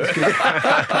them out.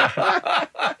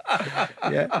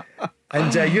 Yeah.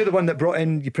 And you're the one that brought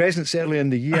in your presents earlier in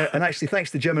the year, and actually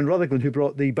thanks to Jim and Rutherglen who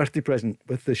brought the birthday present,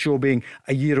 with the show being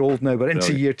a year old now. We're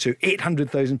into year 2.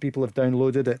 800,000 people have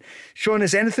downloaded it. Sean,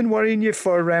 is anything worrying you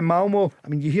for Malmo? I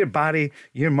mean, you hear Barry,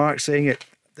 you hear Mark saying it.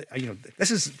 You know,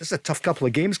 this is a tough couple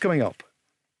of games coming up.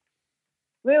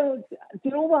 Well, do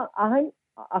you know what? I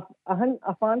think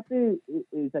I fancy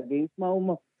is against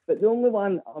Malmo, but the only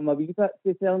one I'm a wee bit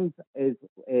concerned is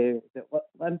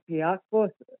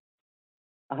Olympiacos.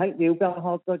 I think they'll be a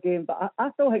harder game, but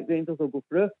I still think Rangers will go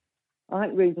through. I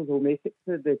think Rangers will make it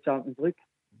to the Champions League.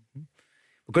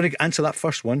 We're going to answer that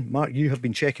first one. Mark, you have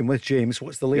been checking with James.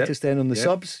 What's the latest then on the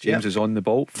subs? James is on the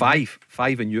ball. Five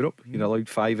in Europe. You're allowed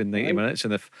 5 in 90 minutes,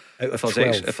 and if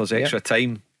there's extra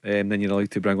time, then you're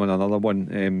allowed to bring on another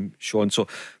one, Sean. So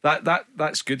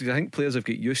that's good. I think players have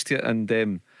got used to it,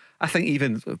 and I think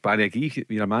even Barry Agee,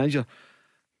 you're a manager,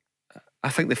 I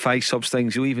think the 5 subs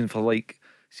things, you even for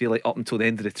say up until the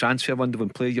end of the transfer window, when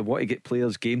you want to get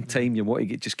players game time, you want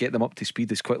to get them up to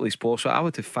speed as quickly as possible. I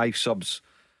would have 5 subs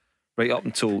right up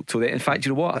until the end. In fact,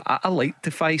 you know what? I like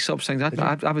the 5 subs things. I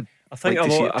would. I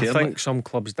think some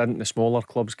clubs didn't, the smaller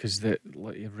clubs, because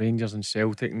like Rangers and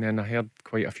Celtic, and then I heard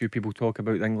quite a few people talk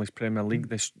about the English Premier League.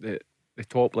 The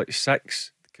top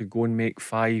 6 could go and make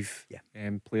 5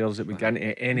 players that would get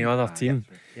into any other team.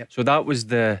 So that was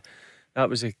the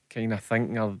kind of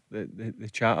thinking of the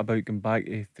chat about going back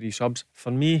to 3 subs.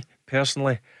 For me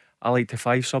personally, I like the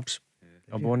 5 subs.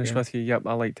 I'll be honest with you. Yep,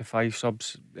 I like the 5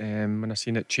 subs. When I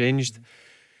seen it changed,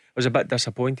 I was a bit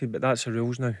disappointed, but that's the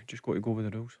rules now. Just got to go with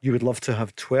the rules. You would love to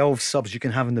have 12 subs you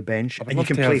can have on the bench, and you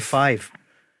can play 5.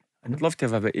 I'd love to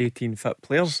have about 18 fit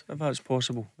players if that's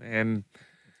possible.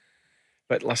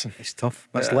 But listen, it's tough.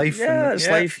 That's life. Yeah, it's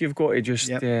life. You've got to just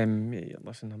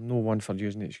listen. I'm no one for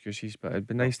using excuses, but it'd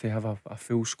be nice to have a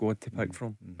full squad to pick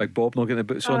from. Big Bob not getting the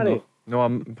boots on though. No,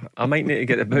 I might need to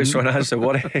get the boots on. That's the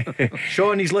worry.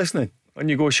 Sean, he's listening. On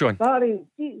you go, Sean. Barry,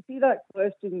 see that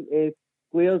question.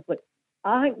 players. Like,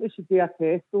 I think there should be a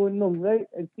test on them, right?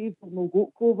 And see if they've not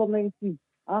got COVID-19.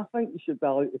 I think you should be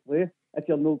allowed to play if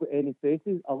you've not got any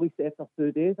traces, at least after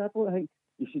 2 days. I don't think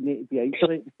you should need to be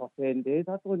isolated for 10 days.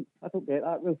 I don't get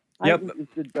that rule. I think you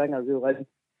should bring a rule in.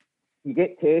 You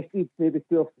get tested maybe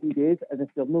 2 or 3 days, and if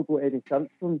you've not got any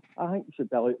symptoms, I think you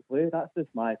should be allowed to play. That's just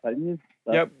my opinion.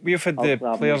 We've had the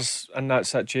players in that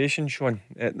situation, Sean.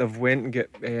 They've went and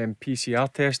get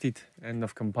PCR tested, and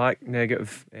they've come back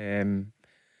negative 2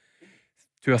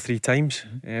 or 3 times,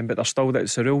 but they're still,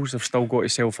 that's the rules. They've still got to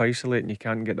self-isolate, and you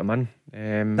can't get them in.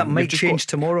 That might change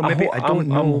tomorrow, maybe. I don't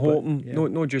know. I'm hoping,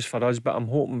 not just for us, but I'm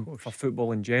hoping for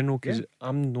football in general, because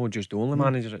I'm not just the only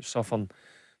manager that's suffering.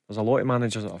 There's a lot of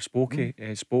managers that I've spoke to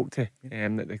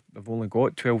that they've only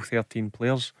got 12, 13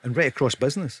 players, and right across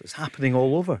business, it's happening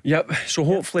all over. So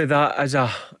hopefully that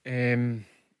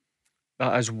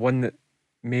is one that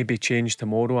maybe change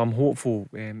tomorrow. I'm hopeful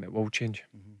it will change.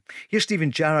 Here's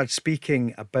Stephen Gerrard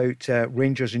speaking about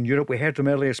Rangers in Europe. We heard him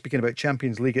earlier speaking about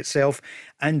Champions League itself,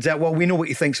 and we know what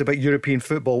he thinks about European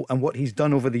football and what he's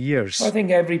done over the years. I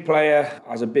think every player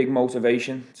has a big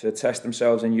motivation to test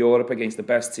themselves in Europe against the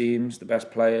best teams, the best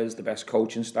players, the best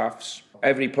coaching staffs.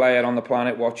 Every player on the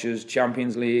planet watches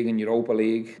Champions League and Europa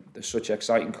League. There's such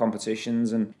exciting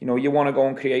competitions, and you want to go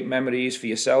and create memories for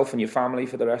yourself and your family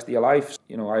for the rest of your life.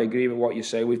 I agree with what you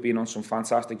say. We've been on some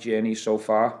fantastic journeys so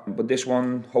far, but this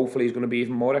one hopefully is going to be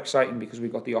even more exciting because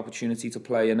we've got the opportunity to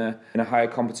play in a higher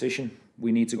competition.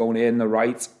 We need to go and earn the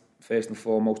right, first and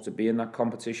foremost, to be in that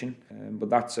competition. But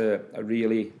that's a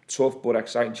really tough but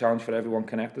exciting challenge for everyone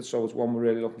connected. So it's one we're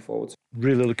really looking forward to.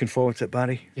 Really looking forward to it,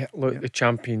 Barry. Yeah, look, the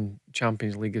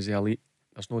Champions League is the elite.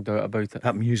 There's no doubt about it.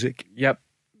 That music. Yep.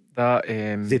 That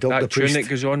tune that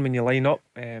goes on when you line up,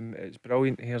 it's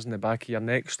brilliant. Hairs in the back of your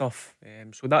neck stuff.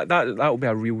 So that'll be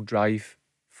a real drive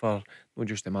for not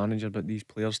just the manager but these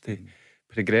players to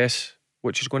progress,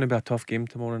 which is going to be a tough game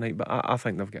tomorrow night. But I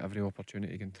think they've got every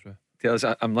opportunity going through.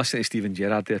 I'm listening to Stephen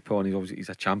Gerrard there, Paul, and he's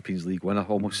a Champions League winner,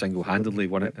 almost single-handedly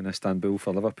won it in Istanbul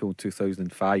for Liverpool in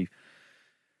 2005.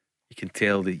 You can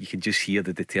tell that, you can just hear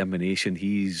the determination.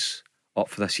 He's up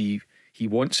for this. He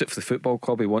wants it for the football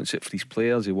club, he wants it for his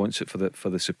players, he wants it for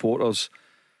the supporters.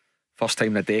 First time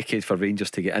in a decade for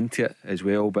Rangers to get into it as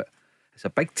well, but it's a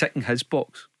big tick in his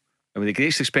box. I mean, the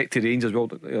greatest respect to Rangers,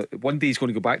 one day he's going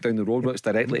to go back down the road, whether it's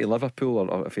directly to Liverpool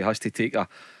or if he has to take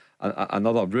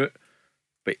another route,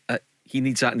 but he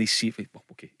needs that in his CV.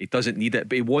 Okay, he doesn't need it,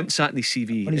 but he wants that in his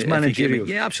CV. On his managerial.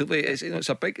 Yeah, absolutely.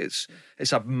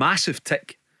 It's a massive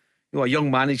tick. A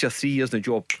young manager, 3 years in the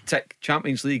job, tick.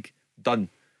 Champions League, done.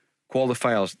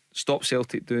 Qualifiers, stop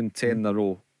Celtic doing 10 in a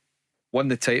row. Won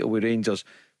the title with Rangers.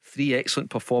 3 excellent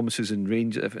performances in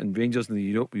Rangers in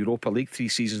the Europa League, 3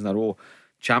 seasons in a row.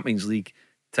 Champions League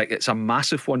tick. It's a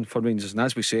massive one for Rangers, and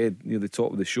as we said near the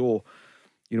top of the show,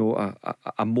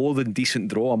 a more than decent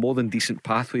draw, a more than decent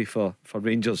pathway for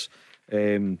Rangers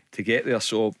to get there.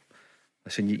 So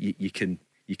listen, you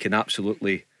can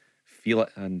absolutely feel it,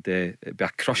 and it'd be a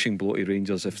crushing blow to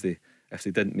Rangers if they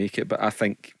didn't make it. But I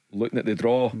think looking at the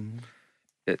draw,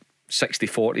 at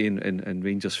 60-40 in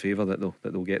Rangers' favour that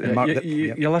they'll get there.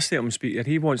 You're listening to him speak.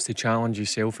 He wants to challenge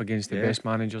himself against the best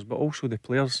managers, but also the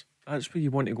players. That's where you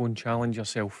want to go and challenge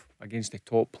yourself against the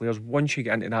top players. Once you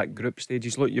get into that group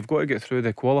stages, look, you've got to get through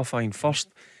the qualifying first,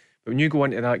 but when you go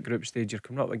into that group stage, you're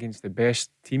coming up against the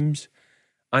best teams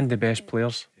and the best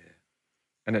players.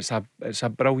 And it's a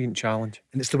brilliant challenge.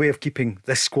 And it's the way of keeping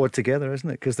this squad together, isn't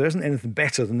it? Because there isn't anything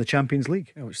better than the Champions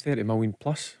League. It's 30 million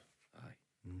plus.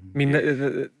 I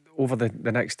mean, over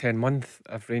the next 10 months,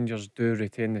 if Rangers do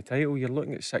retain the title, you're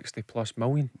looking at 60 plus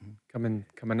million coming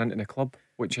into the club,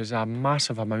 which is a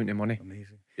massive amount of money.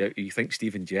 Amazing. Yeah, you think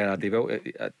Stephen Gerrard,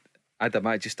 I'd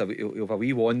imagine just he'll have a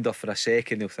wee wander for a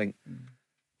second. He'll think,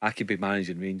 I could be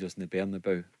managing Rangers in the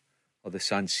Bernabeu or the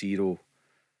San Siro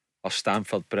or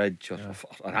Stamford Bridge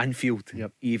or Anfield.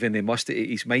 Even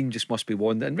his mind just must be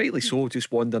wandering, and rightly so,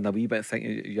 just wandering a wee bit,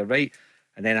 thinking you're right.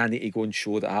 And then I need to go and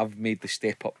show that I've made the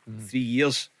step up. 3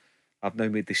 years, I've now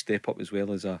made the step up as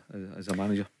well as a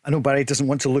manager. I know Barry doesn't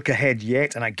want to look ahead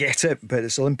yet, and I get it, but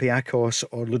it's Olympiacos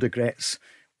or Ludogorets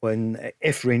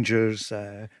if Rangers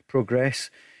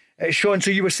progress. Sean, so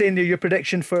you were saying your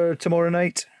prediction for tomorrow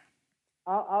night?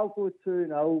 I'll go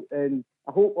 2-0, and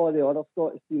I hope all the other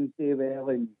Scottish teams do well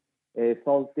in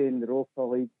Thursday in the Europa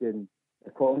League and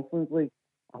the Conference League.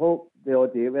 I hope they all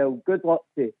do well. Good luck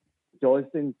to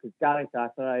Johnson, because Gary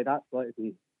Sakurai, that's going to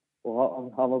be...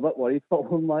 Well, I'm a bit worried for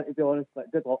him, man, to be honest,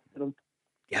 but good luck to them.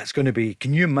 Yeah, it's going to be.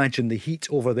 Can you imagine the heat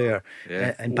over there?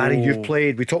 And Barry, you've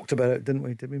played. We talked about it, didn't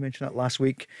we? Did we mention that last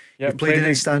week? You played in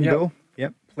Istanbul.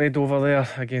 Yep. played over there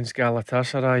against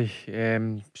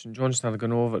Galatasaray. St Johnstone are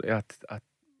going over to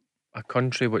a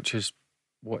country which is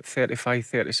what 35,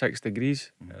 36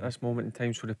 degrees at this moment in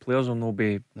time, so the players will not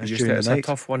be used to it. It's a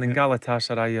tough one, and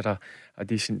Galatasaray are a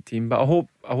decent team, but I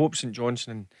hope St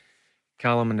Johnstone and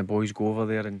Callum and the boys go over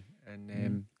there and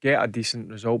get a decent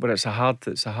result, but it's a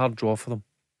hard draw for them.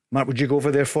 Mark, would you go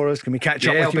over there for us? Can we catch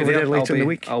up with you over there later in the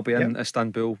week? I'll be in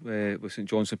Istanbul with St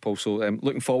Johnstone, Paul. So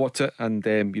looking forward to it. And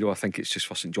I think it's just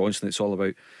for St Johnstone. It's all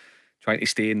about trying to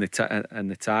stay in the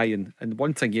tie. And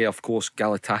one thing, of course,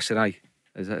 Galatasaray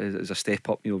is a step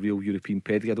up. Real European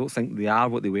pedigree. I don't think they are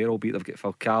what they were, albeit they've got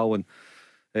Falcao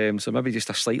and so maybe just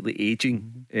a slightly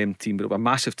ageing team. But it'll be a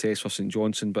massive test for St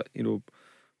Johnstone. But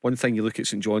one thing you look at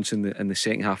St Johnstone in the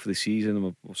second half of the season,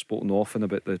 and we've spoken often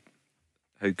about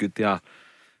how good they are.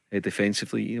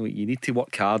 Defensively, you need to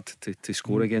work hard to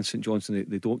score against St Johnstone.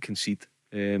 They don't concede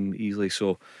easily,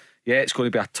 so it's going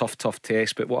to be a tough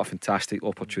test. But what a fantastic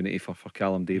opportunity for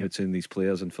Callum Davidson and these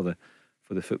players, and for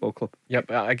the football club.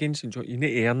 But against St Johnstone, you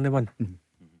need to earn the win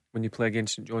when you play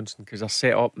against St Johnstone, because they're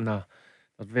set up and they're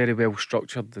very well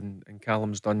structured, and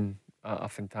Callum's done a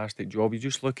fantastic job. You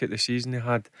just look at the season they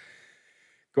had.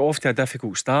 Got off to a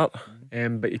difficult start,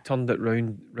 but he turned it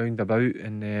round about.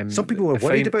 And some people were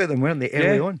worried about them, weren't they,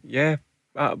 early on? Yeah,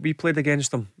 we played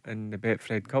against them in the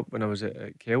Betfred Cup when I was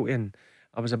at Kelty, and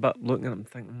I was a bit looking at them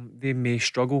thinking they may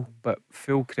struggle, but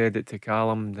full credit to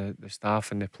Callum, the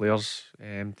staff and the players,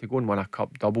 to go and win a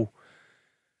cup double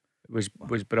was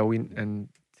brilliant, and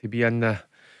to be in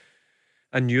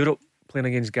Europe playing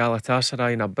against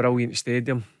Galatasaray in a brilliant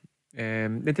stadium,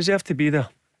 they deserve to be there.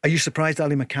 Are you surprised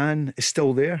Ali McCann is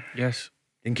still there? Yes.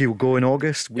 Think he'll go in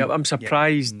August? I'm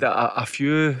surprised that a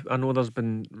few, I know there's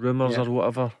been rumours or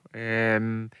whatever.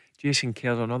 Jason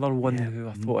Kerr's another one who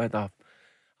I thought had a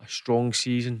strong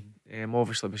season.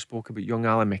 Obviously we spoke about young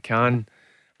Ali McCann.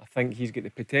 I think he's got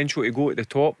the potential to go at the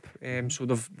top. So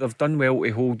they've done well to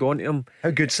hold on to him.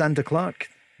 How good Xander Clark,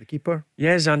 the keeper?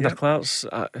 Yeah, Xander Clark's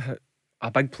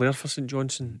a big player for St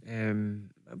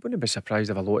Johnstone. I wouldn't be surprised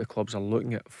if a lot of clubs are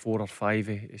looking at 4 or 5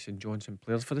 of St Johnstone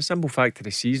players, for the simple fact of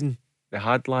the season they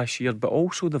had last year, but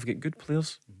also they've got good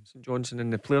players, St Johnstone,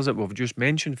 and the players that we've just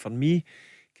mentioned for me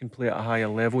can play at a higher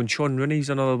level. And Sean Rooney's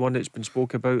another one that's been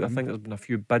spoke about. I think there's been a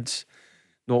few bids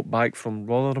not back from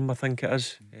Rotherham, I think it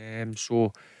is.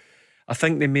 So I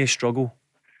think they may struggle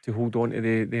to hold on to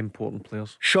the important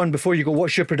players. Sean, before you go,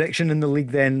 what's your prediction in the league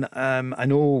then? I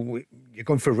know you're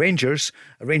going for Rangers.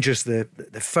 Rangers, the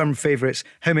firm favourites.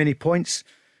 How many points?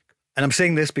 And I'm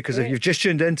saying this because if you've just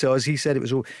tuned into us, he said it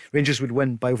was Rangers would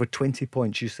win by over 20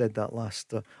 points. You said that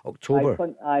last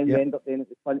October. I end up then at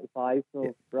the 25,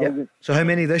 so brilliant. So how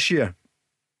many this year?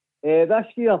 This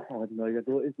year? Oh no, you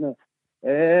don't, isn't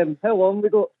it? How long we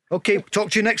got? Okay, talk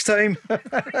to you next time.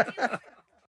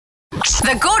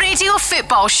 The Go Radio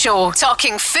Football Show,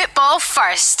 talking football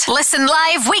first. Listen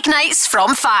live weeknights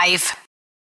from 5.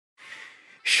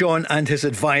 Sean and his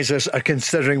advisors are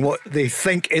considering what they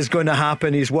think is going to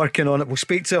happen. He's working on it. We'll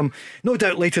speak to him no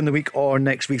doubt later in the week or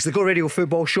next week. It's the Go Radio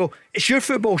Football Show. It's your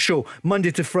football show,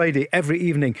 Monday to Friday, every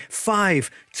evening, 5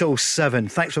 till 7.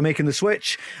 Thanks for making the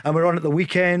switch. And we're on at the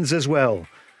weekends as well.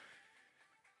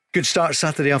 Good start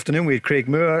Saturday afternoon. We had Craig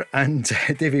Moore and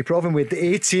Davy Provan with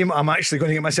the A-team. I'm actually going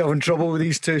to get myself in trouble with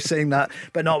these two saying that,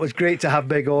 but no, it was great to have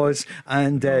Big Oz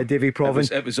and Davy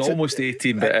Provan. It was almost the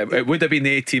A-team, but it would have been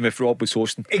the A-team if Rob was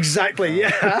hosting. Exactly,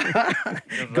 yeah.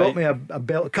 Got me a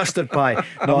belt custard pie.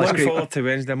 No, I'm looking forward to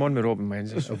Wednesday. I'm on with Robin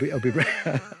Wednesday. So. I'll be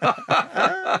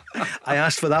I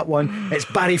asked for that one. It's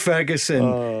Barry Ferguson,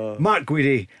 Mark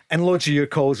Guidi, and loads of your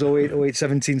calls. 08 08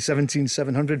 17 17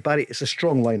 700. Barry, it's a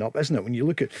strong lineup, isn't it? When you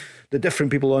look at the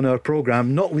different people on our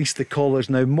programme, not least the callers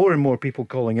now, more and more people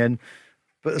calling in,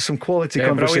 but there's some quality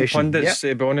conversation. Pundits,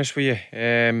 to be honest with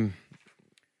you.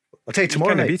 I'll tell you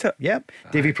tomorrow night. Beat it. Yep.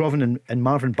 Davy Provan and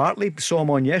Marvin Bartley, saw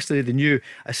him on yesterday, the new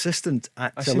assistant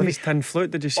at I seen his tin flute.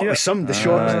 Did you see it? Some the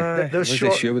short, the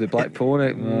short shirt with the black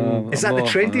pony. Is that the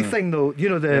trendy thing though? You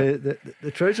know the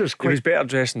trousers. He was better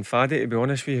dressed than Faddy, to be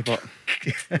honest with you, but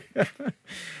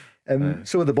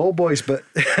so are the ball boys, but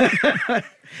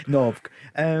no.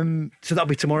 So that'll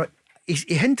be tomorrow.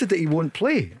 He hinted that he won't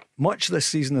play much this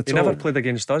season at all. He never played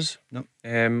against us. No.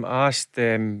 I asked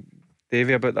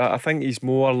Davey about that. I think he's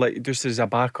more like just as a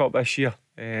backup this year,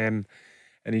 and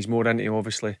he's more into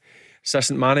obviously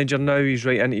assistant manager now. He's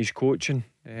right into his coaching,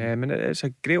 and it's a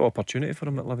great opportunity for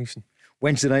him at Livingston.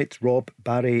 Wednesday night, Rob,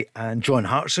 Barry and John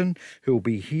Hartson, who will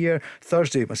be here.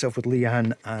 Thursday, myself with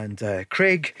Leanne and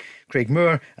Craig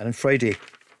Moore. And on Friday,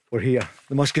 we're here,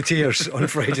 the Musketeers on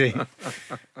Friday.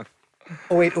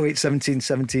 0808 17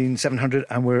 17 700,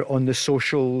 and we're on the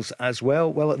socials as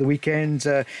well. Well, at the weekend,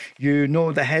 you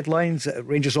know the headlines.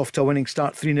 Rangers off to a winning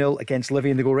start, 3-0 against Livy,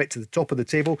 and they go right to the top of the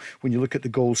table when you look at the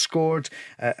goals scored.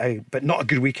 But not a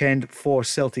good weekend for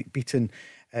Celtic, beaten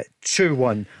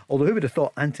 2-1. Although who would have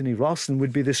thought Anthony Ralston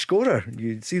would be the scorer?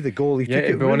 You'd see the goal, he took it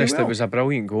to be really honest, well. it was a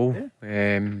brilliant goal.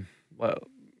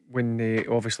 When they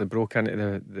obviously broke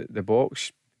into the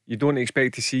box, you don't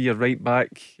expect to see your right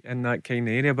back in that kind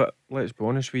of area, but let's be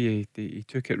honest with you, he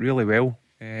took it really well.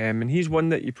 And he's one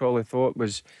that you probably thought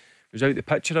was out the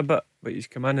picture a bit, but he's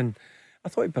come in and I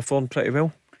thought he performed pretty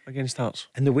well against Hearts.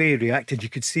 And the way he reacted, you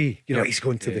could see, he's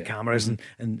going to the cameras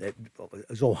and it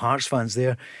was all Hearts fans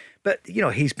there. But,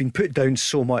 he's been put down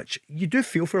so much. You do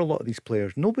feel for a lot of these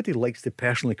players. Nobody likes to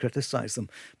personally criticise them.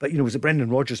 But, was it Brendan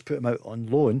Rodgers put him out on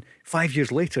loan? 5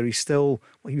 years later, he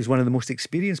was one of the most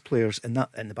experienced players in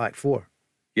the back four.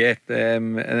 Yeah,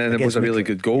 and it was a really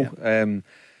good goal. Yeah.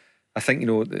 I think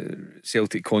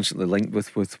Celtic constantly linked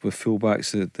with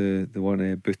fullbacks. The one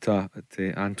Buta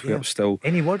at Antwerp still.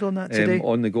 Any word on that today?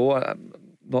 On the go,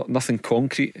 nothing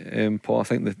concrete. Paul, I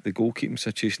think the goalkeeping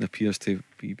situation appears to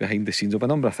be behind the scenes of a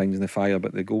number of things in the fire,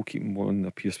 but the goalkeeping one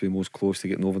appears to be most close to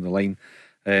getting over the line.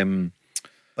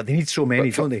 But they need so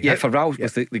many, don't they? Yeah, for Ralston,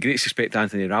 with the greatest respect to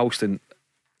Anthony Ralston,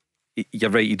 you're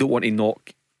right. You don't want to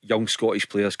knock young Scottish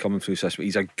players coming through this, but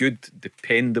he's a good,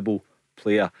 dependable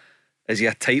player. Is he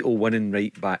a title winning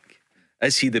right back?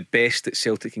 Is he the best that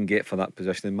Celtic can get for that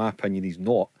position? In my opinion, he's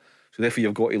not. So therefore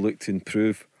you've got to look to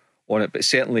improve on it. But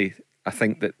certainly I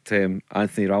think that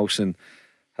Anthony Ralston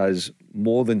has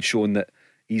more than shown that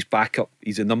he's back up.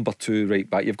 He's a number 2 right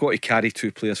back. You've got to carry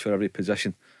 2 players for every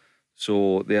position.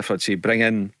 So therefore I'd say bring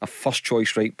in a first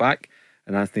choice right back,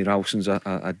 and Anthony Ralston's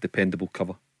a dependable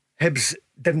cover. Hibs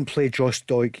didn't play Josh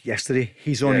Doig yesterday.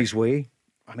 He's on his way.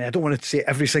 I mean, I don't want to say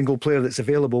every single player that's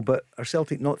available, but are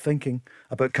Celtic not thinking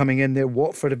about coming in there?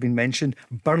 Watford have been mentioned,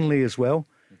 Burnley as well.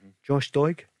 Josh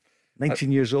Doig,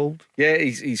 19 years old. Yeah,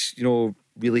 he's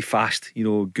really fast.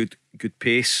 Good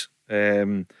pace.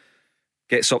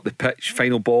 Gets up the pitch.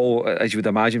 Final ball, as you would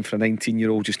imagine, for a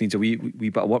 19-year-old, just needs a wee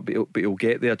bit of work, but he'll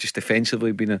get there. Just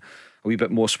defensively, being a wee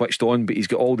bit more switched on. But he's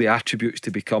got all the attributes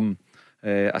to become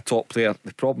a top player.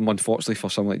 The problem, unfortunately, for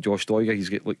someone like Josh Doig, he's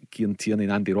got Kieran Tierney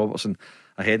and Andy Robertson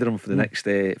ahead of him for the next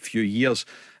few years.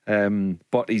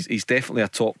 But he's definitely a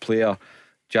top player.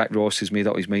 Jack Ross has made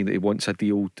up his mind that he wants a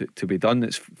deal to be done.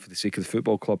 It's for the sake of the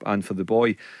football club and for the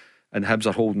boy. And Hibs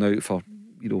are holding out for,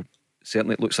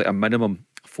 certainly it looks like a minimum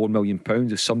 £4 million.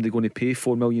 Is somebody going to pay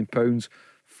 £4 million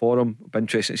for him? It'll be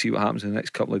interesting to see what happens in the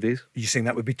next couple of days. Are you saying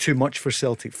that would be too much for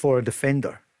Celtic for a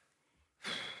defender?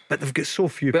 But they've got so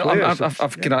few players.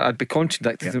 I'd be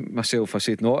contradicting myself if I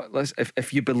said no.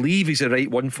 If you believe he's the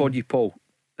right one for you, Paul,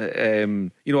 put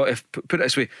it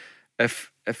this way,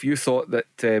 if you thought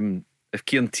that if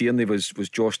Kieran Tierney was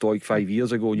Josh Doig 5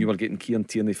 years ago and you were getting Kieran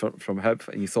Tierney from Hibs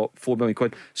and you thought £4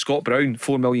 million, Scott Brown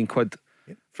 £4 million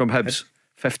from Hibs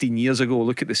 15 years ago,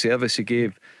 look at the service he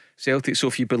gave Celtic. So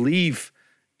if you believe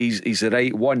he's the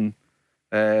right one,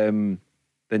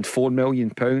 then £4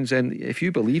 million, and if you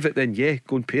believe it, then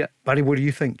go and pay it. Barry, what do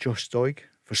you think, Josh Doig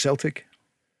for Celtic?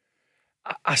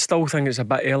 I still think it's a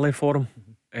bit early for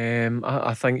him.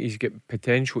 I think he's got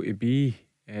potential to be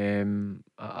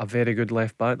a very good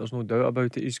left back. There's no doubt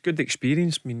about it. He's good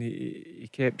experience. I mean, he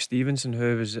kept Stevenson,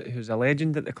 who's a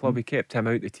legend at the club. He kept him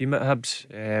out the team at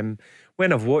Hibs.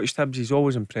 When I've watched Hibs, he's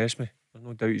always impressed me. There's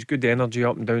no doubt. He's good energy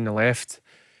up and down the left,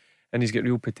 and he's got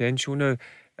real potential. Now,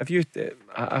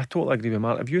 I totally agree with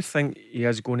Mark. If you think he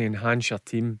is going to enhance your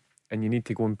team and you need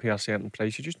to go and pay a certain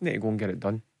price, you just need to go and get it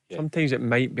done. Sometimes it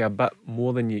might be a bit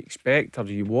more than you expect or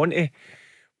you want to,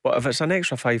 but if it's an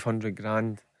extra 500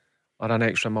 grand or an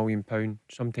extra £1 million,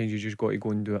 sometimes you just got to go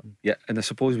and do it. Yeah, and I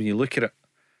suppose when you look at it,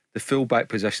 the full back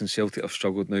position Celtic have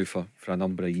struggled now for a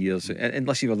number of years. And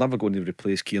listen, you're never going to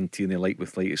replace Kieran Tierney like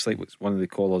with like. It's like what one of the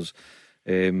callers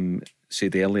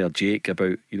said earlier, Jake,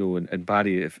 about and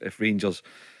Barry, if Rangers,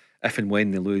 if and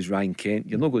when they lose Ryan Kent,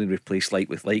 you're not going to replace like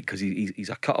with like, because he's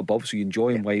a cut above, so you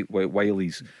enjoy him while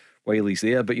he's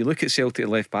there. But you look at Celtic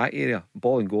left back area,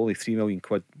 ball and goalie, £3 million,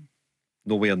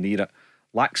 nowhere near it.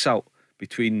 Laxalt,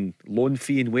 between loan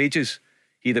fee and wages,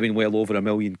 he'd have been well over £1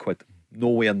 million,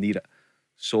 nowhere near it.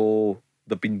 So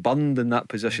they've been burned in that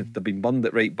position. They've been burned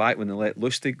at right back when they let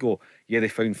Lustig go. Yeah, they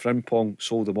found Frimpong,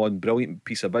 sold him on, brilliant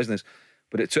piece of business,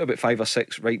 but it took about 5 or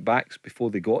 6 right backs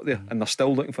before they got there, and they're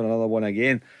still looking for another one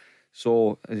again.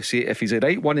 So as I say, if he's the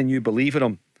right one and you believe in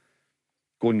him,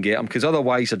 go and get him, because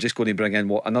otherwise they're just going to bring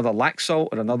in another Laxalt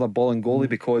or another ball and goalie,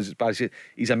 because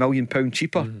he's £1 million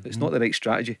cheaper. It's not the right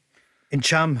strategy.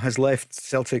 Incham has left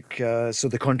Celtic, so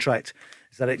the contract,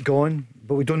 is that it gone?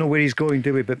 But we don't know where he's going,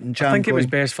 do we? But Incham, I think it was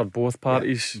best for both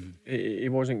parties. He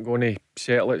wasn't going to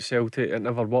settle at Celtic. It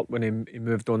never worked when he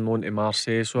moved on loan to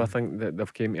Marseille. So I think that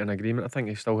they've came to an agreement. I think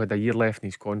he still had a year left in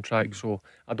his contract. So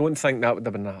I don't think that would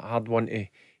have been a hard one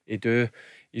to do.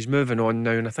 He's moving on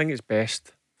now, and I think it's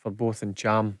best for both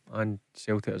Incham and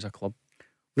Celtic as a club.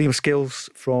 Liam Scales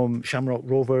from Shamrock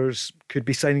Rovers could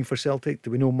be signing for Celtic.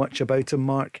 Do we know much about him,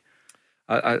 Mark?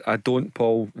 I don't,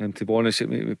 Paul, and to be honest,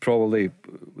 it probably,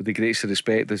 with the greatest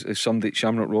respect, is somebody at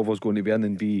Shamrock Rovers going to be in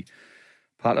and be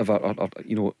part of our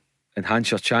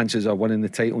enhance your chances of winning the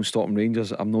title and stopping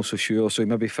Rangers? I'm not so sure. So he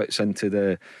maybe fits into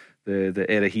the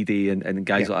Erahidi and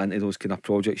guys like that, into those kind of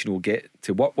projects. Get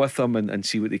to work with them and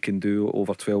see what they can do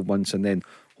over 12 months, and then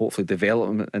hopefully develop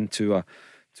them into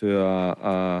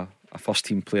a first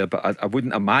team player. But I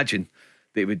wouldn't imagine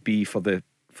that it would be for the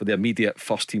immediate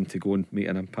first team to go and make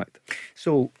an impact.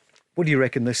 So what do you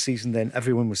reckon this season then?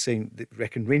 Everyone was saying that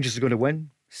reckon Rangers are going to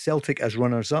win, Celtic as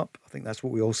runners up. I think that's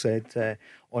what we all said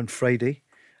on Friday,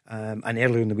 and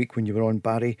earlier in the week when you were on,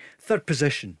 Barry. Third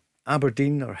position,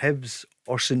 Aberdeen or Hibs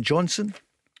or St Johnstone.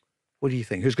 What do you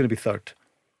think? Who's going to be third?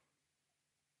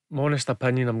 My honest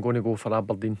opinion, I'm going to go for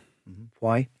Aberdeen.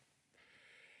 Why?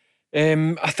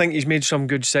 I think he's made some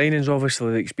good signings.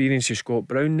 Obviously the experience of Scott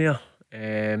Brown there.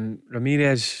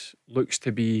 Ramirez looks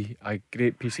to be a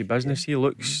great piece of business. He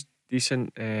looks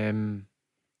decent.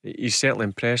 He's certainly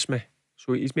impressed me.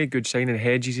 So he's made good signing.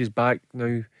 Hedges is back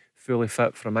now, fully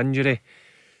fit from injury.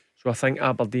 So I think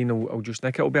Aberdeen will just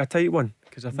nick it. It'll be a tight one,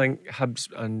 because I think Hibs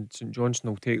and St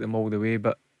Johnstone will take them all the way.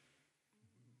 But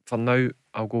for now,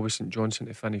 I'll go with St Johnstone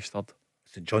to finish third.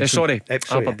 St Johnstone.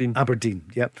 Aberdeen. Aberdeen.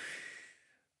 Yep.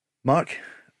 Mark,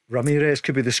 Ramirez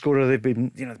could be the scorer they've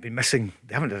been missing.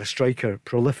 They haven't had a striker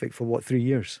prolific for 3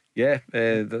 years. Yeah,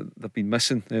 they've been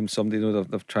missing somebody.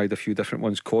 They've tried a few different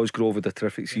ones. Cosgrove had a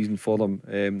terrific season for them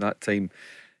that time.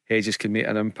 Hedges can make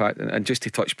an impact. And just to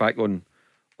touch back on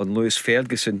Lewis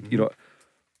Ferguson,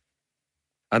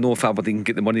 I know if Aberdeen can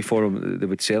get the money for him, they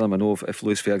would sell him. I know if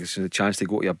Lewis Ferguson had a chance to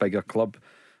go to a bigger club,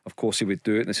 of course he would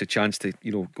do it, and it's a chance to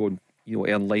go and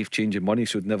earn life-changing money.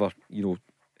 So he'd never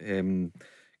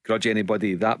grudge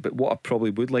anybody that. But what I probably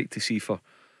would like to see for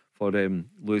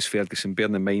Lewis Ferguson,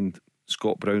 bearing in mind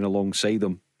Scott Brown alongside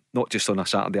him, not just on a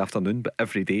Saturday afternoon but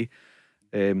every day,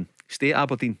 stay at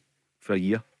Aberdeen for a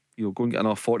year. Go and get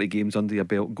another 40 games under your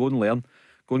belt, go and learn,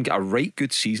 go and get a right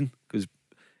good season, because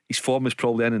his form is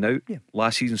probably in and out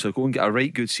last season. So go and get a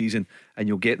right good season and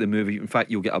you'll get the move. In fact,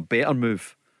 you'll get a better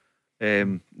move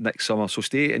next summer. So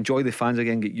stay, enjoy the fans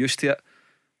again, get used to it,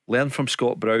 learn from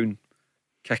Scott Brown,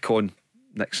 kick on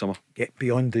next summer. Get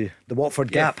beyond the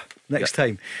Watford gap next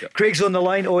time. Craig's on the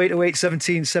line, 0808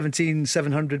 17 17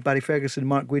 700. Barry Ferguson,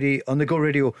 Mark Guidi on the Go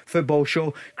Radio Football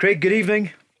Show. Craig, good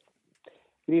evening.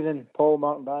 Good evening, Paul,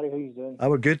 Mark and Barry. How are you doing?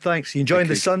 We're good, thanks. You enjoying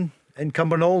the sun in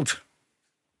Cumbernauld?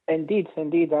 Indeed,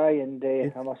 aye. And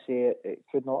I must say it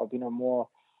could not have been a more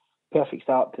perfect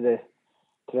start to the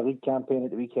league campaign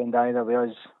at the weekend either, with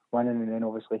us winning and then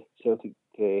obviously Celtic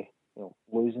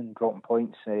losing, dropping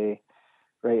points right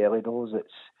early doors.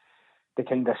 It's the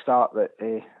kind of start that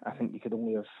I think you could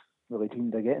only have really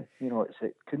dreamed of getting.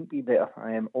 It couldn't be better.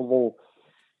 Although,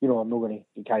 I'm not going to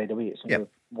get carried away. It's only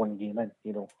one game in.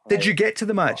 Did you get to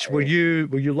the match? Were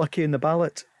you lucky in the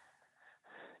ballot?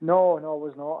 No, I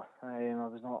was not. I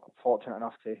was not fortunate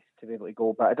enough to be able to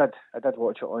go, but I did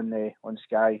watch it on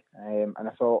Sky, and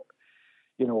I thought,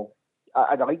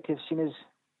 I'd like to have seen us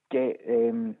get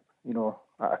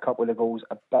a couple of the goals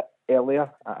a bit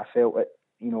earlier. I felt that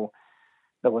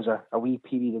there was a wee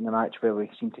period in the match where we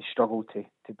seemed to struggle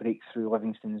to break through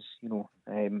Livingston's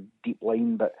deep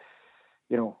line, but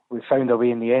we found a way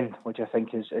in the end, which I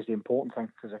think is the important thing,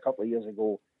 because a couple of years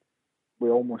ago we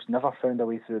almost never found a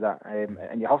way through that,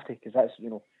 and you have to, because that's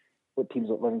what teams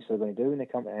like Livingston are going to do when they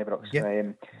come to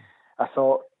Ibrox. I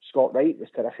thought Scott Wright was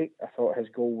terrific. I thought his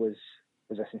goal was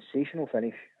a sensational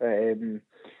finish. It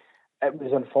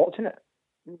was unfortunate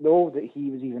though that he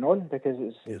was even on, because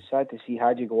it's sad to see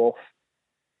Hadji go off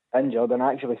injured, and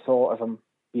I actually thought, if I'm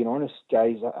being honest,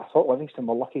 guys, I thought Livingston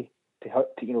were lucky to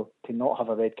not have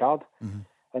a red card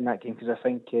in that game, because I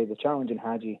think the challenge in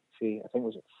Hadji, I think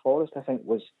was it Forest,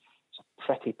 was a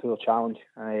pretty poor challenge,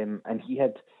 and he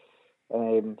had,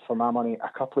 for my money,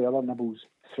 a couple of other nibbles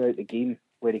throughout the game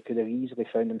where he could have easily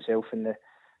found himself in the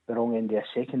wrong end of a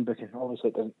second booking. Obviously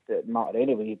it doesn't matter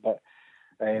anyway, but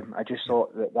I just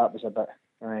thought that was a bit,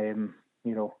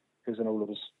 because I know there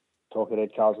was talk of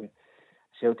red cards in the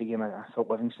Celtic game, and I thought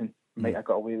Livingston might have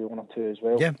got away with one or two as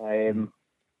well.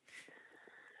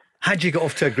 Hadji got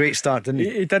off to a great start, didn't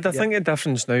he? He did. I think the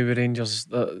difference now with Rangers,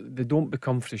 they don't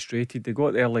become frustrated. They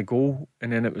got the early goal,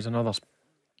 and then it was another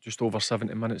just over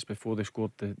 70 minutes before they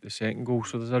scored the second goal.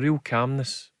 So there's a real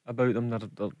calmness about them.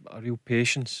 There's a real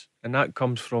patience, and that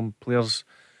comes from players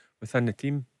within the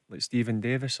team, like Stephen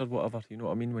Davis or whatever. You know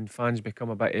what I mean? When fans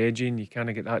become a bit edgy and you kind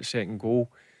of get that second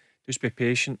goal, just be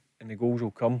patient, and the goals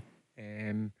will come.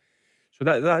 So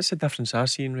that's the difference I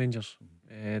see in Rangers.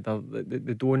 They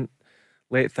don't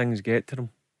let things get to them,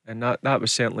 and that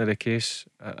was certainly the case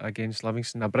against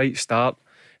Livingston. A bright start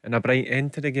and a bright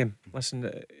end to the game. Listen,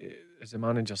 as the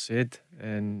manager said,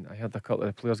 and I heard a couple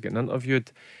of the players getting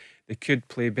interviewed, they could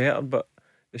play better, but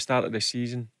the start of the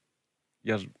season,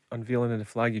 you're unveiling of the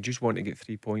flag, you just want to get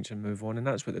 3 points and move on, and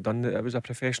that's what they've done. It was a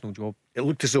professional job. It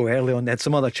looked as though early on they had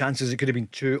some other chances. It could have been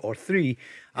 2 or 3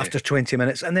 after 20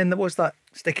 minutes, and then there was that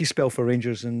sticky spell for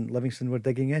Rangers, and Livingston were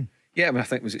digging in. Yeah, I mean, I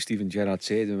think it was what Stephen Gerrard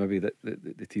said, and maybe that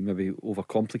the team maybe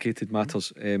overcomplicated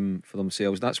matters for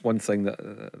themselves. That's one thing that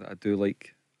I do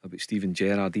like about Stephen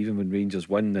Gerrard. Even when Rangers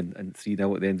win and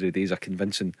 3-0 at the end of the day is a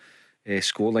convincing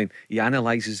scoreline, he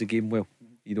analyses the game well.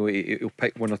 You know, he'll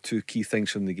pick 1 or 2 key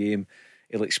things from the game.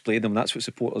 He'll explain them. That's what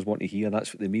supporters want to hear.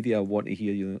 That's what the media want to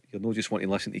hear. You'll not just want to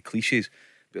listen to cliches,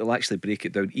 but he'll actually break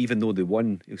it down. Even though they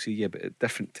won, he'll say, yeah, but at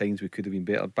different times we could have been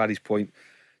better. Barry's point,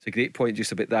 it's a great point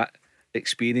just about that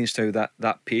experience, how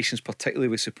that patience, particularly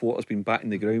with supporters being back in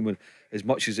the ground, when as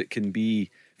much as it can be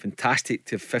fantastic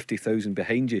to have 50,000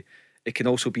 behind you, it can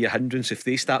also be a hindrance if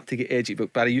they start to get edgy.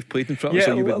 But Barry, you've played in front of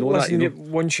them, so you would know listen, that. You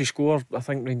know? Once you score, I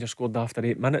think Rangers scored after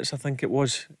 8 minutes, I think it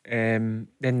was. Then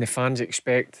the fans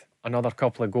expect another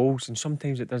couple of goals, and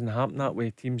sometimes it doesn't happen that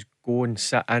way. Teams go and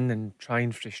sit in and try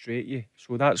and frustrate you.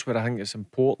 So that's where I think it's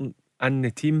important in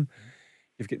the team.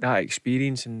 You've got that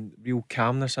experience and real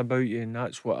calmness about you, and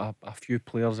that's what a few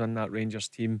players in that Rangers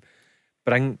team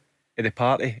bring to the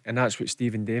party, and that's what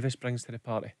Stephen Davis brings to the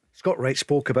party. Scott Wright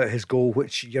spoke about his goal,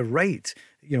 which you're right,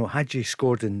 you know, Hadji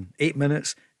scored in 8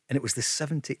 minutes, and it was the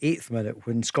 78th minute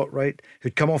when Scott Wright,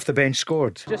 who'd come off the bench,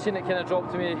 scored. Just seen it kind of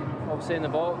drop to me, obviously in the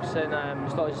box, and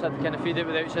just thought I just had to kind of feed it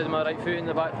with the outside of my right foot in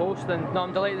the back post. And no,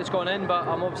 I'm delighted it's gone in, but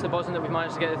I'm obviously buzzing that we've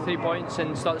managed to get the 3 points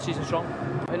and start the season strong.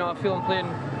 You know, I feel I'm playing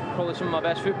probably some of my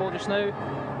best football just now.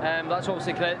 That's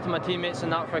obviously credit to my teammates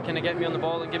and that for kind of getting me on the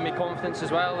ball and giving me confidence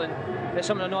as well. And it's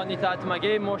something I know I need to add to my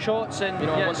game, more shots, and you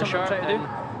know, I want the shirt. To do.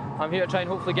 I'm here to try and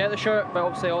hopefully get the shirt, but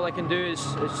obviously all I can do is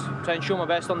try and show my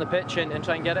best on the pitch and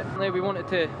try and get it. We wanted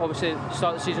to obviously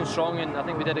start the season strong, and I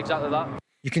think we did exactly that.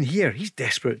 You can hear he's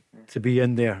desperate to be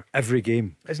in there every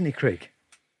game, isn't he, Craig?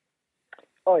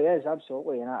 Oh, he is,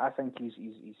 absolutely, and I think he's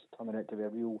turning out to be a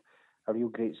real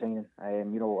great signing.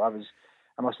 You know,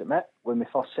 I must admit, when we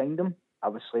first signed him, I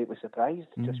was slightly surprised,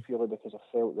 just purely because I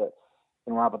felt that,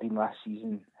 you know, Aberdeen last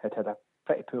season had a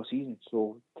pretty poor season.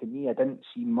 So to me, I didn't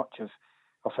see much of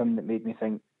him that made me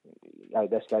think,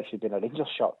 this guy should be in a Rangers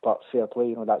shirt. But fair play,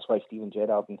 you know, that's why Stephen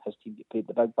Gerrard and his team get paid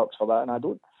the big bucks for that, and I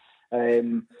don't.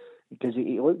 Because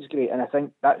he looks great, and I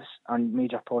think that's a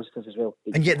major positive as well.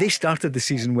 And yet they started the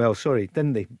season well,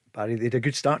 didn't they, Barry? They had a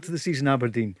good start to the season,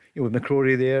 Aberdeen, you know, with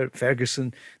McCrory there,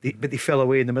 Ferguson, but they fell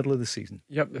away in the middle of the season.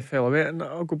 Yep, they fell away, and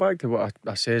I'll go back to what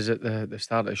I says at the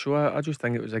start of the show. I just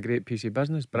think it was a great piece of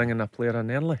business bringing a player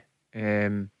in early,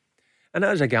 and it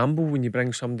is a gamble when you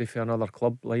bring somebody for another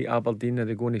club like Aberdeen. Are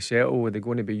they going to settle? Are they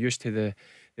going to be used to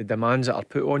the demands that are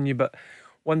put on you? But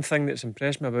one thing that's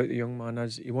impressed me about the young man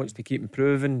is he wants to keep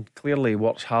improving. Clearly he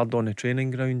works hard on the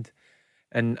training ground,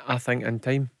 and I think in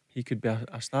time he could be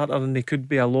a starter, and he could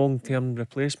be a long-term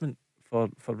replacement for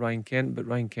Ryan Kent. But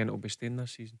Ryan Kent will be staying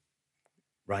this season.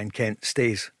 Ryan Kent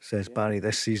stays, says Barry,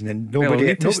 this season, and nobody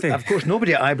at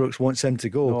Ibrox wants him to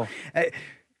go. No. Craig,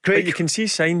 but you can see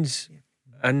signs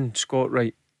in Scott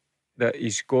Wright that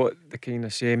he's got the kind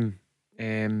of same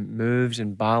moves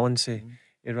and balance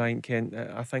Ryan Kent.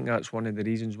 I think that's one of the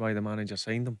reasons why the manager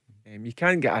signed him. You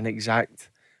can't get an exact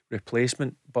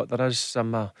replacement, but there is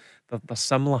they're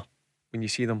similar when you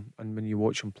see them and when you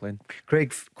watch them playing.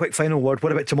 Craig, quick final word.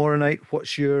 What about tomorrow night? What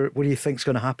do you think's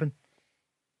going to happen?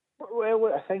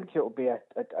 Well, I think it'll be a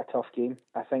tough game.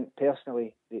 I think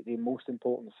personally the most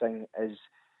important thing is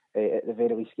at the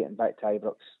very least getting back to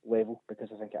Ibrox level, because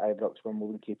I think at Ibrox we're more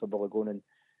than capable of going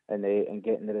and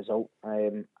getting the result.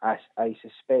 I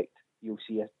suspect you'll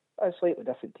see a slightly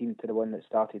different team to the one that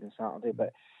started on Saturday,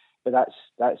 but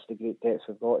that's the great depth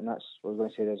we've got, and that's what I was going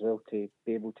to say as well, to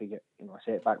be able to get, you know, a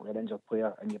setback with an injured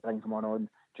player and you bring someone on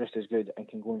just as good and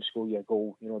can go and score you a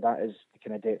goal. You know, that is the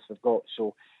kind of depth we've got.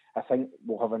 So I think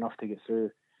we'll have enough to get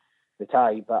through the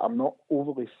tie, but I'm not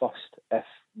overly fussed if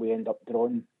we end up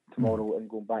drawing tomorrow and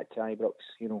going back to Ibrox.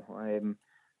 You know,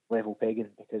 level pegging,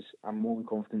 because I'm more than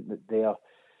confident that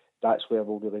that's where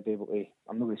we'll really be able to,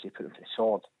 I'm not going to say put them to the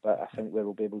sword, but I think where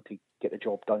we'll be able to get the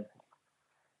job done.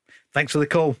 Thanks for the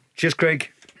call. Cheers,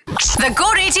 Craig. The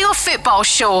Go Radio Football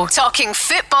Show, talking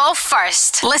football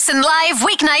first. Listen live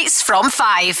weeknights from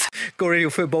 5. Go Radio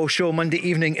Football Show, Monday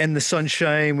evening in the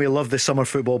sunshine. We love the summer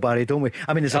football, Barry, don't we?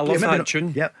 I mean, I love that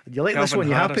tune. Yeah, you like this Calvin one?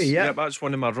 You Harris. happy? Yeah. Yeah, that's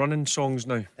one of my running songs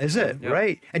now. Is it? Yep.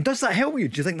 Right. And does that help you?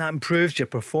 Do you think that improves your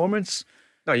performance?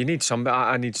 No, you need something.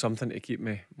 I need something to keep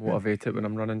me motivated when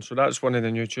I'm running. So that's one of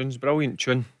the new tunes. Brilliant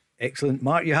tune. Excellent.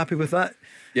 Mark, you happy with that?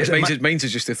 Yes, mine's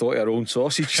is just the thought of our own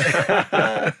sausage.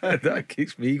 That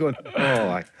keeps me going.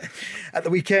 Oh, at the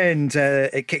weekend,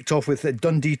 it kicked off with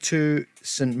Dundee 2,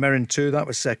 St Mirren 2. That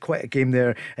was quite a game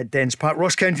there at Dens Park.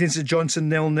 Ross County and St Johnstone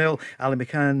 0-0. Ali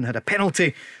McCann had a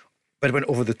penalty, but it went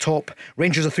over the top.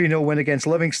 Rangers a 3-0 win against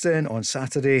Livingston on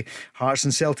Saturday. Hearts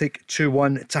and Celtic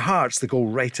 2-1 to Hearts, the goal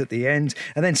right at the end.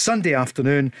 And then Sunday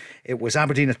afternoon, it was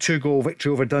Aberdeen a 2-goal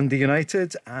victory over Dundee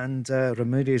United, and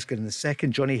Ramirez getting the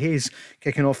second. Johnny Hayes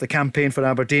kicking off the campaign for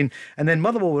Aberdeen. And then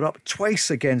Motherwell were up twice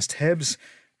against Hibs,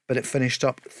 but it finished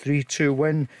up 3-2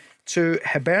 win to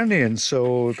Hibernian.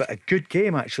 So, but a good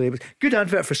game actually. It was a good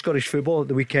advert for Scottish football at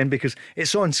the weekend because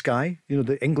it's on Sky. You know,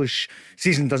 the English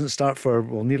season doesn't start for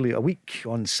nearly a week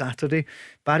on Saturday.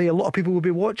 Barry, a lot of people will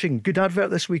be watching. Good advert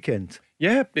this weekend.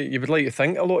 Yeah, you would like to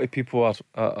think a lot of people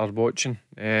are watching.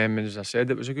 And as I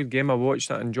said, it was a good game. I watched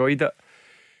it, enjoyed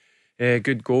it.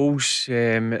 Good goals,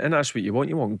 and that's what you want.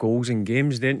 You want goals in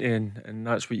games, don't you? And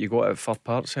that's what you got at Fir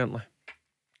Park, certainly.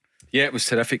 Yeah, it was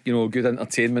terrific. You know, good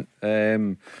entertainment.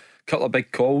 Couple of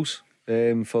big calls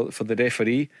for the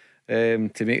referee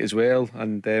to make as well,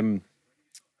 and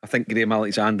I think Graham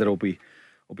Alexander will be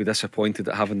disappointed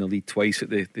at having the lead twice that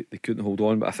they couldn't hold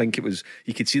on. But I think it was,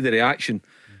 you could see the reaction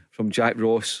from Jack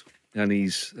Ross and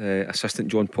his assistant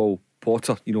John Paul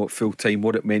Potter. You know, at full time,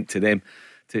 what it meant to them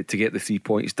to get the 3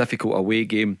 points. Difficult away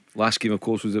game. Last game, of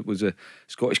course, was a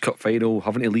Scottish Cup final,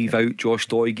 having to leave out Josh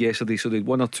Doig yesterday, so they had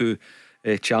one or two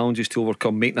challenges to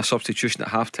overcome, making a substitution at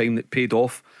half time that paid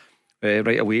off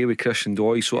right away with Christian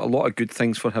Doig. So a lot of good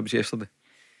things for Hibs yesterday.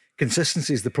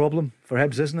 Consistency is the problem for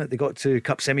Hibs, isn't it? They got to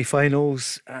Cup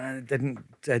semi-finals and didn't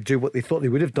do what they thought they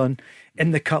would have done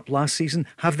in the Cup last season.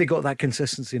 Have they got that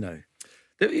consistency now?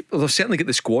 They've certainly got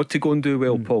the squad to go and do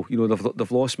well, Paul. You know,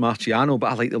 they've lost Marciano,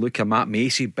 but I like the look of Matt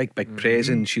Macy. Big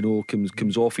presence, you know,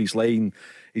 comes off his line.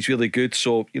 He's really good.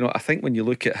 So, you know, I think when you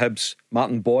look at Hibs,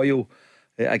 Martin Boyle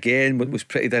again was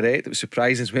pretty direct. It was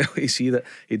surprising as well to see that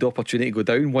he had the opportunity to go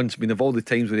down once. I mean, of all the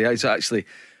times where he has actually,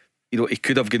 you know, he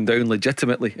could have gone down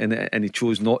legitimately and he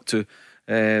chose not to.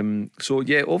 So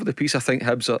yeah, over the piece I think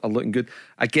Hibs are looking good.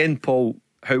 Again, Paul,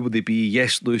 how would they be?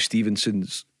 Yes, Lewis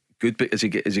Stevenson's good, but is he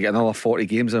get another 40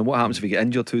 games? And what happens if he get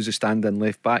injured? Who's the stand-in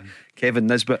left back? Kevin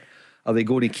Nisbet, are they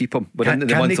going to keep him? We're into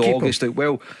the month of August.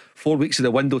 Well, 4 weeks of the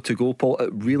window to go, Paul.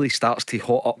 It really starts to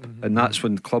hot up, and that's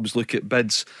when clubs look at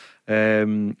bids.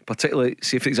 Particularly,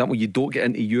 say for example, you don't get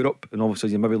into Europe, and obviously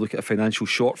you maybe look at a financial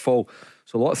shortfall.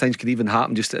 So a lot of things could even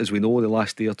happen just as we know the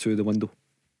last day or two of the window.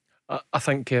 I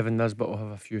think Kevin Nisbet will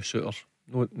have a few suitors,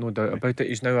 no doubt about it.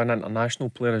 He's now an international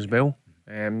player as well.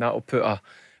 That'll put a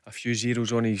few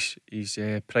zeros on his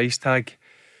price tag.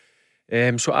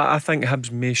 So I think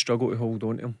Hibs may struggle to hold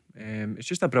on to him. It's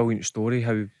just a brilliant story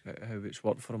how it's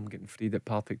worked for him, getting freed at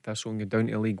Partick Thistle and get down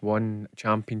to League One,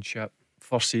 Championship,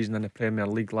 first season in the Premier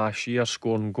League last year,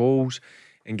 scoring goals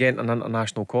and getting an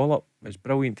international call-up. It's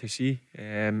brilliant to see.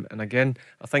 And again,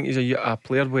 I think he's a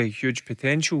player with huge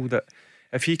potential that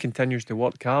if he continues to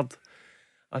work hard,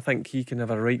 I think he can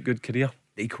have a right good career.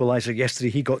 The equaliser yesterday,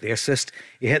 he got the assist.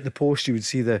 He hit the post. You would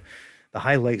see the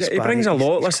highlights. Yeah, he brings a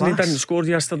lot. Listen, he didn't score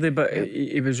yesterday, but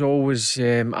he was always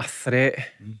a threat.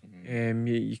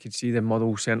 You could see the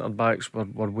Motherwell centre backs were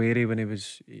wary when he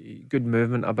was good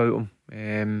movement about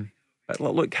him. But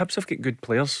look, Hibs have got good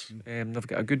players. They've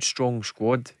got a good strong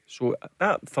squad. So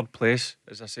that third place,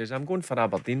 as I says, I'm going for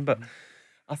Aberdeen, but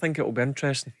I think it'll be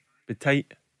interesting, be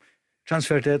tight.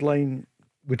 Transfer deadline.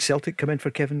 Would Celtic come in for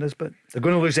Kevin Nisbet? They're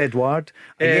going to lose Edouard.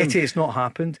 Yet it's not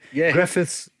happened. Yeah.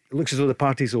 Griffiths, it looks as though the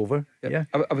party's over. Yeah.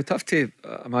 I would have to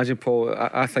imagine, Paul.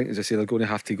 I think, as I say, they're going to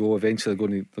have to go. Eventually,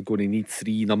 they're going to need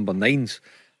 3 number 9s,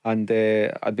 and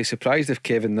I'd be surprised if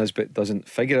Kevin Nisbet doesn't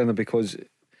figure in it, because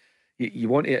you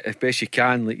want to, if best you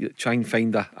can, try and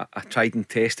find a tried and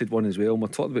tested one as well. And we're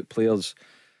talking about players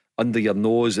under your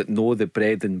nose that know the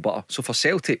bread and butter. So for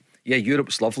Celtic, yeah,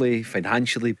 Europe's lovely,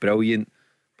 financially brilliant,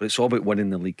 but it's all about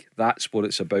winning the league. That's what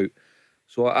it's about.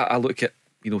 So I look at,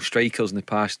 you know, strikers in the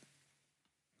past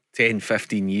 10,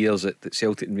 15 years that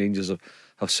Celtic and Rangers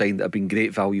have signed that have been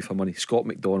great value for money. Scott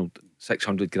McDonald,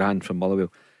 600 grand from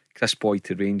Motherwell. Chris Boyd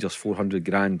to Rangers, 400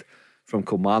 grand from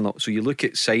Kilmarnock. So you look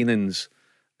at signings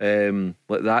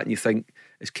like that and you think,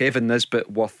 is Kevin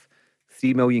Nisbet worth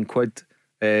 3 million quid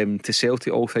to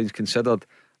Celtic, all things considered?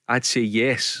 I'd say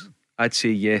yes.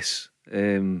 He is.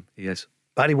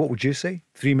 Barry, what would you say?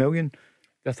 3 million?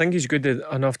 I think he's good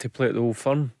enough to play at the Old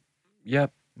Firm. Yeah,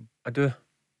 I do.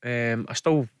 I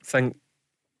still think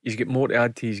he's got more to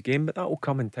add to his game, but that will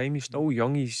come in time. He's still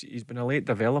young. He's been a late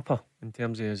developer in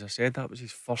terms of, as I said, that was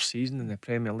his first season in the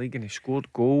Premier League, and he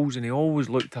scored goals, and he always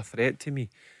looked a threat to me.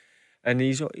 And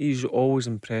he's always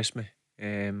impressed me.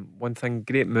 One thing,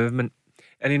 great movement,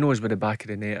 and he knows where the back of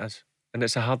the net is, and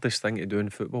it's the hardest thing to do in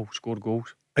football: score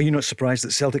goals. Are you not surprised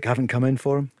that Celtic haven't come in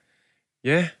for him?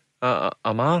 Yeah,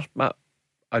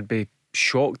 I'd be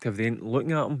shocked if they ain't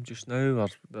looking at him just now, or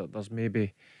there's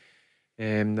maybe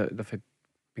they've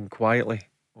been quietly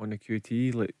on the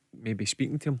QT, like maybe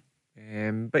speaking to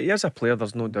him. But he is a player,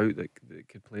 there's no doubt that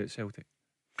could play at Celtic.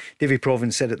 Davy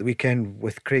Provan said at the weekend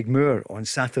with Craig Moore on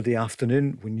Saturday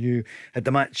afternoon when you had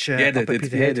the match.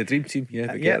 The dream team.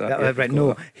 Right.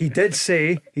 No, he did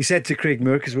say, he said to Craig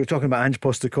Moore, because we were talking about Ange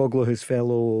Postecoglou, his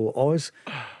fellow Oz,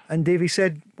 and Davy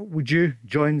said, would you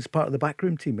join as part of the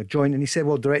backroom team? And he said,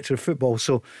 well, director of football.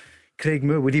 So Craig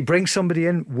Moore, would he bring somebody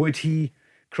in? Would he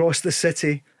cross the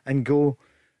city and go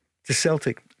to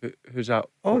Celtic? Who's that?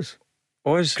 Oz.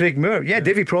 Craig Moore. Yeah,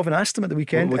 Davy Provan asked him at the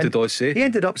weekend. What did Oz say? He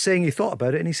ended up saying he thought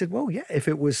about it, and he said, well, yeah, if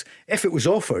it was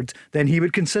offered, then he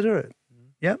would consider it.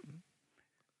 Yeah.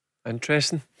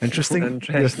 Interesting.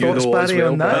 Your thoughts, Barry,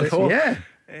 on that? Yeah.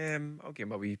 I'll give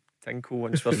him a wee tinkle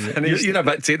once we're finished. You're a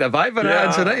bit taken aback by that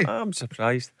answer, right? I'm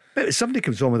surprised. But if somebody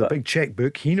comes on with a big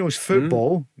checkbook, he knows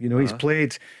football. You know, he's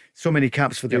played so many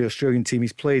caps for the Australian team.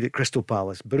 He's played at Crystal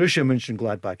Palace, Borussia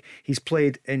Mönchengladbach. He's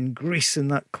played in Greece in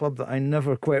that club that I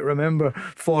never quite remember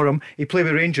for him. He played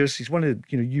with Rangers. He's one of,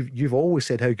 you've always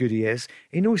said how good he is.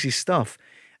 He knows his stuff.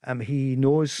 He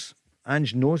knows,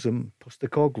 Ange knows him,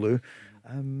 Postecoglou.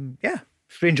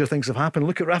 Stranger things have happened.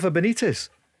 Look at Rafa Benitez.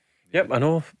 Yep, I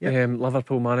know.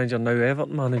 Liverpool manager, now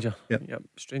Everton manager. Yep.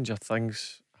 Stranger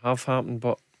things have happened,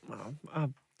 but I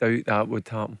doubt that would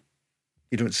happen.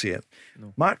 You don't see it.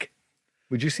 No. Mark,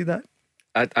 would you see that?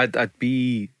 I'd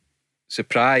be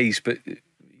surprised, but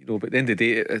but at the end of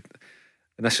the day, and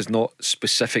this is not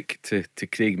specific to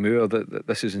Craig Moore, that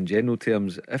this is in general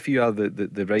terms. If you are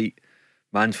the right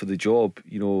man for the job,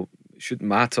 it shouldn't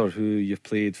matter who you've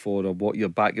played for or what your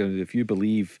background is. If you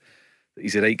believe that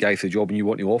he's the right guy for the job and you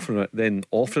want to offer it, then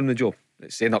offer him the job.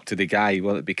 It's then up to the guy,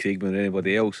 whether it be Craig Moore or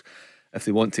anybody else, if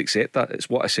they want to accept that. It's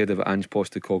what I said about Ange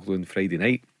Postecoglou on Friday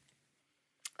night.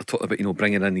 I talked about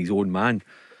bringing in his own man.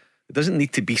 It doesn't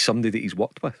need to be somebody that he's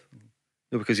worked with,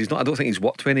 because he's not. I don't think he's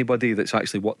worked with anybody that's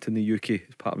actually worked in the UK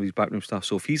as part of his backroom staff.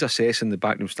 So if he's assessing the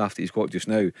backroom staff that he's got just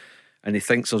now, and he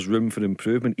thinks there's room for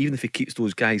improvement, even if he keeps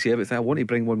those guys here, I want to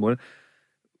bring one more.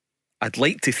 I'd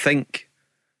like to think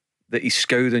that he's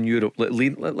scouring Europe, like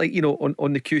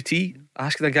on the QT,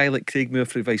 asking a guy like Craig Moore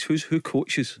for advice. Who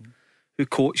coaches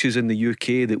in the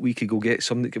UK that we could go get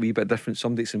somebody that could be a bit different,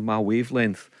 somebody that's in my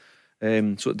wavelength.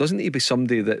 So it doesn't need to be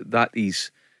somebody that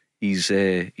he's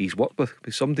worked with,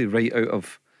 but somebody right out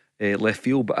of left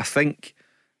field. But I think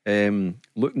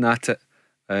looking at it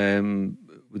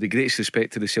with the greatest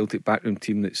respect to the Celtic backroom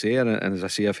team that's there, and as I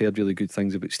say, I've heard really good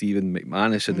things about Stephen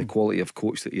McManus and the quality of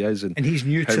coach that he is, and he's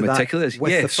new how to meticulous. That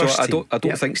with the first team. I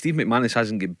don't think Stephen McManus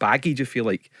hasn't got baggage, I feel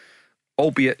like,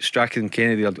 albeit Strachan and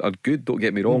Kennedy are good, don't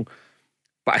get me wrong.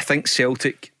 But I think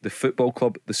Celtic, the football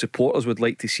club, the supporters would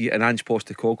like to see it, and Ange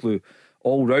Postecoglou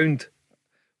all round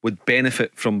would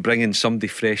benefit from bringing somebody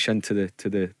fresh into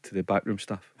the backroom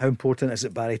staff. How important is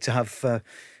it, Barry, to have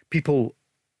people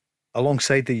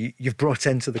alongside you've brought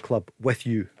into the club with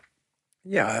you?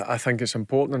 Yeah, I think it's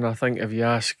important, and I think if you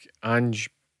ask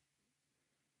Ange,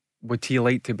 would he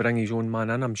like to bring his own man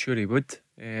in? I'm sure he would.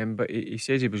 But he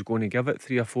says he was going to give it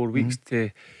 3 or 4 weeks to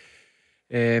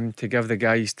give the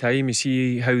guys time. You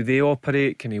see how they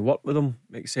operate, can he work with them,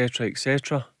 etc,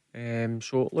 etc.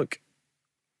 So look,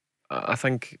 I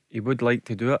think he would like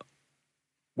to do it,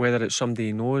 whether it's somebody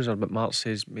he knows or, but Mark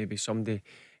says, maybe somebody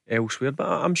elsewhere. But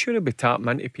I'm sure he'll be tapping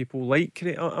into people like,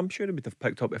 I'm sure he would have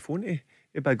picked up the phone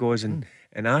to Big Oz and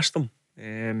asked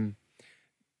them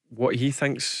what he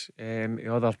thinks,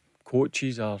 other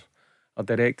coaches or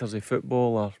directors of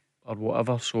football or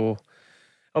whatever. So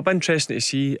it'll be interesting to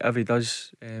see if he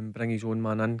does bring his own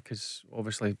man in, because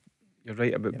obviously you're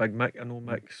right about Big Mick. I know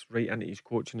Mick's right into his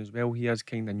coaching as well. He is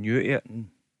kind of new to it,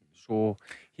 so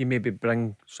he maybe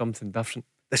bring something different.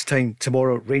 This time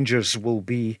tomorrow, Rangers will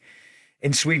be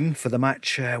in Sweden for the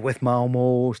match with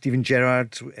Malmo. Steven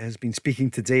Gerrard has been speaking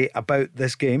today about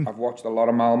this game. I've watched a lot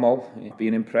of Malmo,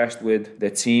 been impressed with their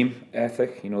team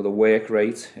ethic, the work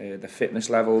rate, the fitness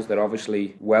levels. They're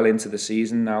obviously well into the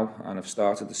season now and have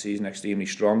started the season extremely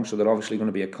strong, so they're obviously going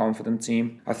to be a confident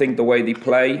team. I think the way they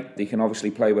play, they can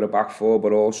obviously play with a back four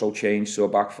but also change to a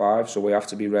back five, so we have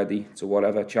to be ready to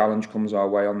whatever challenge comes our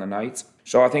way on the night.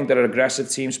 So I think they're an aggressive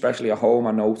team, especially at home.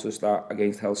 I noticed that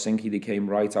against Helsinki they came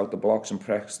right out the blocks and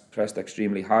pressed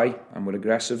extremely high and were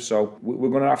aggressive. So we're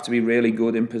going to have to be really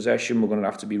good in possession. We're going to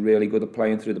have to be really good at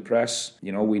playing through the press.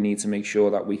 We need to make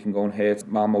sure that we can go and hit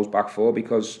Malmo's back four,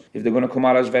 because if they're going to come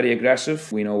at us very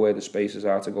aggressive, we know where the spaces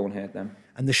are to go and hit them.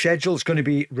 And the schedule's going to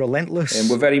be relentless. And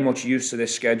we're very much used to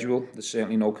this schedule. There's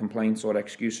certainly no complaints or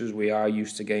excuses. We are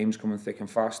used to games coming thick and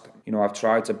fast. I've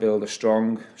tried to build a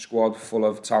strong squad full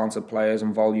of talented players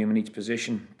and volume in each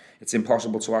position. It's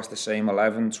impossible to ask the same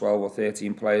 11, 12 or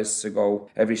 13 players to go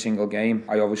every single game.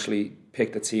 I obviously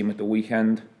picked a team at the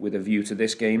weekend with a view to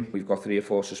this game. We've got 3 or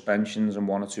 4 suspensions and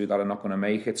 1 or 2 that are not going to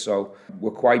make it. So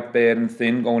we're quite bare and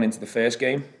thin going into the first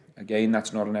game. Again,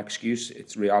 that's not an excuse.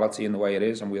 It's reality in the way it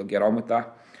is, and we'll get on with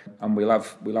that. And we'll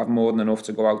have more than enough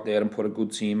to go out there and put a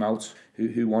good team out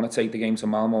who want to take the game to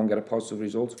Malmo and get a positive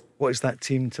result. What is that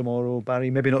team tomorrow,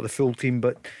 Barry? Maybe not the full team,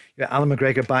 but Alan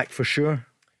McGregor back for sure.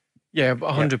 Yeah,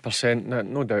 100%.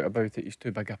 No doubt about it. He's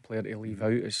too big a player to leave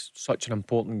out. It's such an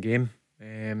important game,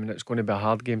 and it's going to be a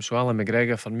hard game. So Alan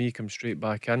McGregor, for me, comes straight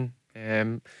back in.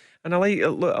 And I like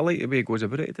the way he goes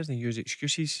about it. He doesn't use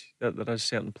excuses that there is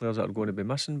certain players that are going to be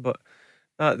missing, but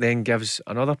that then gives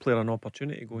another player an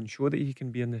opportunity to go and show that he can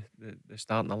be in the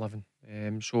starting 11.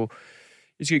 So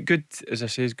he's got good, as I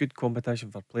say, good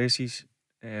competition for places.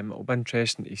 It'll be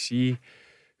interesting to see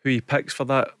who he picks for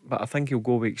that, but I think he'll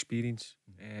go with experience.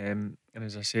 And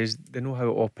as I say, they know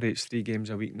how it operates 3 games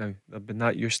a week now. They've been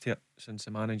that used to it since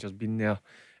the manager's been there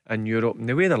in Europe. And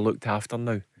the way they're looked after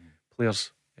now,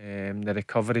 players, the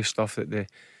recovery stuff that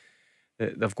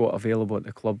they've got available at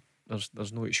the club,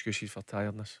 there's no excuses for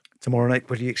tiredness. Tomorrow night,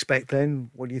 what do you expect then?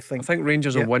 What do you think? I think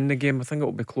Rangers will win the game. I think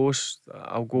it'll be close.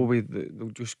 I'll go with they'll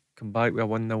just come back with a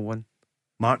 1-0 win.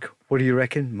 Mark, what do you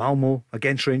reckon? Malmo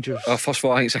against Rangers? First of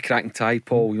all, I think it's a cracking tie,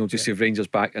 Paul. Just to have Rangers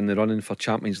back in the running for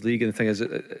Champions League. And the thing is,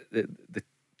 the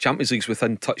Champions League's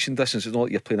within touching distance. It's not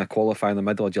like you're playing a qualifier in the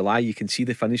middle of July. You can see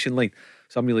the finishing line.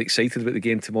 So I'm really excited about the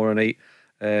game tomorrow night.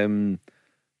 The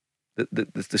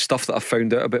stuff that I've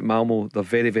found out about Malmo, they're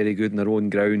very, very good in their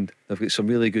own ground. They've got some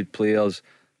really good players.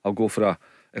 I'll go for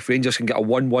if Rangers can get a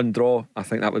 1-1 draw, I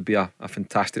think that would be a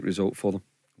fantastic result for them.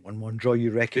 1-1 draw,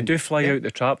 you reckon? They do fly out the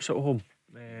traps at home.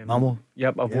 Malmo?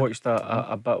 Yep, I've watched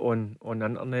a bit on the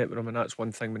internet with them, and that's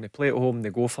one thing. When they play at home,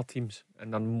 they go for teams,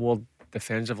 and they're more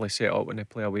defensively set up when they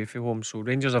play away from home. So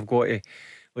Rangers have got to,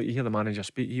 look, you hear the manager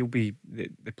speak, the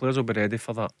players will be ready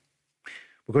for that.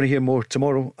 We're going to hear more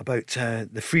tomorrow about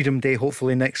the Freedom Day,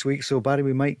 hopefully next week. So Barry,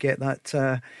 we might get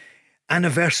that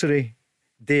anniversary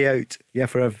day out,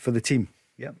 for the team.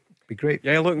 Yeah, be great.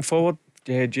 Yeah, looking forward.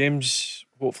 James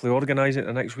hopefully organise it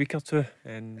the next week or 2,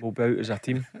 and we'll be out as a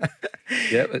team.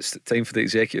 Yeah, it's time for the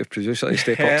executive producer to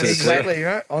step up to the exactly,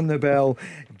 right? On the bell.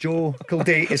 Joe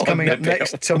Kildare is coming up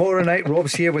next tomorrow night.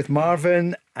 Rob's here with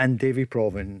Marvin and Davy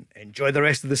Provan. Enjoy the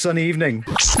rest of the sunny evening.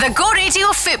 The Go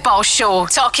Radio Football Show,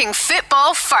 talking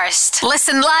football first.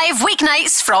 Listen live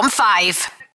weeknights from 5.